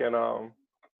back in a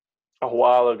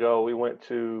while ago.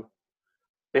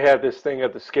 They had this thing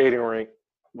at the skating rink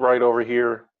right over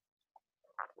here.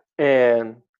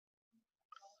 And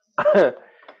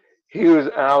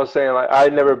I was saying, like,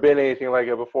 I'd never been anything like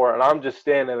it before, and I'm just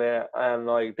standing there, and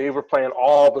like they were playing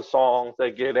all the songs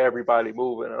that get everybody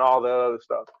moving and all that other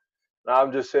stuff. And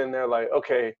I'm just sitting there like,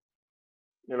 okay,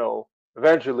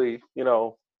 eventually,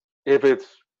 if it's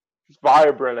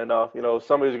vibrant enough,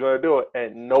 somebody's gonna do it,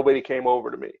 and nobody came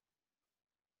over to me.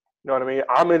 You know what I mean?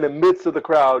 I'm in the midst of the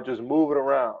crowd, just moving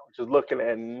around, just looking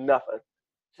at nothing.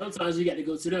 Sometimes you got to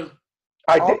go to them.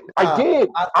 I did,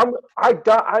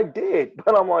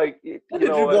 but I'm like, When did you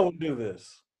go and do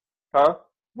this? Huh?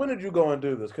 When did you go and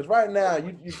do this? Because right now,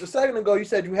 you a second ago you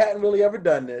said you hadn't really ever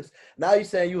done this. Now you're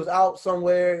saying you was out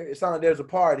somewhere. It sounded like there's a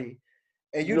party,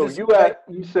 and you No, just you like, at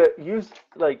you said you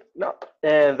like no,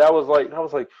 and that was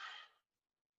like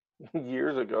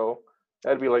years ago.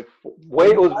 That'd be like were way.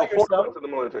 It you was by before I went yourself? to the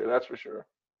military. That's for sure.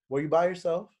 Were you by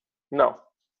yourself? No,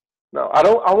 no, I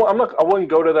don't. I'm not. I wouldn't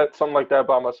go to that something like that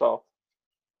by myself.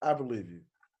 I believe you.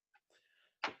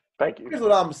 Thank you. Here's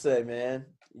what I'm gonna say, man.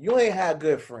 You ain't had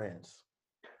good friends.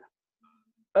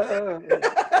 Uh,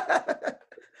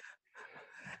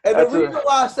 And the that's reason a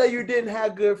why I say you didn't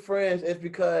have good friends is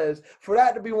because for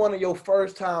that to be one of your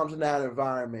first times in that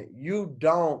environment, you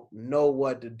don't know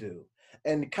what to do.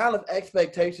 And the kind of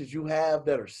expectations you have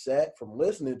that are set from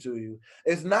listening to you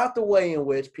is not the way in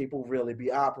which people really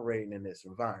be operating in this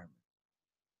environment.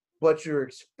 But you're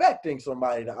expecting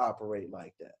somebody to operate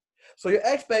like that. So your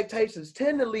expectations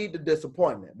tend to lead to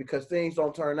disappointment because things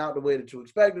don't turn out the way that you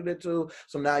expected it to.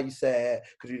 So now you're sad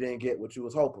because you didn't get what you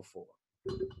was hoping for.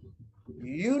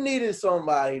 You needed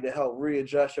somebody to help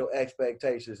readjust your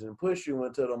expectations and push you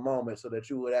into the moment so that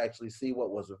you would actually see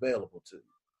what was available to you.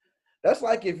 That's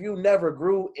like if you never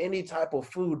grew any type of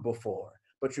food before,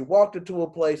 but you walked into a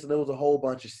place and there was a whole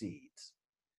bunch of seeds.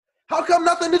 How come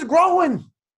nothing is growing?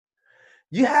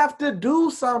 You have to do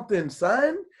something,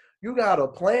 son. You got to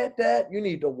plant that. You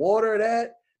need to water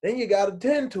that. Then you got to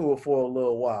tend to it for a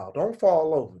little while. Don't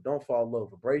fall over. Don't fall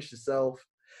over. Brace yourself.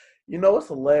 You know, it's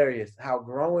hilarious how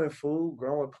growing food,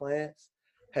 growing plants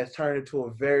has turned into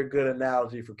a very good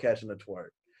analogy for catching a twerk.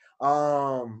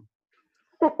 Um,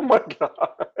 oh my god.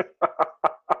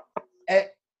 and,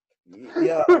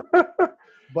 yeah,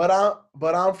 but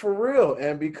I'm for real.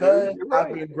 And because You're I've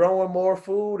right. been growing more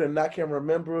food and I can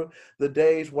remember the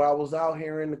days where I was out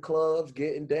here in the clubs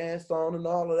getting danced on and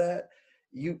all of that,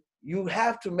 you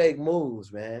have to make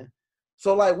moves, man.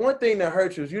 So like one thing that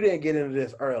hurt you is you didn't get into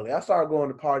this early. I started going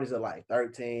to parties at like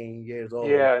 13 years old.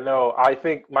 Yeah, no, I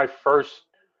think my first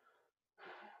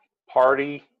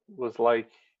party was like,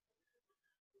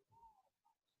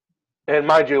 and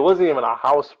mind you, it wasn't even a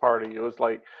house party. It was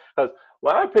like, because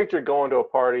when I picture going to a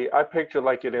party, I picture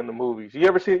like it in the movies. You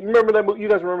ever see? You remember that movie? You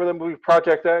guys remember that movie,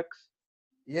 Project X?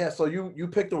 Yeah, so you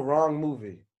picked the wrong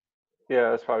movie.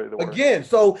 Yeah, that's probably the worst. Again,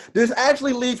 so this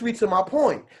actually leads me to my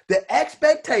point. The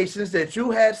expectations that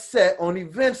you had set on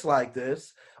events like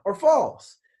this are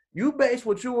false. You base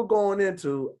what you were going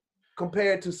into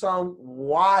compared to some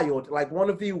wild, like one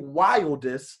of the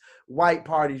wildest white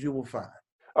parties you will find.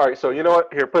 All right, so you know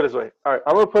what? Here, put it this way. All right,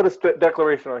 I'm gonna put a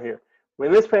declaration on here. When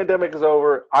this pandemic is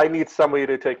over, I need somebody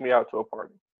to take me out to a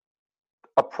party,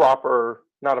 a proper,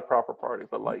 not a proper party,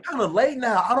 but like, Kind of late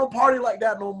now. I don't party like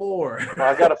that no more.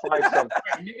 I gotta find something.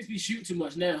 Right, niggas be shooting too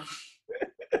much now.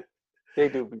 They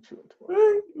do be shooting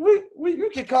too much. You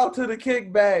can call to the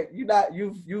kickback.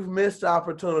 You've missed the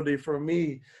opportunity for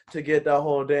me to get that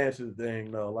whole dancing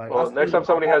thing though. Like Well, next time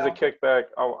somebody has a kickback,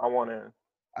 I want in.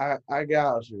 I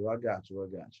got you. I got you. I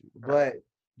got you. But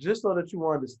just so that you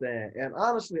understand, and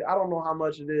honestly, I don't know how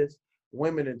much of this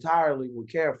women entirely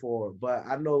would care for, but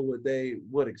I know what they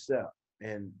would accept.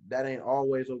 And that ain't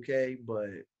always okay, but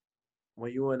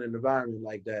when you're in an environment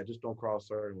like that, just don't cross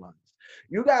certain lines.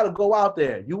 You got to go out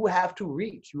there. You have to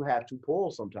reach. You have to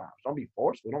pull sometimes. Don't be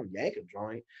forceful. Don't yank a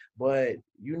joint, but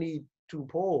you need to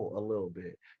pull a little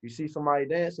bit. You see somebody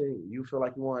dancing, you feel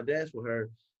like you want to dance with her.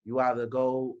 You either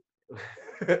go.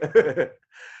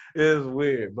 It's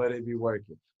weird, but it be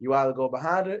working. You either go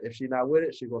behind her. If she's not with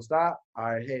it, she gonna stop. All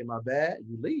right, hey, my bad.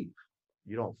 You leave.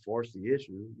 You don't force the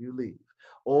issue. You leave.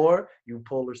 Or you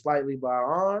pull her slightly by her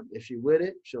arm. If she with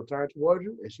it, she'll turn towards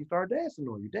you and she start dancing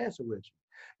on you, dancing with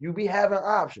you. You be having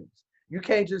options. You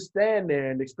can't just stand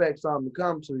there and expect something to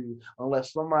come to you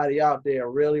unless somebody out there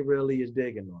really, really is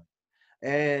digging on you.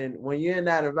 And when you're in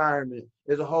that environment,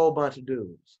 there's a whole bunch of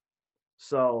dudes.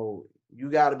 So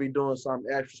you got to be doing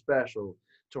something extra special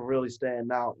to really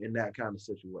stand out in that kind of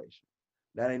situation.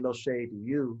 That ain't no shade to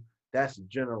you. That's a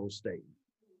general statement.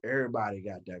 Everybody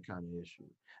got that kind of issue.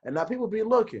 And now people be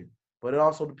looking, but it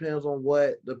also depends on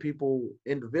what the people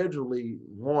individually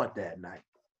want that night.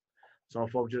 Some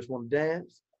folks just want to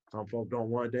dance. Some folks don't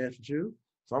want to dance with you.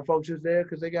 Some folks just there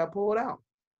because they got pulled out.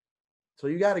 So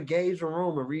you got to gauge the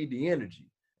room and read the energy.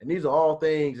 And these are all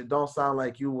things that don't sound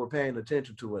like you were paying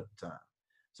attention to at the time.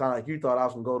 Sound like you thought I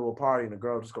was gonna go to a party and the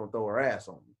girl just gonna throw her ass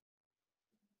on me.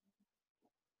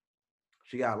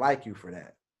 She gotta like you for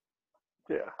that.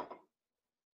 Yeah.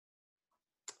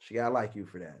 She gotta like you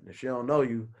for that. And if she don't know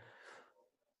you,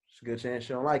 it's a good chance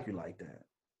she don't like you like that.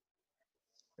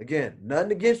 Again,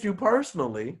 nothing against you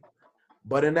personally,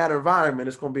 but in that environment,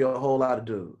 it's gonna be a whole lot of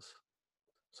dudes.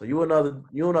 So you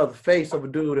another face of a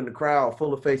dude in the crowd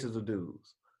full of faces of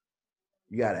dudes.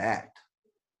 You gotta act.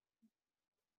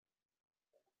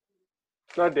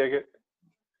 I dig it.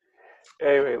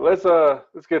 Anyway, let's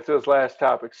get to this last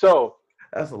topic. So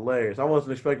That's hilarious. I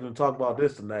wasn't expecting to talk about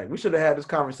this tonight. We should have had this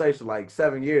conversation like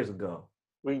 7 years ago.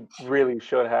 we really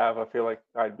should have. I feel like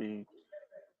I don't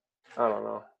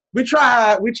know. We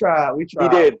tried. We did try.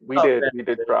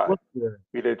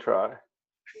 We did try.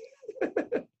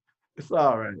 It's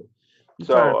all right.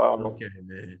 So okay,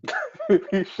 man.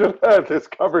 you should have had this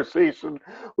conversation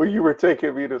when you were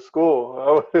taking me to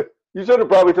school. You should have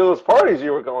brought me to those parties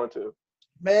you were going to.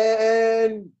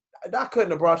 Man, I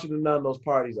couldn't have brought you to none of those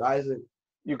parties, Isaac.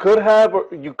 You could have, or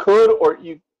you could, or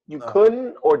you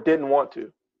couldn't, or didn't want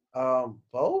to.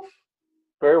 Both.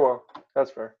 Very well. That's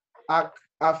fair. I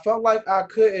felt like I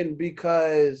couldn't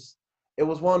because it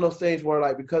was one of those things where,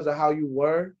 like, because of how you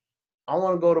were, I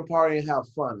want to go to a party and have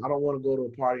fun. I don't want to go to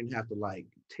a party and have to, like,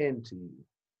 tend to you.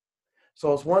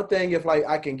 So it's one thing if, like,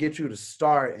 I can get you to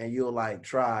start and you'll, like,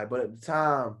 try. But at the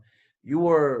time, you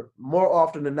were more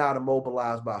often than not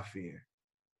immobilized by fear.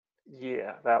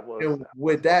 Yeah, that was. And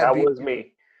with that, that was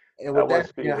me. And with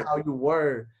that being how you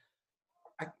were,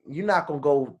 you're not gonna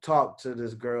go talk to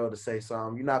this girl to say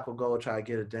something. You're not gonna go try to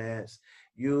get a dance.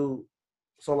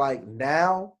 So like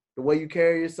now, the way you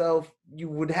carry yourself, you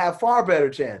would have far better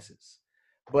chances.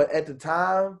 But at the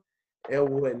time, I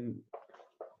wouldn't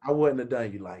have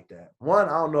done you like that. One,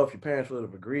 I don't know if your parents would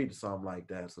have agreed to something like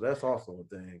that. So that's also a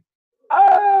thing.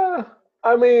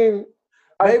 I mean,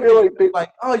 maybe I feel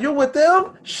like, oh, you're with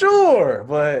them? Sure,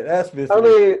 but that's missing. I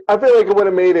mean, I feel like it would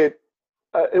have made it.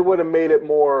 It would have made it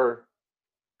more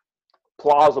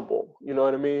plausible. You know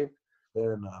what I mean?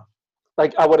 Fair enough.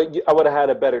 Like I would have had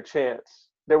a better chance.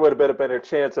 There would have been a better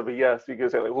chance of a yes. You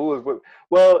could say like, who is with?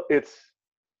 Well, it's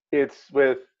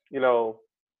with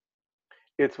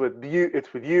it's with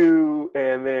you,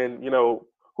 and then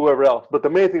whoever else. But the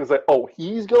main thing is like, oh,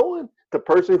 he's going. The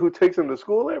person who takes him to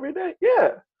school every day.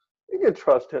 Yeah, you can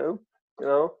trust him.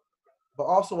 But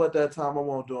also at that time, I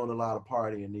wasn't doing a lot of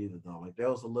partying either, though. Like there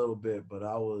was a little bit, but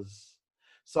I was.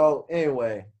 So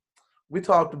anyway, we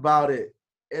talked about it.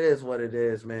 It is what it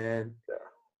is, man.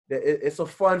 Yeah. It's a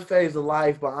fun phase of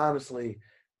life, but honestly,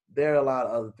 there are a lot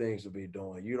of other things to be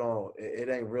doing. It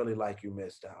ain't really like you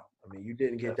missed out. I mean, you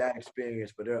didn't get that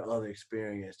experience, but there are other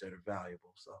experiences that are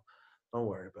valuable. So don't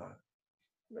worry about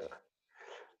it. Yeah.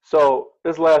 So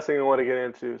this last thing I want to get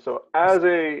into. So have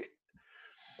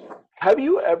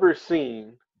you ever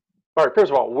seen, all right,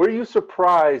 first of all, were you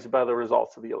surprised by the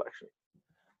results of the election?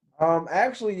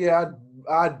 Actually, yeah,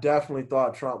 I definitely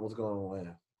thought Trump was going to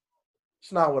win.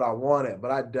 It's not what I wanted,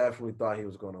 but I definitely thought he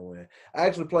was going to win. I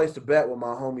actually placed a bet with my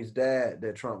homie's dad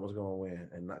that Trump was going to win,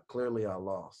 and clearly I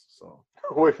lost. So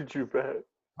what did you bet?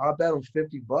 I bet him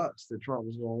 $50 that Trump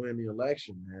was going to win the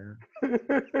election, man.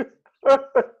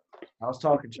 I was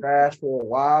talking trash for a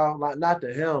while, not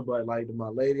to him, but like to my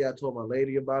lady. I told my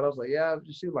lady about it. I was like, yeah,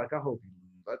 she was like, I hope you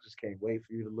lose. I just can't wait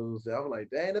for you to lose. I was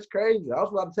like, dang, that's crazy. I was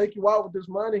about to take you out with this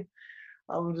money.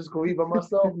 I'm just going to eat by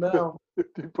myself now.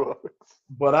 $50.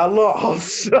 But I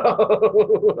lost.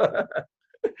 So.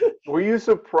 Were you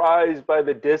surprised by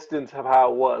the distance of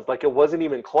how it was? Like it wasn't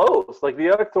even close. Like the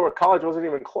Electoral College wasn't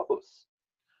even close.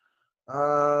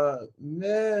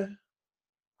 Man.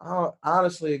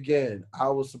 Honestly, again, I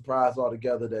was surprised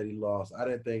altogether that he lost. I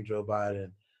didn't think Joe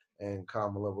Biden and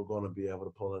Kamala were going to be able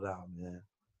to pull it out, man.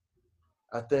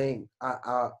 I think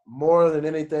I more than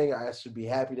anything, I should be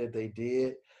happy that they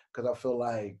did because I feel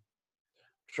like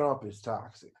Trump is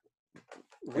toxic.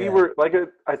 We were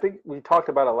I think we talked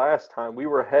about it last time. We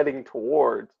were heading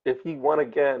towards, if he won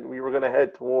again, we were going to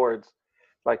head towards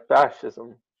like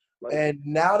fascism. And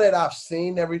now that I've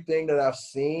seen everything that I've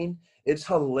seen, it's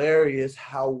hilarious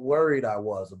how worried I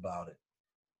was about it.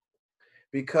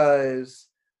 Because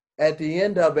at the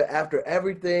end of it, after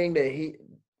everything that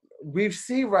we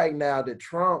see right now that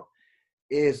Trump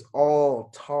is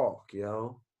all talk,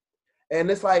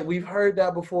 And it's like we've heard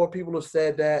that before. People have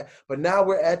said that. But now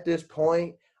we're at this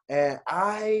point, and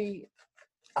I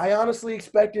honestly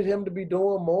expected him to be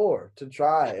doing more to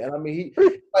try. And I mean,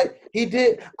 he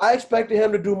did. I expected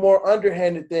him to do more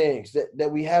underhanded things that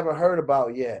we haven't heard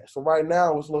about yet. So right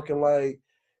now it's looking like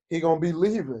he gonna be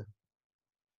leaving.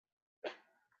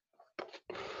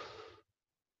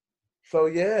 So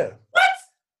yeah. What?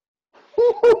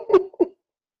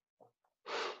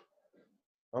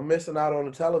 I'm missing out on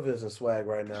the television swag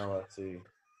right now, I see.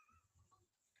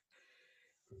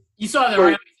 You saw that,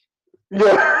 right?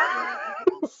 Yeah.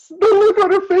 The look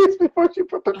on her face before she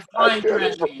put the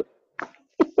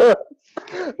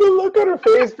The look on her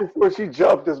face before she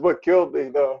jumped is what killed me,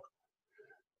 though.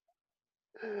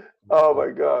 Oh my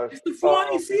gosh. It's the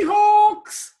Flying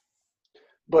Seahawks.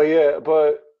 But yeah,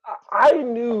 but I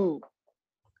knew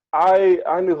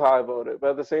I knew how I voted, but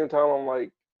at the same time, I'm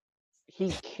like,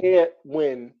 he can't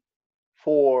win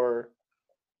for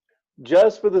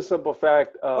just for the simple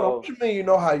fact Hold on, what of you mean you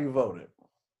know how you voted?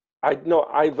 I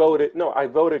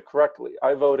voted correctly.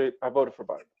 I voted for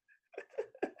Biden.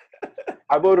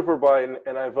 I voted for Biden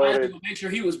and I had to go make sure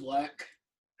he was black.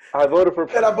 I voted for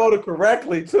And I voted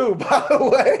correctly too, by the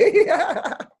way.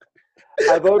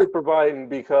 I voted for Biden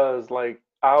because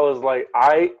I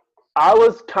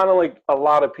was kind of like a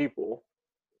lot of people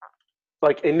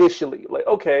like initially like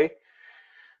okay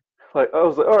like I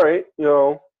was like all right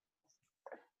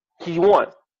he won,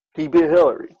 he beat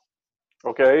Hillary,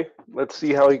 okay, let's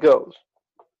see how he goes,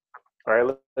 all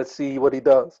right, let's see what he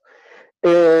does.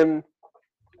 And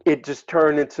it just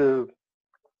turned into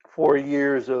 4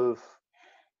 years of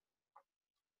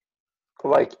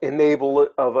like him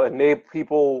enabling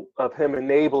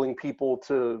people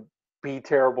to be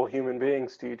terrible human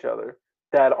beings to each other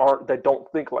that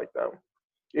don't think like them.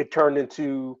 It turned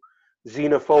into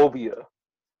xenophobia,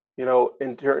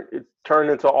 it turned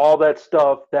into all that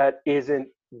stuff that isn't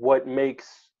what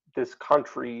makes this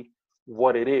country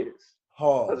what it is.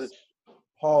 'Cause Pause. it's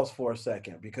Pause for a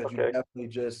second because you okay. definitely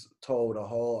just told a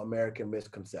whole American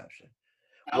misconception.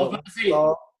 I was What about we to say it.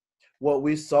 saw, what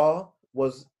we saw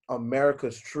was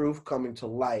America's truth coming to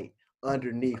light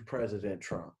underneath President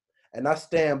Trump. And I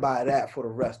stand by that for the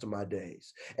rest of my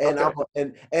days. And Okay.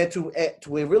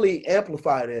 to really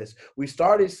amplify this, we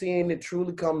started seeing it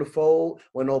truly come to fold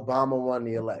when Obama won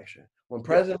the election. When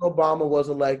President Obama was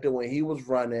elected, when he was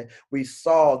running, we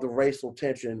saw the racial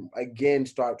tension again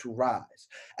start to rise.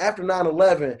 After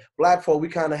 9/11, black folk, we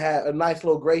kind of had a nice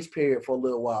little grace period for a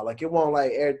little while. Like it wasn't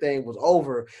like everything was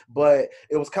over, but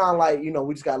it was kind of like,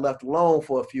 we just got left alone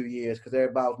for a few years because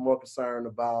everybody was more concerned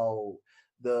about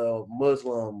the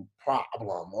Muslim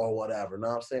problem or whatever, you know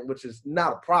what I'm saying? Which is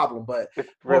not a problem, but It's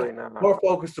more, really not more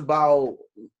focused about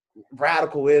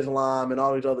radical Islam and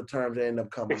all these other terms that end up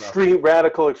coming up. extreme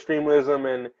radical extremism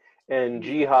and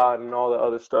jihad and all the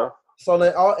other stuff. So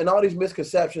that all these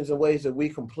misconceptions and ways that we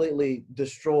completely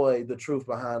destroy the truth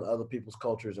behind other people's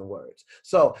cultures and words.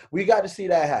 So we got to see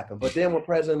that happen. But then when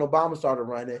President Obama started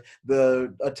running,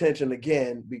 the attention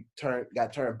again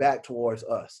got turned back towards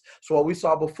us. So what we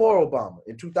saw before Obama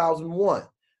in 2001,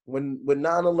 when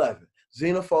 9/11,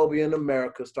 xenophobia in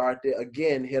America started to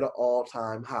again hit an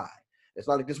all-time high. It's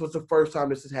not like this was the first time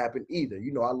this has happened either.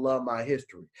 I love my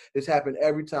history. This happened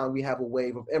every time we have a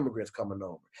wave of immigrants coming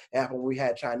over. It happened when we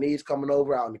had Chinese coming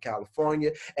over out in California.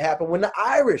 It happened when the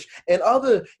Irish and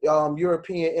other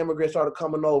European immigrants started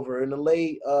coming over in the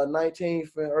late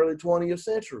 19th and early 20th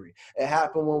century. It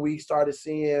happened when we started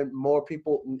seeing more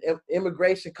people,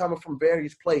 immigration coming from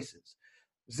various places.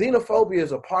 Xenophobia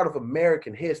is a part of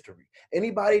American history.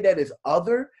 Anybody that is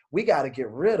other, we got to get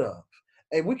rid of.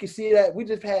 And we can see that. We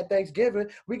just had Thanksgiving.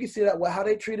 We can see that how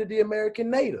they treated the American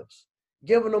natives,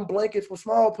 giving them blankets with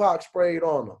smallpox sprayed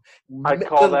on them. I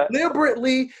call that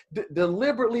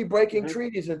Deliberately breaking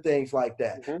treaties and things like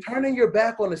that. Turning your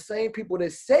back on the same people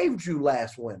that saved you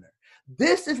last winter.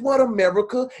 This is what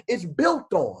America is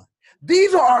built on.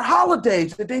 These are our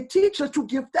holidays that they teach us to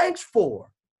give thanks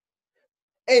for.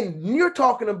 And you're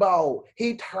talking about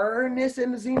he turned this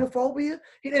into xenophobia?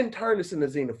 He didn't turn this into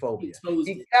xenophobia.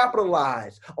 He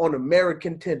capitalized on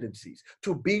American tendencies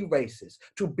to be racist,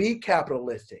 to be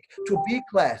capitalistic, to be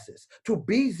classist, to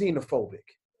be xenophobic,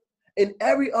 and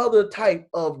every other type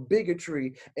of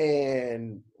bigotry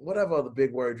and whatever other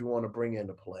big word you want to bring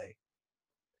into play.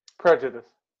 Prejudice.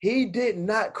 He did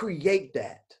not create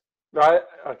that. Right?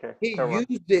 Okay. He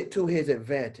used it to his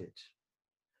advantage.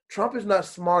 Trump is not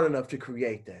smart enough to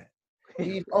create that.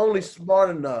 He's only smart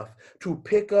enough to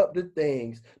pick up the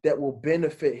things that will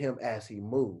benefit him as he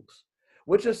moves,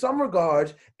 which in some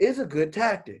regards is a good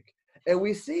tactic. And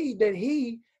we see that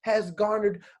he has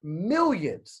garnered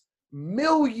millions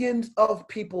of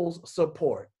people's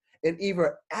support, and even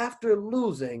after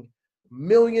losing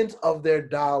millions of their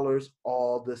dollars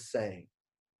all the same.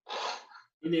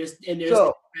 And there's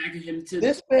so, backing him to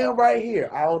this man right here,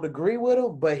 I don't agree with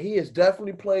him, but he has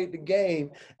definitely played the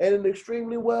game in an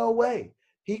extremely well way.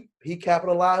 He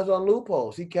capitalized on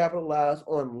loopholes. He capitalized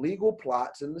on legal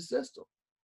plots in the system.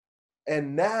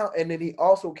 And then he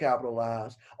also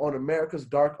capitalized on America's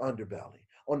dark underbelly,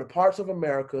 on the parts of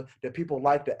America that people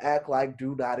like to act like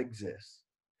do not exist.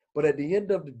 But at the end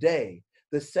of the day,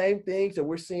 the same things that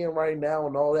we're seeing right now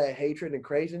and all that hatred and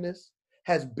craziness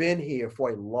has been here for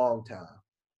a long time.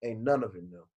 Ain't none of it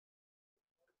new.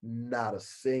 Not a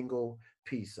single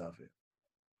piece of it.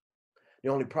 The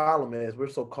only problem is we're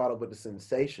so caught up with the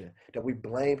sensation that we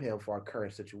blame him for our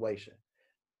current situation,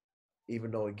 even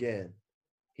though, again,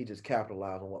 he just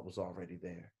capitalized on what was already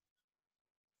there.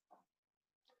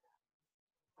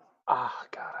 Ah,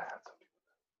 God, I have to.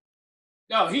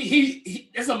 No, he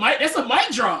that's a mic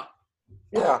drop.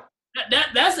 Yeah.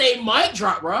 That's a mic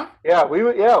drop, bro. Yeah,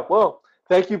 well,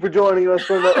 thank you for joining us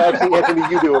for the actually Anthony,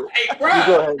 you do it. Hey, bro. You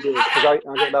go ahead and do it, because I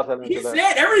got nothing He into that.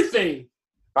 said everything.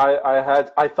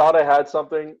 I thought I had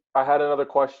something. I had another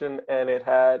question and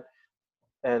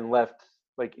left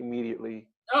like immediately.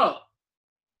 Oh.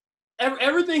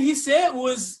 Everything he said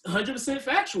was 100%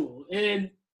 factual. And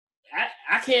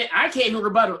I can't even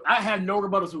rebuttal. I have no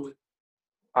rebuttal to it.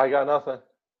 I got nothing.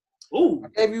 Ooh.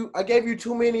 I gave you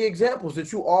too many examples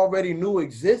that you already knew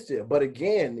existed. But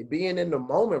again, being in the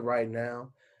moment right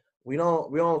now, we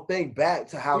don't think back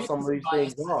to how some of these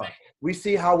things are. We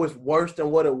see how it's worse than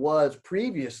what it was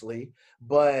previously,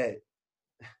 but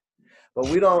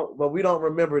we don't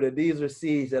remember that these are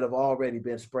seeds that have already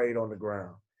been sprayed on the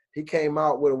ground. He came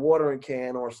out with a watering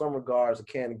can, or in some regards, a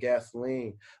can of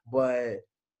gasoline. But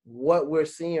what we're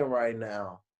seeing right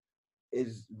now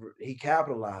is he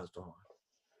capitalized on.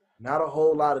 Not a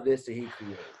whole lot of this that he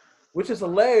created, which is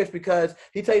hilarious because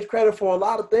he takes credit for a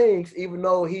lot of things, even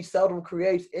though he seldom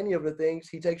creates any of the things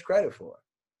he takes credit for.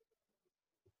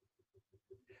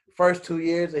 First 2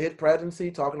 years of his presidency,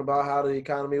 talking about how the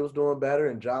economy was doing better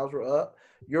and jobs were up,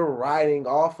 you're riding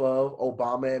off of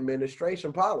Obama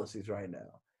administration policies right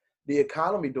now. The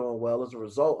economy doing well as a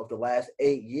result of the last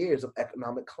 8 years of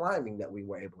economic climbing that we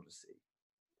were able to see.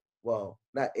 Well,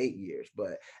 not 8 years,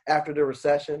 but after the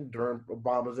recession during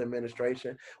Obama's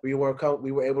administration, we were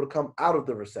able to come out of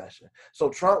the recession. So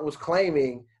Trump was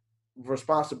claiming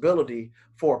responsibility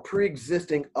for a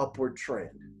pre-existing upward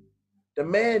trend. The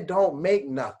man don't make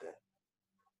nothing.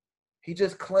 He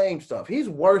just claims stuff. He's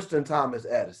worse than Thomas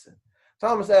Edison.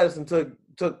 Thomas Edison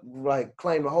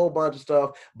claimed a whole bunch of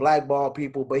stuff, blackballed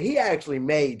people, but he actually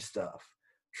made stuff.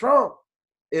 Trump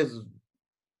is.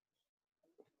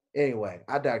 Anyway,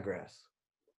 I digress.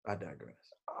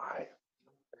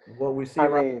 What we see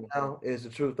right now is the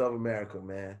truth of America,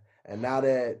 man. And now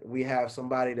that we have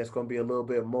somebody that's going to be a little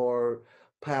bit more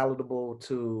palatable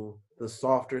to the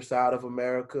softer side of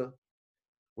America,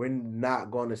 we're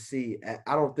not going to see.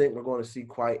 I don't think we're going to see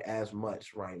quite as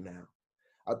much right now.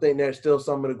 I think there's still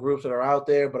some of the groups that are out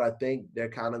there, but I think they're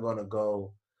kind of going to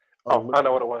go. I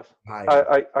know what it was.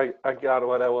 I got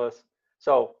what that was.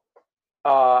 So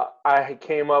I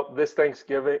came up this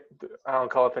Thanksgiving. I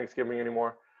don't call it Thanksgiving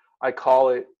anymore. I call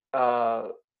it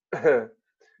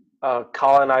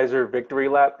Colonizer Victory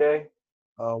Lap Day.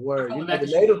 Word. You know, the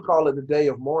natives call it the Day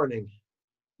of Mourning.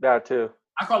 That too.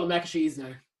 I call it Mac and Cheese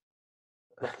Day.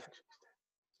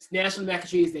 It's National Mac and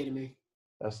Cheese Day to me.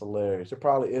 That's hilarious. There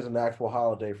probably is an actual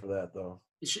holiday for that, though.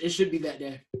 It should be that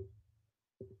day.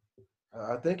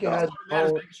 I think it has its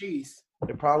own, mac and cheese.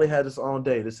 It probably had its own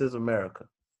day. This is America.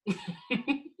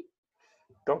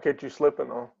 Don't get you slipping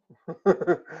on.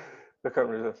 I couldn't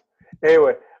resist.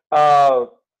 Anyway,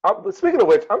 speaking of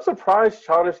which, I'm surprised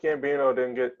Childish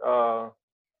Gambino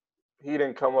he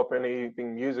didn't come up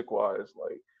anything music wise,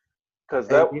 like, because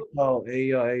that. Yo.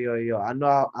 I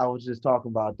know I was just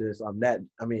talking about this. Ant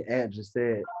just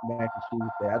said Mac and Cheese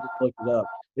Day. I just looked it up.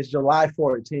 It's July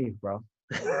 14th, bro.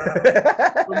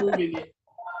 Removing it.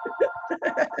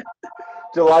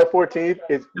 July 14th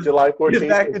is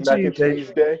Mac and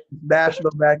Cheese Day.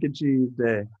 National Mac and Cheese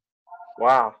Day.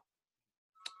 Wow,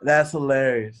 that's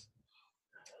hilarious.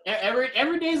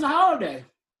 Every day is a holiday.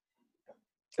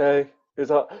 Hey,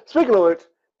 speaking of which,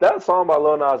 that song by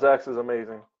Lil Nas X is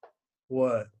amazing.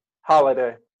 What?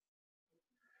 Holiday.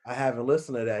 I haven't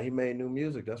listened to that. He made new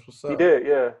music. That's what's up. He did,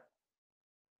 yeah.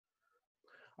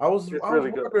 I was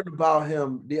wondering about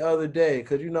him the other day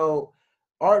because,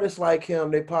 artists like him,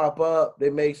 they pop up, they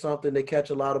make something, they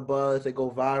catch a lot of buzz, they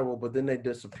go viral, but then they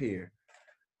disappear.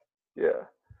 Yeah.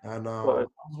 I know. I was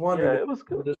wondering it was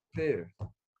good. Disappear.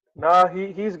 Nah,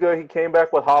 he's good. He came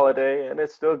back with Holiday, and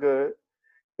it's still good.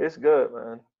 It's good,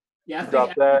 man. Yeah,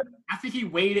 I think he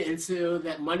waited until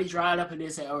that money dried up and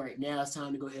then said, all right, now it's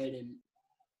time to go ahead and.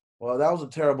 Well, that was a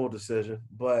terrible decision,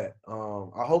 but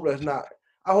I hope that's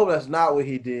not what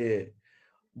he did,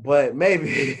 but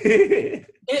maybe.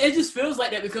 It just feels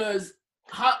like that because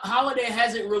Holiday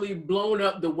hasn't really blown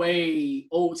up the way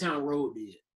Old Town Road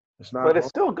did. But it's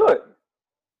still good.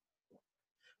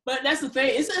 But that's the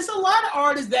thing. It's a lot of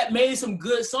artists that made some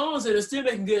good songs and are still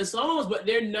making good songs, but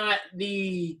they're not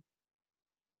at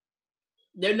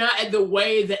the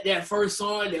way that first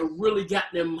song that really got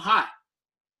them hot.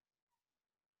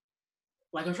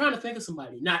 Like, I'm trying to think of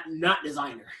somebody, not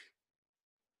Designer.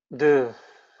 Dude.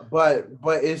 But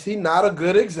is he not a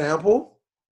good example?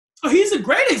 Oh, he's a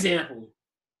great example.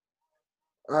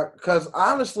 Because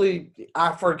honestly,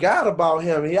 I forgot about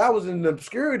him. I was in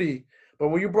obscurity, but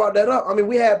when you brought that up, I mean,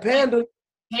 we had Panda.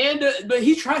 But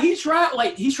he tried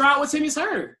with Timmy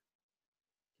Turner.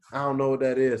 I don't know what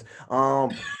that is.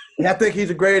 I think he's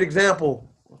a great example.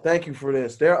 Thank you for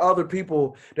this. There are other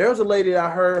people. There was a lady I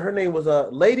heard. Her name was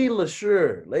Lady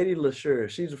LaSure. Lady LaSure.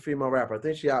 She's a female rapper. I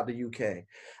think she out the UK,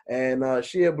 and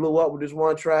she had blew up with this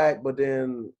one track, but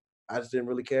then I just didn't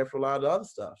really care for a lot of the other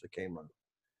stuff that came out.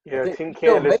 I Yeah, think Team she's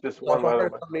still Candace making just stuff. won, I by the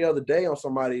heard way. something the other day on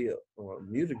somebody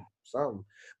music something,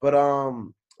 but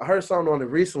I heard something on it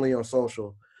recently on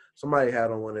social. Somebody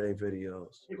had on one of their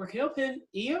videos. Did Raquel pin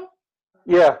Io?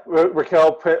 Yeah,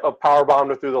 Raquel power bombed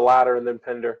her through the ladder and then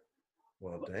pinned her.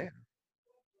 Well, damn.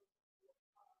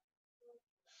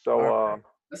 So All right.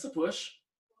 That's a push.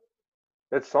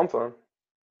 it's something.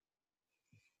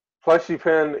 Plus, she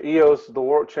pinned Eos the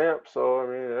world champ, so I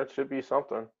mean that should be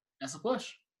something. That's a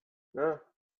push. Yeah.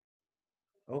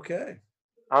 Okay.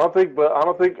 I don't think.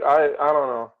 I don't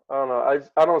know.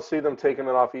 I don't see them taking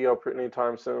it off EO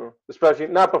anytime soon, especially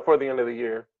not before the end of the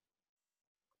year.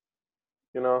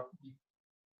 You know,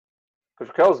 because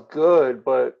Raquel's good,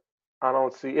 but I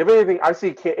don't see. If anything, I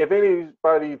see. If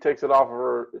anybody takes it off of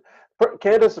her,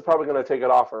 Candace is probably going to take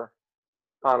it off her.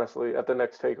 Honestly, at the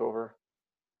next takeover.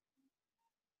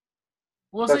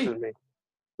 We'll That's see. just me.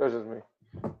 That's just me.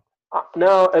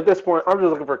 Now, at this point, I'm just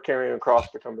looking for Karrion Kross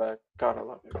to come back. God, I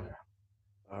love you.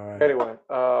 All right. Anyway,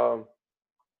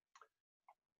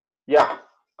 yeah.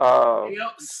 Anything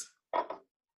else?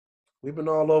 We've been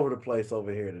all over the place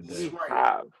over here today.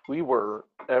 We were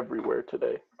everywhere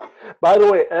today. By the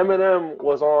way, Eminem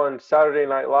was on Saturday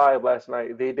Night Live last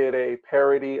night. They did a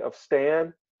parody of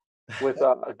Stan with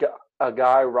a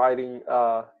guy writing.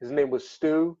 His name was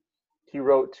Stu. He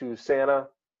wrote to Santa,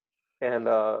 and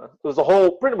it was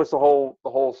pretty much the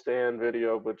whole Stan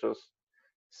video, but just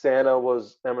Santa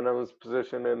was Eminem's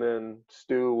position, and then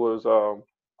Stu was the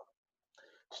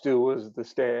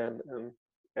Stan,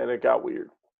 and it got weird.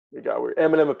 It got weird.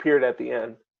 Eminem appeared at the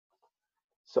end,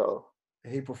 so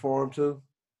He performed too.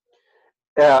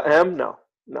 No,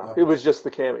 Oh. it was just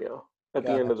the cameo at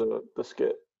the end Gotcha. of the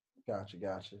skit. Gotcha.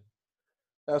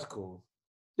 That's cool.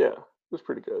 Yeah, it was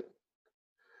pretty good.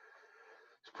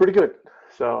 It's pretty good.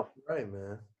 So, Right,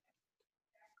 man.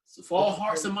 So if all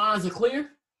hearts and minds are clear.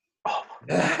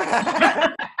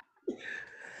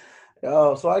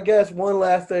 So I guess one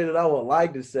last thing that I would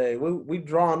like to say, we've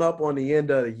drawn up on the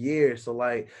end of the year, so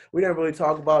like we didn't really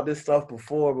talk about this stuff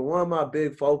before, but one of my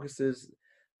big focuses,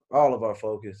 all of our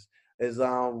focus, is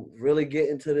really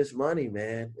getting to this money,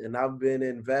 man. And I've been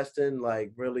investing,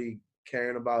 like really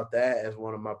caring about that as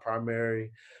one of my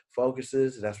primary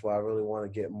focuses. That's what I really want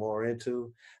to get more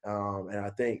into. And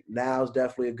I think now is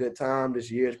definitely a good time.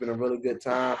 This year has been a really good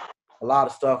time. A lot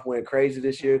of stuff went crazy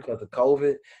this year because of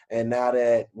COVID. And now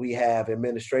that we have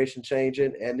administration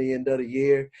changing at the end of the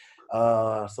year,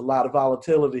 it's a lot of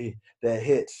volatility that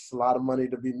hits, a lot of money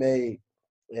to be made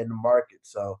in the market.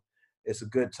 So it's a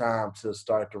good time to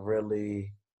start to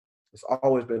really, it's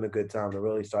always been a good time to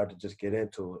really start to just get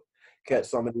into it. Catch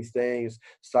some of these things.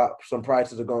 Some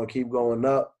prices are going to keep going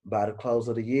up by the close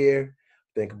of the year.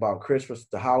 Think about Christmas,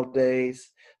 the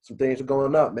holidays. Some things are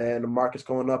going up, man. The market's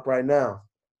going up right now.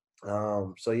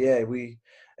 So yeah,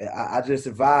 I just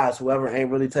advise whoever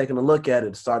ain't really taking a look at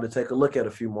it to start to take a look at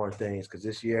a few more things, because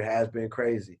this year has been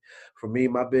crazy. For me,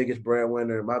 my biggest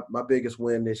breadwinner, my biggest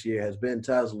win this year has been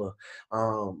Tesla.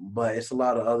 But it's a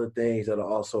lot of other things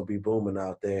that'll also be booming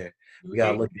out there. We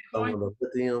gotta look at some of the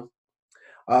lithium.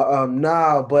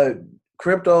 Nah, but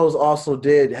cryptos also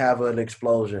did have an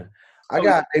explosion. I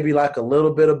got maybe like a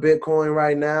little bit of Bitcoin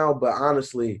right now, but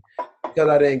honestly, because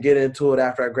I didn't get into it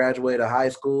after I graduated high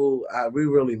school, we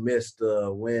really missed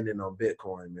the winning on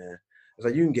Bitcoin, man. It's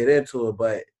like you can get into it,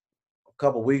 but a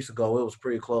couple weeks ago it was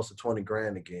pretty close to 20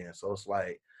 grand again. So it's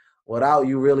like without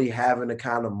you really having the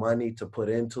kind of money to put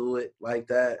into it like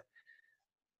that,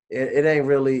 it ain't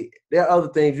really. There are other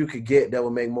things you could get that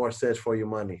would make more sense for your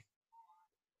money.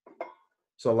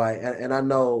 So like, and I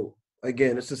know,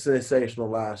 again, it's a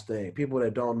sensationalized thing. People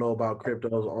that don't know about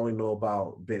cryptos only know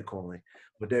about Bitcoin,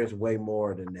 but there's way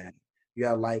more than that. You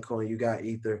got Litecoin, you got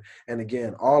Ether. And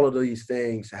again, all of these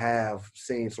things have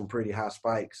seen some pretty high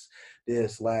spikes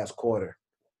this last quarter.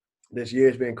 This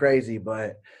year's been crazy,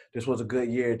 but this was a good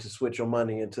year to switch your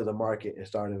money into the market and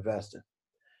start investing.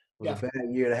 It was a bad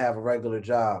year to have a regular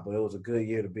job, but it was a good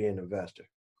year to be an investor.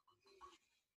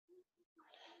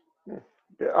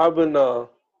 Yeah, I've been. I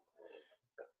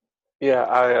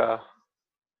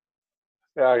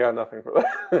got nothing for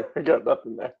that. I got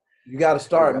nothing there. You got to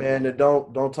start, man, and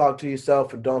don't talk to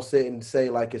yourself and don't sit and say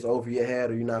like it's over your head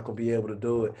or you're not going to be able to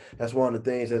do it. That's one of the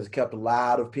things that has kept a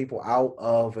lot of people out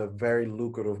of a very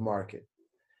lucrative market.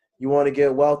 You want to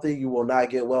get wealthy, you will not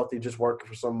get wealthy just working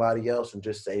for somebody else and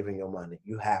just saving your money.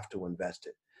 You have to invest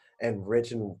it. And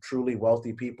rich and truly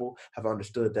wealthy people have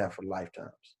understood that for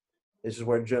lifetimes. This is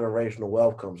where generational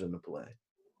wealth comes into play.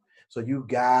 So you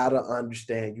gotta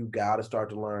understand, you gotta start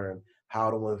to learn how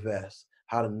to invest,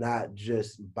 how to not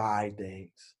just buy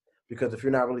things. Because if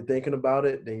you're not really thinking about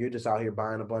it, then you're just out here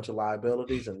buying a bunch of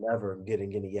liabilities and never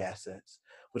getting any assets,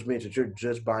 which means that you're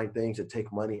just buying things that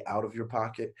take money out of your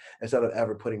pocket instead of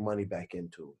ever putting money back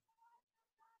into it.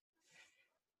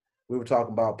 We were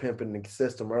talking about pimping the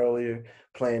system earlier,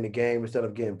 playing the game instead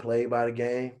of getting played by the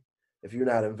game. If you're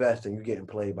not investing, you're getting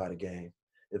played by the game.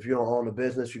 If you don't own a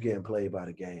business, you're getting played by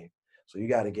the game. So you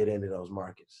got to get into those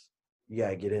markets. You got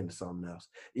to get into something else.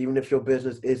 Even if your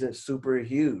business isn't super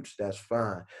huge, that's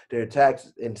fine. There are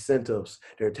tax incentives,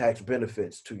 there are tax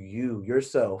benefits to you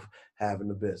yourself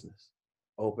having a business.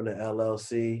 Open an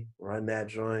LLC, run that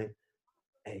joint,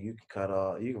 and you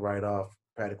can write off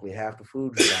practically half the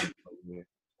food you buy a year.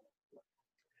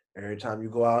 Every time you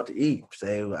go out to eat,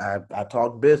 say, I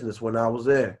talked business when I was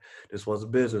there. This was a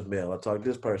business meal. I talked to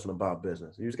this person about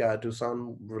business. You just got to do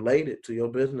something related to your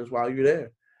business while you're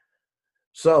there.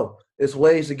 So it's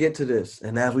ways to get to this.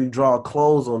 And as we draw a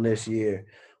close on this year,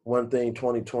 one thing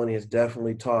 2020 has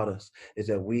definitely taught us is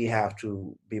that we have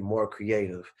to be more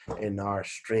creative in our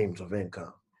streams of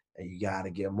income. And you got to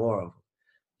get more of them.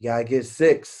 You gotta get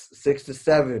six to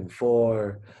seven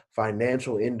for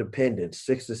financial independence,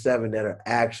 6 to 7 that are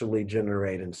actually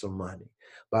generating some money.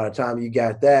 By the time you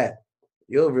got that,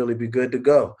 you'll really be good to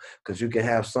go because you can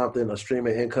have something, a stream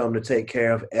of income to take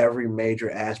care of every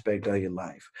major aspect of your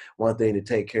life. One thing to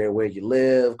take care of where you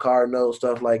live, car notes,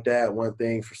 stuff like that. One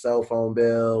thing for cell phone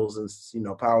bills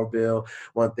and power bill.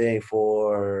 One thing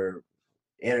for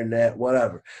internet,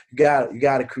 whatever. You got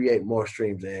to create more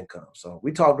streams of income. So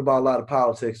we talked about a lot of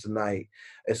politics tonight.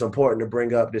 It's important to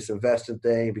bring up this investing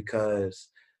thing because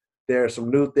there are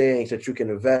some new things that you can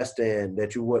invest in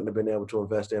that you wouldn't have been able to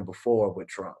invest in before with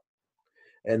Trump.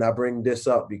 And I bring this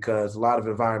up because a lot of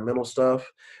environmental stuff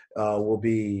will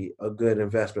be a good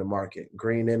investment market.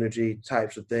 Green energy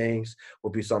types of things will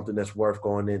be something that's worth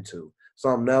going into.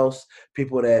 Something else,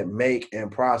 people that make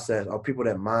and process, or people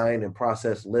that mine and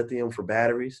process lithium for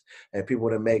batteries, and people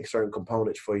that make certain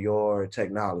components for your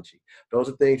technology. Those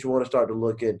are things you want to start to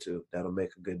look into that'll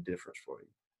make a good difference for you.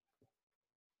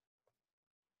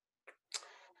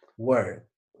 Word.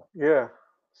 Yeah.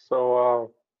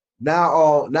 So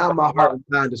now my heart and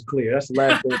mind is clear. That's the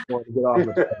last thing I want to get off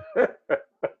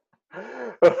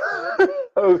of.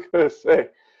 I was gonna say,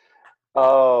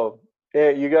 yeah,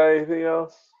 you got anything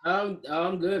else?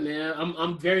 I'm good, man.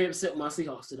 I'm very upset with my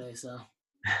Seahawks today. So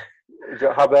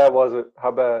How bad was it? How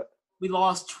bad? we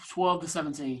lost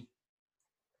 12-17.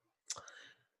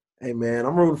 Hey man,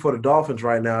 I'm rooting for the Dolphins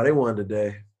right now. They won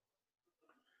today.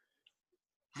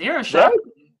 They're a shock.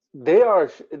 They are.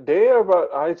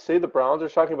 But I'd say the Browns are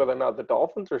shocking, but they're not. The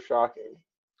Dolphins are shocking.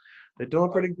 They're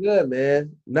doing pretty good,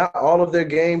 man. Not all of their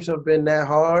games have been that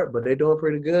hard, but they're doing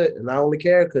pretty good. And I only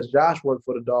care because Josh worked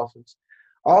for the Dolphins.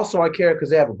 Also, I care because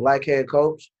they have a black head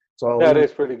coach. So that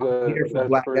is pretty good.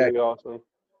 That's pretty awesome.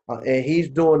 And he's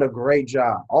doing a great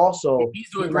job. Also, he's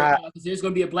doing a great job because there's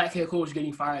going to be a black head coach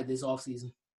getting fired this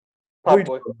offseason.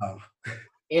 Probably.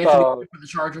 Anthony for the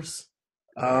Chargers.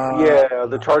 Yeah,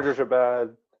 the Chargers are bad.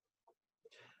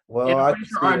 Well, and I'm pretty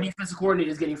sure our defensive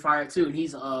coordinator is getting fired too, and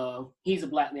he's a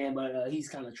black man, but he's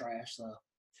kind of trash. So.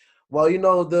 Well,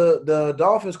 the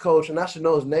Dolphins coach, and I should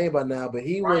know his name by now, but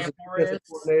he was a defensive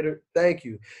coordinator. Thank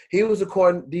you. He was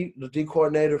the D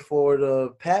coordinator for the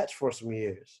Pats for some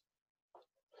years.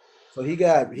 So he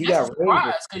got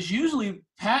surprised because usually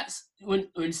Pats when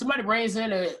somebody brings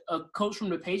in a coach from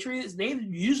the Patriots, they've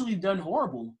usually done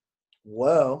horrible.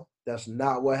 Well, that's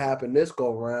not what happened this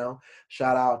go round.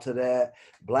 Shout out to that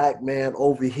black man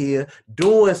over here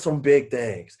doing some big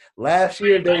things. Last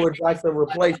year they were like some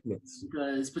replacements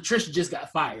because Patricia just got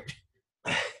fired.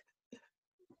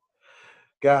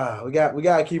 God, we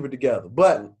got to keep it together.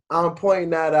 But I'm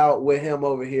pointing that out with him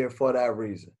over here for that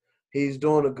reason. He's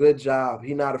doing a good job.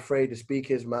 He's not afraid to speak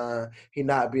his mind. He's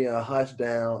not being a hush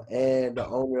down. And the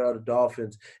owner of the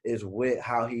Dolphins is with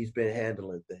how he's been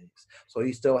handling things. So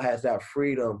he still has that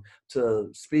freedom to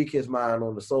speak his mind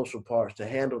on the social parts, to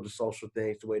handle the social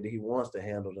things the way that he wants to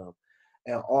handle them,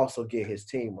 and also get his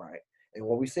team right. And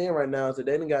what we're seeing right now is that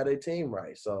they didn't got their team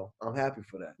right. So I'm happy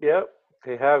for that. Yep,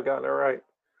 they have gotten it right.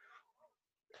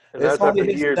 And it's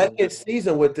only his second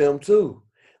season with them, too.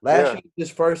 Last year,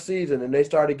 this first season, and they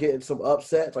started getting some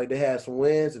upsets. Like they had some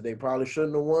wins that they probably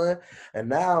shouldn't have won, and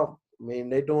now, I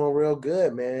mean, they're doing real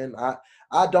good, man.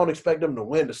 I don't expect them to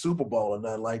win the Super Bowl or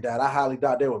nothing like that. I highly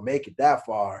doubt they would make it that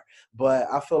far, but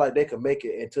I feel like they could make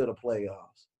it into the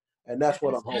playoffs, and that's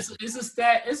what I'm hoping. It's a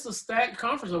stacked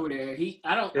conference over there.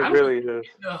 I don't really think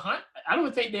is. the hunt. I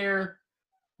don't think they're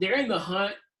in the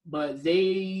hunt, but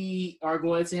they are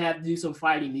going to have to do some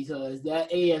fighting because that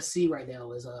AFC right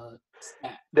now is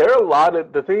stacked.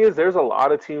 The thing is, there's a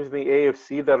lot of teams in the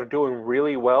AFC that are doing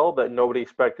really well that nobody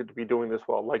expected to be doing this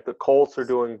well. Like the Colts are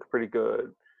doing pretty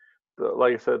good.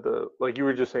 Like I said, like you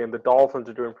were just saying, the Dolphins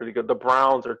are doing pretty good. The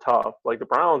Browns are tough. Like the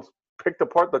Browns picked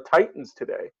apart the Titans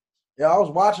today. Yeah, I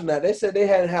was watching that. They said they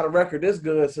hadn't had a record this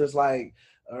good since like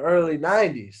early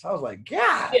 '90s. I was like,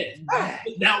 God. Yeah,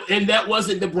 that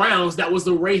wasn't the Browns. That was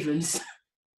the Ravens.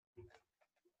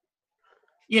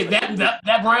 Yeah,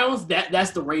 that Browns.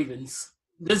 That's the Ravens.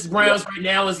 This Browns right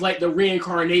now is like the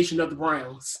reincarnation of the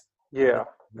Browns. Yeah,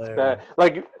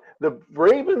 like the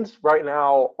Ravens right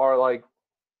now are like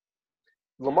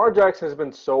Lamar Jackson has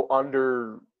been so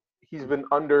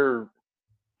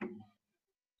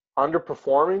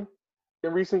underperforming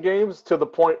in recent games to the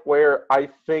point where I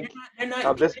think they're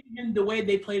not playing him the way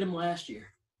they played him last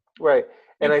year. Right,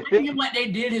 and I think him like they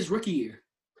did his rookie year.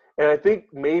 And I think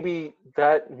maybe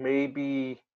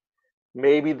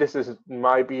this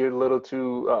might be a little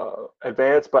too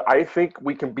advanced, but I think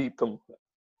we can beat them.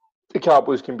 The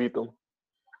Cowboys can beat them.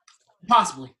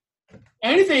 Possibly.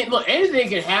 Anything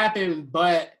can happen,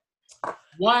 but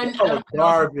one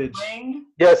garbage.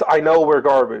 Yes, I know we're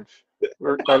garbage.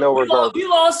 Garbage. We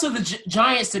lost to the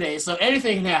Giants today, so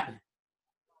anything can happen.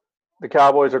 The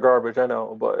Cowboys are garbage, I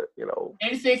know, but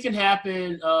anything can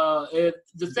happen. If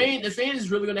the thing is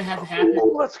really going to have to happen.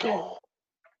 Ooh, let's go.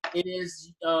 It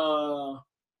is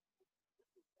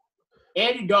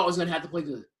Andy Dalton's going to have to play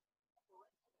good.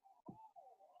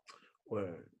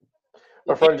 Word.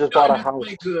 My friend just bought a house.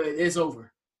 Play good, it's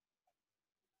over.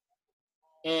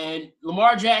 And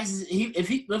Lamar Jackson,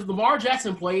 if Lamar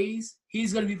Jackson plays,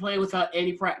 he's going to be playing without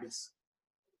any practice.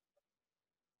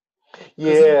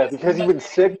 Yeah, because he's been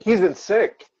sick. He's been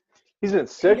sick. He's been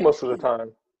sick most of the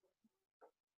time.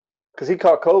 Because he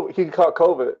caught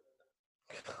COVID.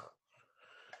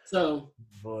 So,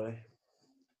 boy.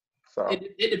 So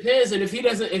it depends, and if he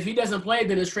doesn't play,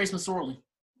 then it's Trace McSorley.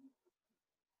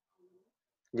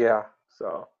 Yeah,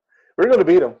 so we're gonna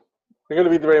beat them. We're gonna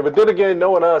beat the Ravens. But then again,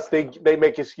 knowing us, they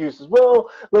make excuses. Well,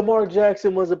 Lamar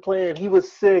Jackson wasn't playing. He was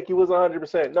sick. He was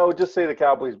 100%. No, just say the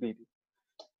Cowboys beat you.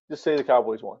 Just say the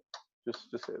Cowboys won.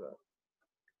 Just say that.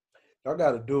 Y'all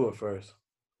got to do it first.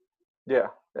 Yeah,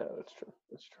 that's true.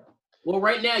 That's true. Well,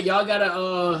 right now y'all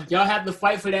have to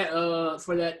fight for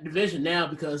that division now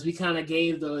because we kind of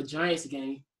gave the Giants a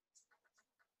game.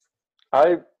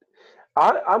 I'm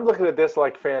looking at this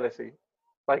like fantasy.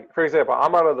 Like, for example,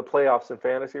 I'm out of the playoffs in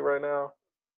fantasy right now,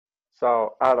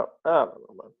 so I don't know,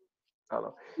 man. I don't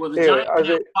know. Well, the Giants are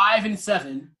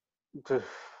 5-7.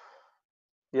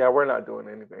 Yeah, we're not doing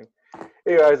anything.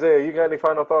 Hey, Isaiah, you got any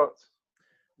final thoughts?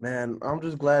 Man, I'm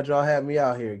just glad y'all had me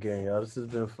out here again, y'all. This has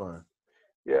been fun.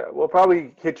 Yeah, we'll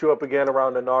probably hit you up again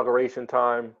around inauguration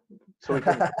time so we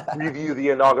can review the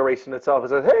inauguration itself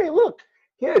and say, hey, look,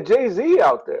 he had Jay-Z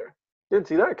out there. Didn't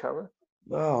see that coming.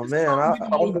 Oh, man. I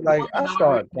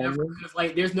started coming.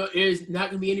 Like, there's not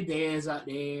going to be any bands out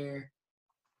there.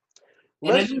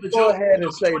 Let's just go ahead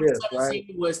and say this, right?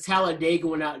 Was Talladega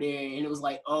went out there, and it was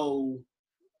like, oh,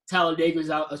 Talladega's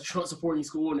out a Trump supporting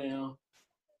school now.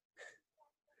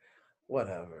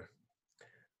 Whatever.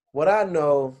 What I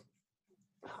know,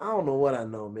 I don't know what I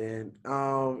know, man.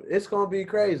 It's gonna be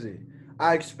crazy.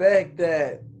 I expect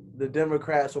that the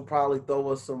Democrats will probably throw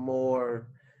us some more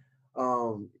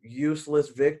useless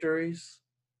victories.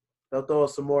 They'll throw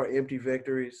us some more empty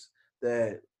victories.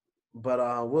 But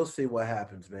we'll see what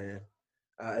happens, man.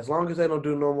 As long as they don't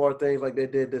do no more things like they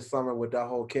did this summer with that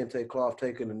whole Kente Cloth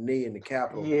taking a knee in the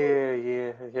Capitol.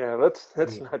 Yeah. Let's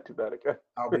not do that again.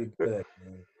 I'll be good,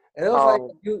 man. And it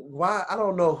was why? I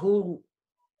don't know who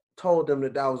told them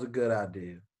that was a good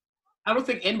idea. I don't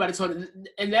think anybody told them,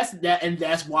 and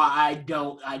that's why I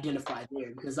don't identify there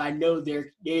because I know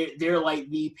they're like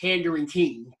the pandering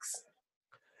kings.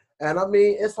 And I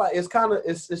mean, it's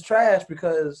trash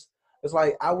because it's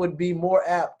like I would be more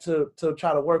apt to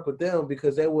try to work with them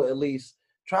because they would at least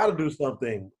try to do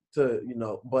something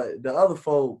but the other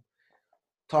folk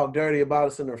talk dirty about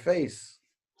us in their face.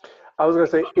 I was gonna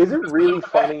say, is it really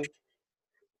funny?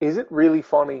 Is it really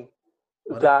funny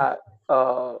that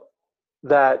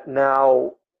that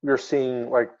now you're seeing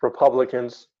like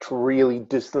Republicans to really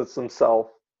distance themselves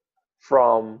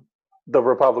from the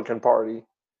Republican Party.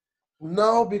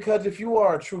 No, because if you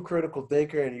are a true critical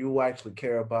thinker and you actually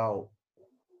care about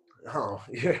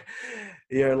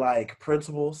your like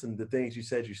principles and the things you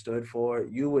said you stood for,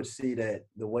 you would see that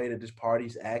the way that this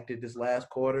party's acted this last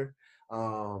quarter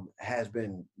has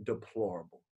been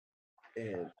deplorable.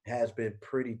 It has been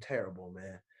pretty terrible,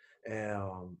 man.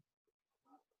 And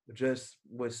just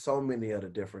with so many other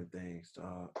different things.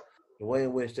 The way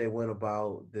in which they went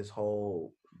about this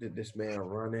man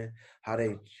running, how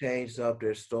they changed up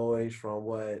their stories from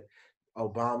what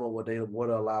allowed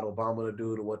Obama to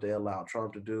do to what they allowed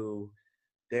Trump to do.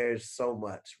 There's so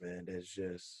much, man.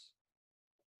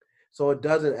 So it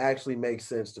doesn't actually make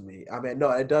sense to me. I mean, no,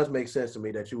 it does make sense to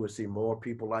me that you would see more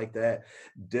people like that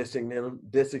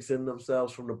distancing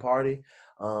themselves from the party.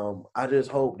 I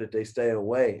just hope that they stay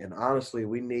away. And honestly,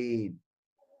 we need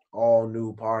all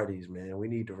new parties, man. We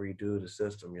need to redo the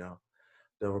system, y'all.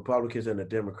 The Republicans and the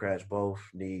Democrats both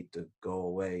need to go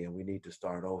away, and we need to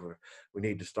start over. We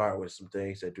need to start with some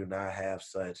things that do not have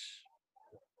such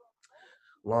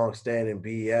long-standing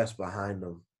BS behind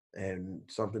them, and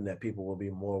something that people will be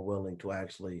more willing to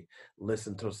actually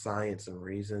listen to science and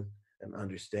reason and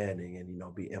understanding,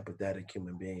 and be empathetic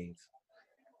human beings.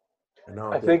 And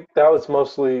I think that was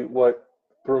mostly what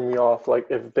threw me off. Like,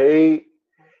 if they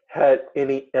had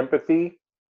any empathy,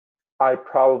 I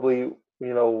probably,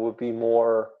 would be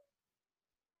more,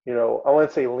 I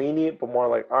wouldn't say lenient, but more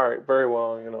like, all right, very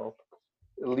well,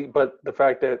 But the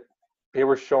fact that they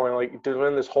were showing, like,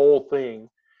 during this whole thing,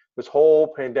 this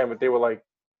whole pandemic, they were like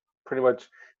pretty much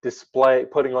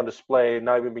putting on display,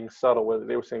 not even being subtle with it.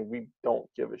 They were saying, we don't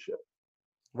give a shit.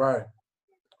 Right.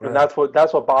 And that's what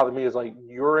bothered me, is like,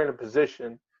 you're in a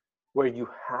position where you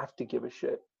have to give a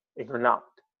shit, and you're not.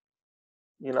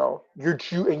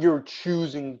 You're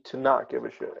choosing to not give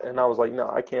a shit. And I was like, no,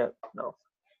 I can't. No,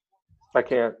 I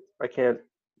can't. I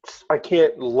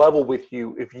can't level with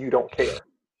you if you don't care.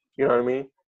 You know what I mean?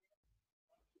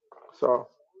 So,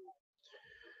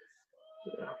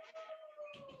 yeah.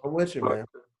 I'm with you, man.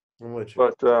 I'm with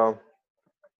you. But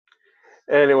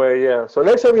anyway, yeah. So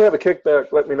next time you have a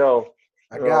kickback, let me know.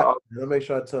 I got it. I'll make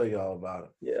sure I tell you all about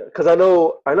it. Yeah, because I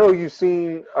know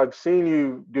I've seen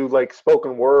you do like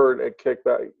spoken word at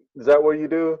kickback. Is that what you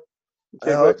do?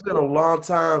 It's been a long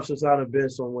time since I've been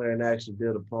somewhere and actually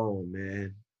did a poem,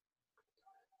 man.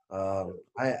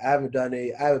 I haven't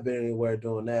been anywhere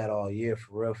doing that all year,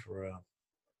 for real.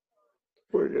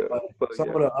 But some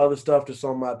of the other stuff that's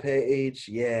on my page,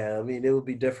 yeah, I mean, it would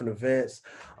be different events.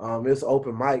 It's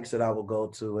open mics that I will go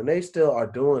to, and they still are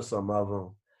doing some of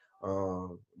them.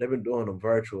 They've been doing them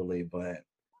virtually, but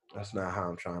that's not how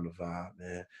I'm trying to vibe,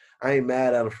 man. I ain't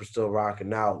mad at them for still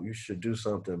rocking out. You should do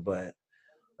something, but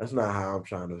that's not how I'm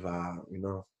trying to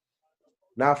vibe,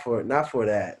 Not for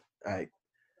that. Like,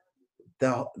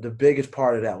 the biggest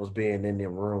part of that was being in the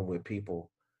room with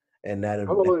people and that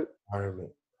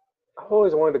environment. I've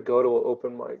always wanted to go to an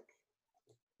open mic.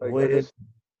 When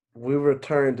we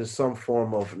return to some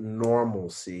form of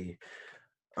normalcy,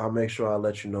 I'll make sure I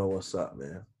let you know what's up,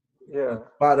 man. Yeah. The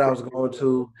spot I was going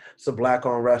to, it's a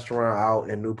black-owned restaurant out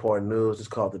in Newport News. It's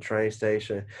called The Train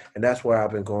Station, and that's where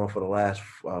I've been going for the last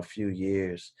few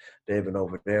years. They've been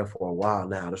over there for a while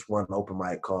now. There's one open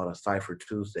mic called a Cypher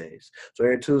Tuesdays. So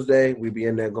every Tuesday, we be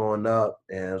in there going up,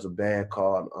 and there's a band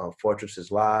called Fortresses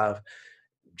Live,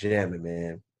 jamming,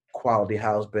 man. Quality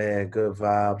house band, good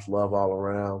vibes, love all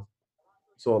around.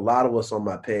 So a lot of what's on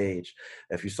my page,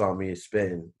 if you saw me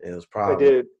spitting, it was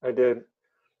probably I did.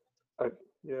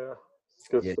 Yeah, it's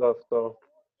good stuff. So,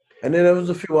 and then there was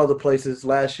a few other places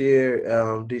last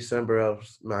year, December of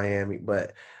Miami,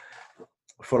 but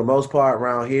for the most part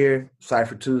around here,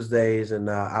 Cypher Tuesdays and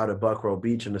out at Buckrow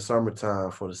Beach in the summertime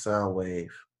for the Sound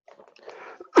Wave.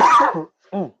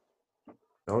 Don't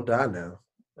die now.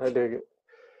 I dig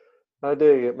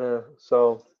it, man.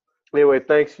 So, anyway,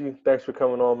 thanks for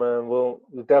coming on, man.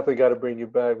 We definitely got to bring you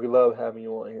back. We love having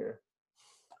you on here.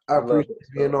 I appreciate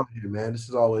being on here, man. This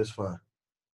is always fun.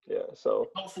 Yeah, so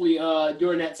hopefully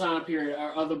during that time period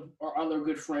our other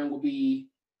good friend will be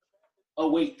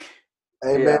awake.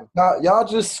 Hey, man, y'all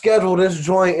just schedule this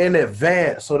joint in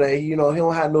advance so that he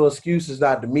don't have no excuses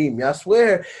not to meet me. I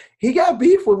swear, he got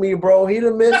beef with me, bro. He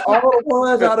done missed all the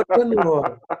ones out of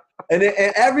Pendulum. And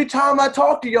every time I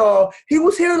talk to y'all, he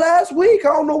was here last week. I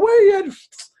don't know where he had.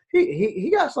 He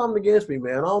got something against me,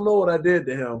 man. I don't know what I did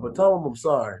to him, but tell him I'm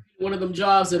sorry. One of them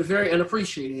jobs that are very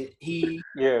unappreciated.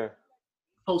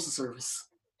 Postal service.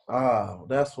 Oh,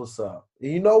 that's what's up.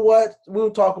 You know what? We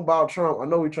were talking about Trump. I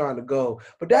know we're trying to go,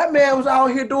 but that man was out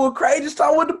here doing crazy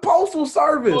stuff with the Postal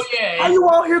Service. Oh, yeah. How you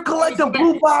out here collecting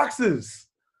blue boxes?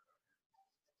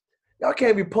 Y'all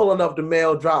can't be pulling up the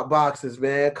mail drop boxes,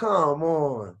 man. Come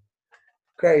on.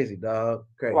 Crazy, dog.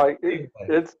 Crazy. Like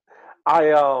it's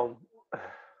I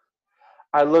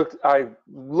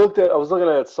was looking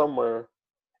at it somewhere,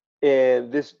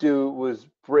 and this dude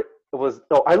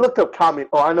I looked up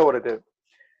I know what I did.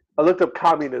 I looked up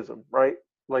communism, right?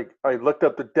 Like I looked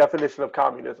up the definition of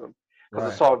communism because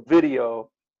Right. I saw a video.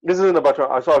 This isn't about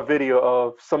Trump. I saw a video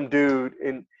of some dude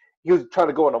and he was trying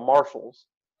to go into Marshalls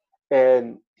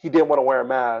and he didn't want to wear a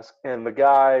mask, and the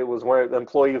employee was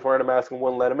wearing a mask and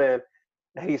wouldn't let him in.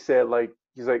 And he said,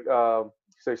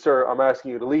 sir, I'm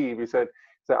asking you to leave. He said,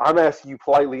 I'm asking you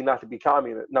politely not to be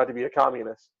a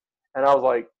communist. And I was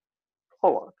like,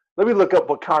 hold on, let me look up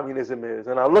what communism is.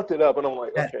 And I looked it up, and I'm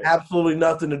like, Had okay, absolutely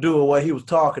nothing to do with what he was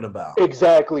talking about.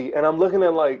 exactly. And I'm looking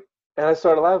at and I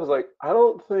started laughing. I was like,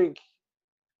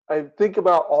 I think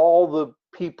about all the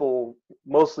people,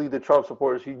 mostly the Trump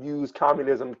supporters, who use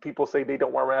communism. People say they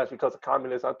don't wear masks because of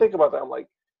communism. I think about that. I'm like,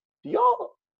 do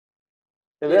y'all?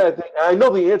 And then I know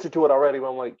the answer to it already,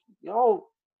 but I'm like,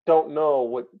 y'all don't know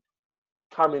what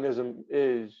communism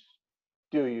is,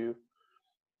 do you?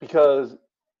 Because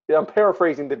I'm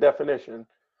paraphrasing the definition,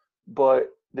 but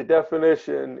the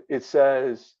definition, it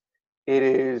says it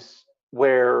is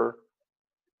where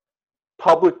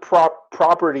public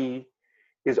property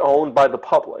is owned by the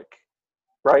public,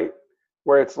 right?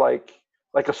 Where it's like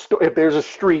if there's a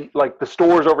street, like the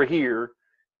stores over here,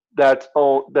 that's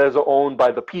owned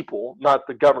by the people, not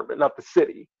the government, not the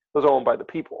city. Those are owned by the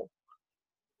people,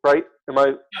 right?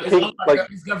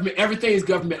 It's government. Everything is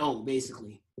government owned,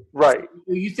 basically. Right. So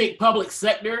when you think public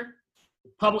sector,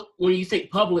 when you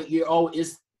think public,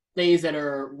 it's things that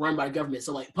are run by government.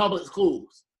 So like public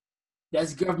schools,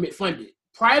 that's government funded.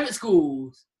 Private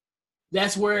schools,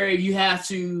 that's where you have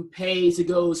to pay to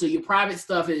go. So your private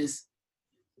stuff is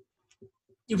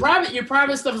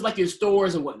like your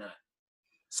stores and whatnot.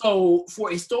 So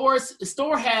for a store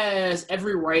has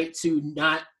every right to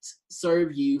not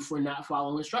serve you for not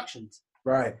following instructions.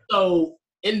 Right. So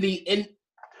it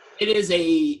is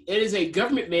a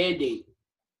government mandate.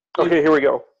 Okay, here we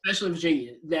go. Especially in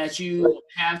Virginia, that you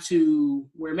have to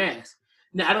wear masks.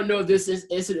 Now I don't know if this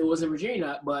incident was in Virginia or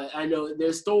not, but I know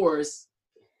there's stores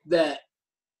that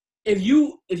if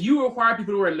you require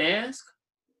people to wear a mask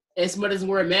and somebody doesn't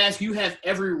wear a mask, you have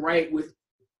every right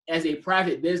as a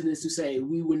private business to say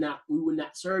we would not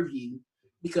serve you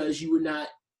because you would not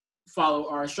follow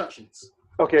our instructions.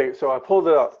 Okay, so I pulled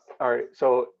it up. All right,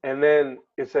 so and then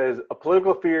it says a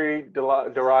political theory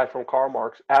derived from Karl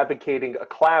Marx advocating a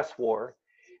class war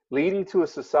leading to a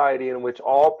society in which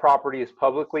all property is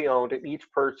publicly owned and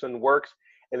each person works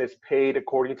and is paid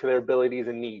according to their abilities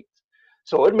and needs.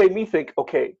 So it made me think,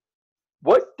 okay,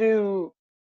 what do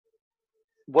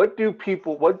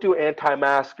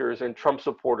anti-maskers and Trump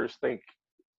supporters think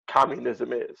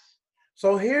communism is?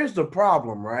 So here's the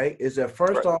problem, right? Is that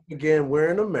first off, again,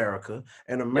 we're in America,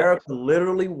 and America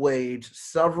literally waged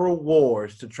several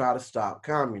wars to try to stop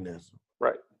communism.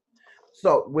 Right.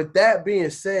 So with that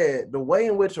being said, the way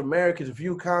in which Americans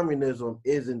view communism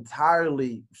is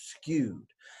entirely skewed.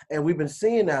 And we've been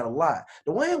seeing that a lot.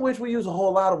 The way in which we use a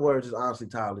whole lot of words is honestly,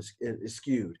 Tyler, is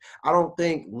skewed. I don't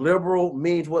think liberal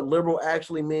means what liberal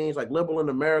actually means. Like liberal in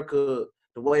America,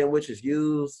 the way in which it's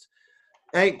used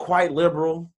ain't quite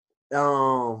liberal.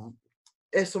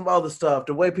 It's some other stuff.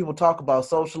 The way people talk about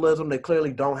socialism, they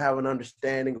clearly don't have an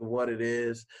understanding of what it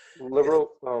is.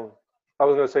 Liberal. I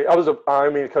was going to say, I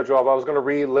didn't mean to cut you off. I was going to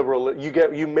read liberal.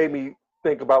 You made me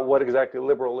think about what exactly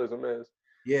liberalism is.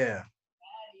 Yeah.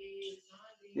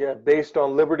 Yeah, based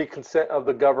on liberty, consent of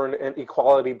the governed, and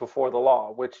equality before the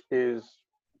law, which is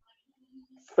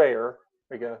fair,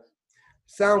 I guess.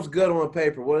 Sounds good on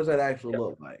paper. What does that actually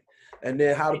look like? And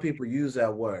then how do people use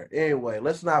that word? Anyway,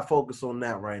 let's not focus on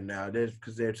that right now.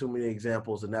 Because there are too many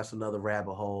examples, and that's another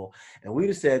rabbit hole. And we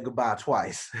just said goodbye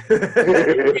twice. You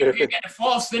got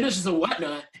false finishes and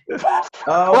whatnot.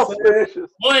 False finishes.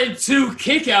 1-2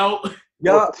 kick out.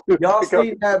 Y'all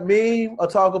see that meme or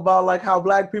talk about like how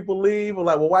black people leave or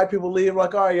like when white people leave,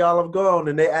 like, all right, y'all, I'm gone,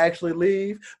 and they actually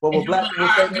leave. But when black people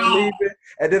say they're leaving,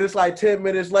 and then it's like 10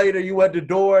 minutes later, you at the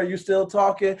door, you still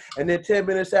talking, and then 10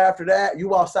 minutes after that,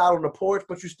 you outside on the porch,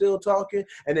 but you still talking,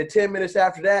 and then 10 minutes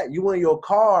after that, you in your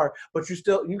car, but you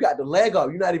got the leg up,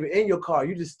 you're not even in your car,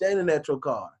 you just standing at your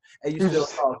car, and you still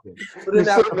talking. So then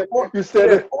you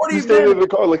standing in the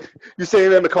car like you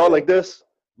standing in the car like this.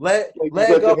 Leg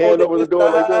up your hand over the door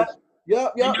like this.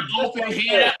 Yep. Open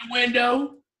hand out the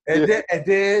window. And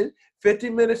then 50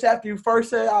 minutes after you first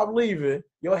said I'm leaving,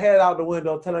 your head out the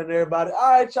window telling everybody,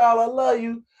 all right, y'all, I love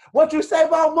you. What you say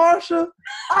about Marsha?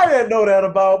 I didn't know that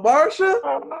about Marsha.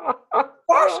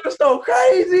 Marsha's so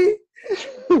crazy.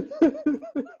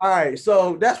 All right,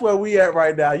 so that's where we at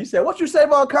right now. You said, what you say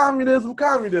about communism?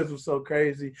 Communism's so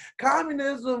crazy.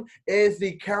 Communism is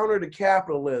the counter to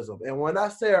capitalism. And when I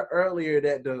said earlier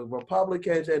that the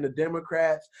Republicans and the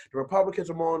Democrats, the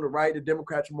Republicans are more on the right, the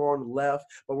Democrats are more on the left.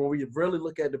 But when we really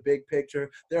look at the big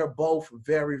picture, they're both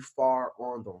very far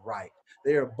on the right.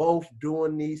 They are both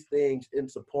doing these things in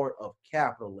support of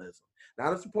capitalism.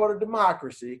 Not in support of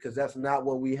democracy, because that's not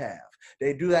what we have.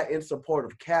 They do that in support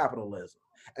of capitalism.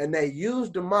 And they use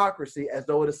democracy as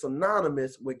though it is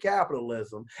synonymous with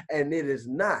capitalism, and it is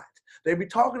not. They be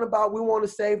talking about we want to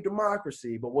save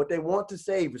democracy, but what they want to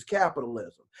save is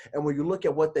capitalism. And when you look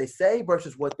at what they say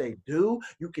versus what they do,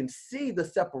 you can see the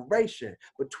separation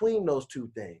between those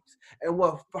two things. And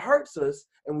what hurts us,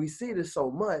 and we see this so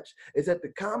much, is that the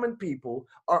common people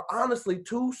are honestly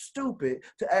too stupid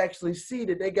to actually see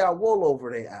that they got wool over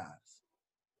their eyes.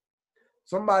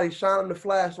 Somebody shining the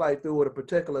flashlight through with a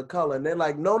particular color, and they're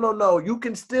like, no, you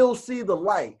can still see the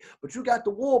light, but you got the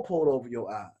wool pulled over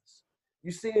your eyes.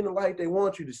 You're seeing the light they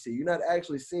want you to see. You're not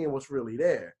actually seeing what's really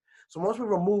there. So once we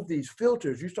remove these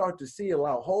filters, you start to see a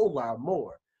whole lot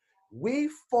more. We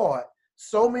fought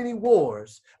so many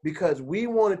wars because we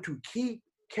wanted to keep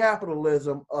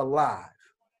capitalism alive.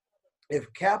 If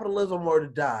capitalism were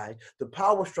to die, the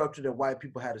power structure that white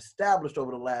people had established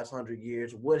over the last 100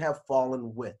 years would have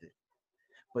fallen with it.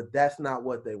 But that's not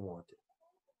what they wanted.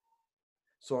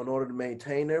 So in order to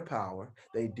maintain their power,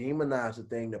 they demonize the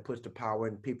thing that puts the power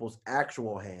in people's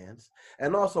actual hands.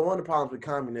 And also one of the problems with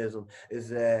communism is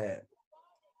that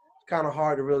it's kind of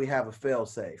hard to really have a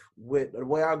fail-safe. With the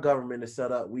way our government is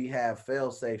set up, we have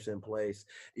fail-safes in place,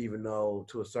 even though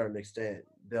to a certain extent,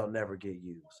 they'll never get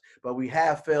used. But we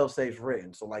have fail-safes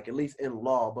written, so like at least in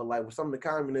law, but like with some of the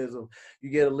communism, you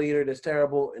get a leader that's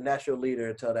terrible, and that's your leader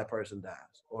until that person dies,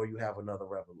 or you have another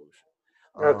revolution.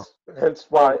 That's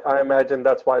why I imagine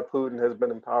that's why Putin has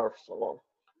been in power for so long.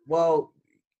 Well,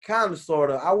 kind of,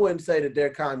 sort of. I wouldn't say that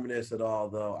they're communists at all,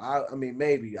 though. I mean,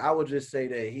 maybe. I would just say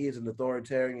that he is an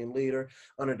authoritarian leader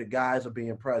under the guise of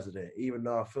being president, even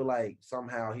though I feel like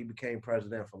somehow he became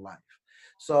president for life.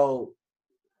 So,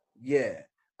 yeah.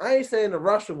 I ain't saying that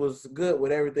Russia was good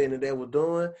with everything that they were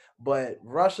doing, but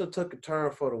Russia took a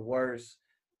turn for the worse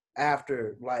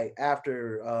after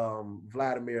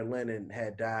Vladimir Lenin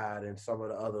had died and some of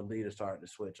the other leaders started to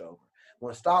switch over.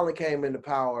 When Stalin came into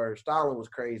power, Stalin was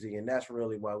crazy, and that's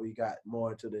really why we got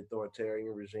more into the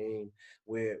authoritarian regime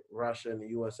with Russia and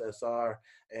the USSR,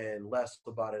 and less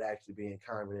about it actually being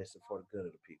communist and for the good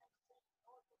of the people.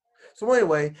 So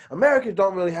anyway, Americans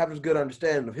don't really have this good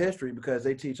understanding of history because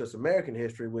they teach us American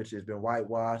history, which has been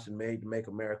whitewashed and made to make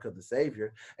America the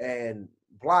savior, and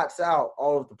blots out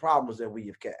all of the problems that we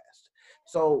have cast.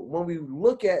 So when we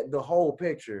look at the whole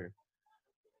picture,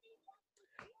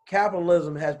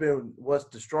 capitalism has been what's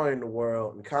destroying the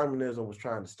world, and communism was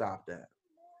trying to stop that.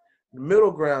 The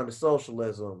middle ground is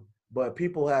socialism, but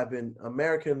people have been,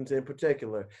 Americans in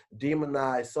particular,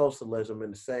 demonized socialism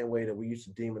in the same way that we used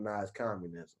to demonize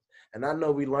communism. And I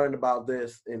know we learned about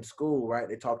this in school, right?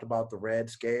 They talked about the Red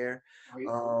Scare.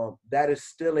 That is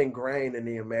still ingrained in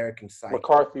the American psyche.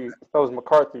 That was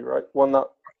McCarthy, right? Well,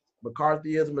 not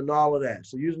McCarthyism and all of that.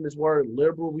 So using this word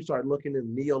liberal, we started looking at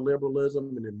neoliberalism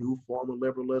and the new form of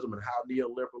liberalism and how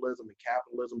neoliberalism and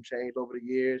capitalism changed over the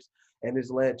years. And it's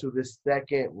led to this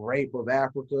second rape of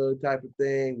Africa type of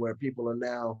thing where people are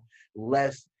now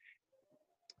less.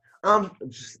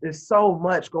 There's so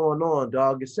much going on,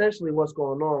 dog. Essentially what's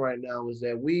going on right now is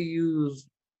that we use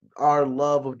our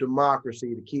love of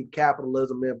democracy to keep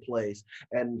capitalism in place,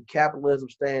 and capitalism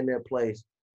staying in their place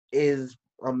is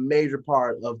a major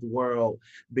part of the world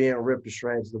being ripped to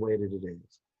shreds the way that it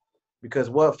is.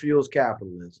 Because what fuels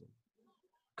capitalism?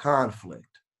 Conflict.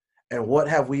 And what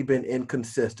have we been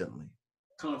inconsistently?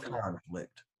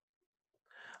 Conflict.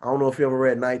 I don't know if you ever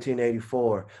read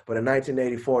 1984, but in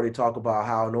 1984, they talk about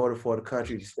how in order for the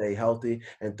country to stay healthy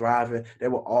and thriving, they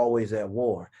were always at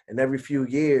war. And every few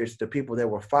years, the people that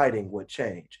were fighting would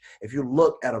change. If you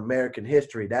look at American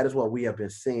history, that is what we have been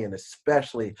seeing,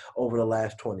 especially over the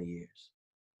last 20 years.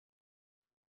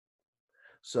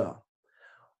 So,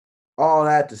 all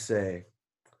that to say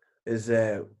is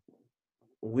that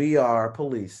we are a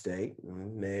police state.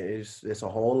 It's a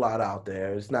whole lot out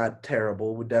there. It's not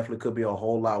terrible. We definitely could be a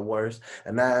whole lot worse.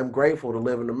 And I'm grateful to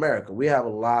live in America. We have a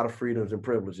lot of freedoms and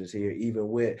privileges here, even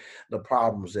with the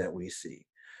problems that we see.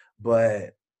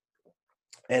 But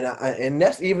and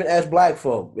that's even as Black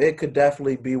folk, it could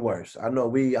definitely be worse. I know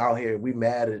we out here, we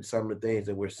mad at some of the things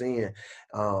that we're seeing,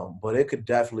 but it could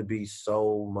definitely be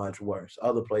so much worse.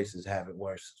 Other places have it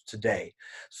worse today.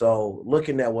 So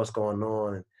looking at what's going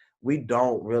on, we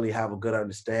don't really have a good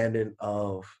understanding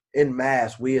of, in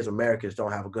mass, we as Americans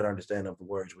don't have a good understanding of the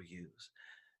words we use.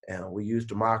 And we use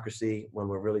democracy when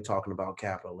we're really talking about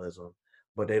capitalism,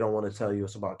 but they don't want to tell you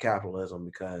it's about capitalism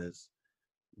because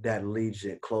that leads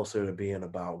it closer to being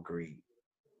about greed.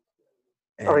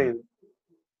 And I mean,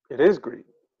 it is greed.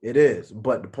 it is,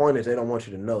 but the point is they don't want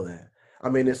you to know that. I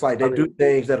mean, it's like they I mean, do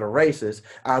things that are racist,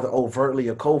 either overtly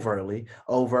or covertly,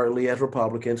 overtly as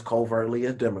Republicans, covertly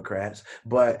as Democrats.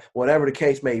 But whatever the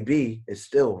case may be, it's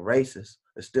still racist.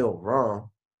 It's still wrong.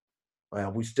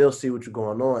 We still see what's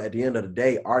going on. At the end of the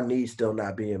day, our needs still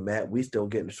not being met. We still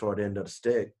getting the short end of the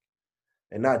stick.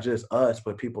 And not just us,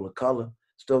 but people of color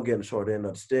still getting the short end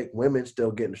of the stick. Women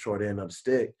still getting the short end of the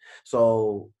stick.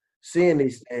 So seeing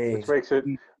these things, which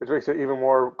makes it even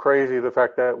more crazy, the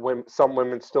fact that some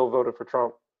women still voted for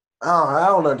Trump. I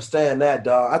don't understand that,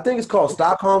 dog. I think it's called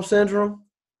Stockholm Syndrome.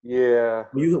 Yeah.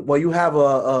 You have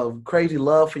a crazy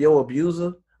love for your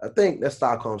abuser. I think that's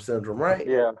Stockholm Syndrome, right?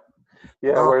 Yeah.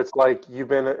 Yeah, where it's like you've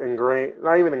been ingrained,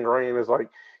 not even ingrained, it's like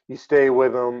you stay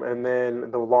with them, and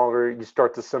then the longer you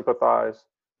start to sympathize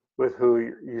with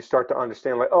who you start to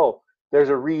understand, like, oh, there's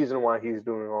a reason why he's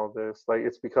doing all this. Like,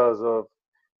 it's because of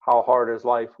how hard his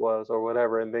life was or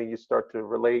whatever. And then you start to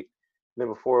relate. And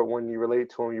then when you relate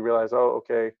to him, you realize, oh,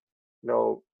 okay,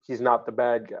 he's not the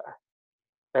bad guy.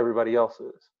 Everybody else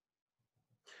is.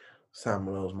 Some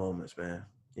of those moments, man.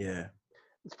 Yeah.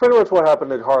 It's pretty much what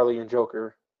happened to Harley and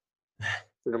Joker.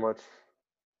 Pretty much.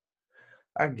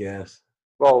 I guess.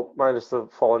 Well, minus the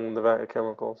falling in the vat of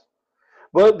chemicals.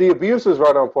 But the abuse is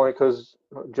right on point because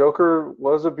Joker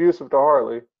was abusive to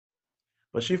Harley.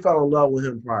 But she fell in love with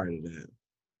him prior to that.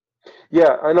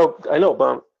 Yeah, I know,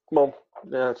 but well,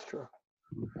 yeah, that's true.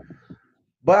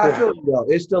 But I feel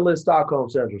it still is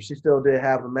Stockholm Syndrome. She still did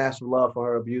have a massive love for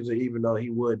her abuser, even though he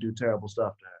would do terrible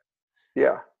stuff to her.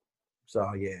 Yeah.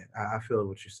 So yeah, I feel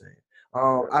what you're saying.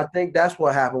 I think that's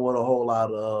what happened with a whole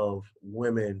lot of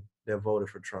women that voted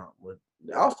for Trump.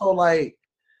 Also, like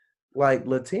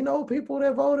Latino people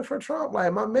that voted for Trump.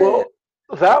 Like my man. Well,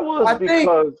 that was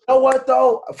because you know what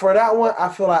though? For that one, I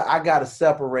feel like I gotta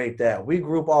separate that. I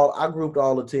grouped all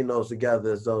Latinos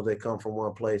together as though they come from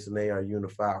one place and they are a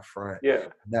unified front. Yeah.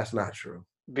 That's not true.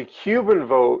 The Cuban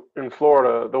vote in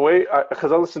Florida, the way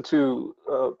because I listened to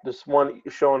this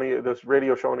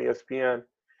radio show on ESPN,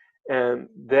 and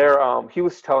there he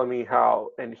was telling me how,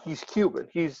 and he's Cuban.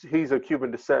 He's of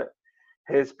Cuban descent.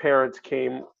 His parents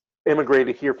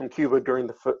immigrated here from Cuba during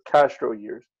the Castro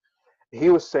years. He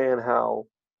was saying how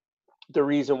the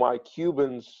reason why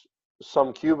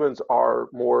some Cubans are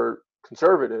more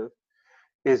conservative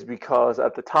is because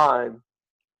at the time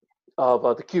of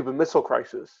the Cuban Missile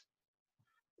Crisis,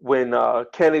 when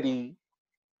Kennedy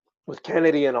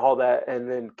and all that, and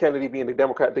then Kennedy being a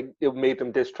Democrat, it made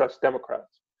them distrust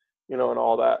Democrats, and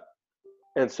all that.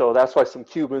 And so that's why some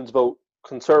Cubans vote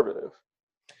conservative.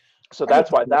 So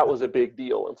that's why that was a big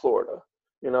deal in Florida,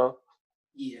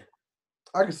 Yeah.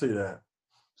 I can see that.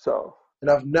 So.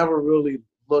 And I've never really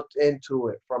looked into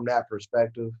it from that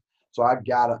perspective. So I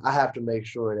have to make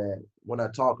sure that when I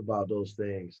talk about those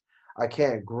things, I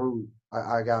can't group.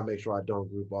 I gotta make sure I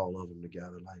don't group all of them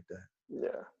together like that.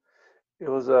 Yeah, it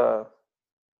was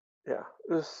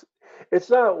it's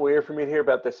not weird for me to hear,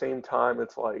 but at the same time,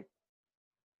 it's like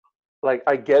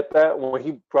I get that when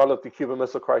he brought up the Cuban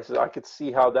Missile Crisis, I could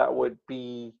see how that would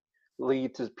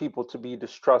lead to people to be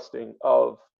distrusting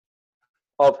of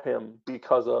him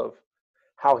because of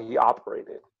how he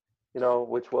operated,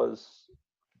 which was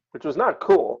not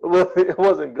cool. It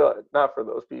wasn't good, not for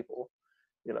those people,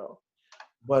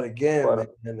 But again, man,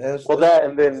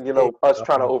 and then us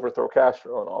trying to overthrow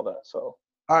Castro and all that. So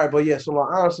all right, but yeah, so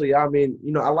honestly, I mean,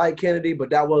 I like Kennedy,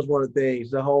 but that was one of the things,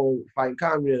 the whole fighting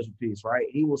communism piece, right?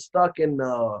 He was stuck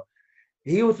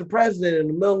he was the president in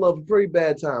the middle of a pretty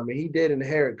bad time, and he did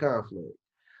inherit conflict.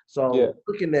 So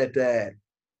looking at that,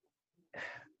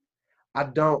 I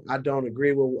don't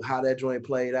agree with how that joint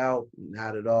played out.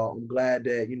 Not at all. I'm glad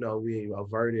that, we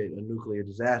averted a nuclear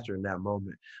disaster in that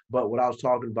moment. But what I was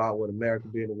talking about with America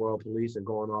being the world police and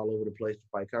going all over the place to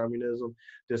fight communism,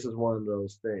 this is one of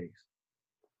those things.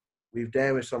 We've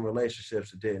damaged some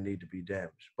relationships that didn't need to be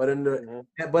damaged. But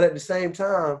but at the same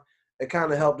time, it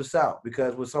kind of helped us out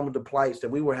because with some of the plights that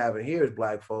we were having here as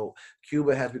Black folk,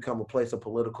 Cuba has become a place of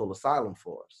political asylum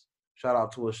for us. Shout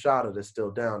out to Ashada that's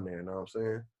still down there, you know what I'm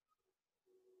saying?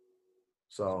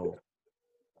 So,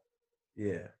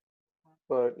 yeah.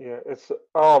 But yeah, it's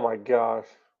oh my gosh.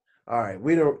 All right,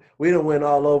 we don't went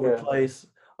all over the place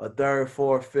a third,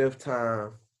 fourth, fifth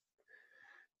time.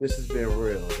 This has been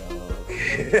real, dog.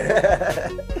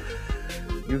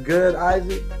 You good,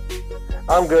 Isaac?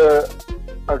 I'm good.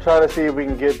 I'm trying to see if we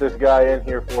can get this guy in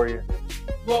here for you.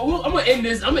 Well, I'm gonna end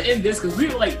this because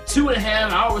we're like 2.5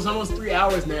 hours, almost 3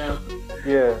 hours now.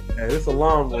 Yeah. Hey, this is a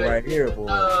long one right here, boy.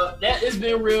 That has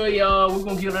been real, y'all. We're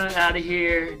gonna get on out of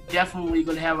here. Definitely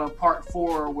gonna have a part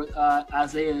 4 with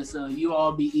Isaiah. So you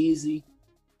all be easy.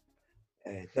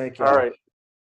 Hey, thank you. All right.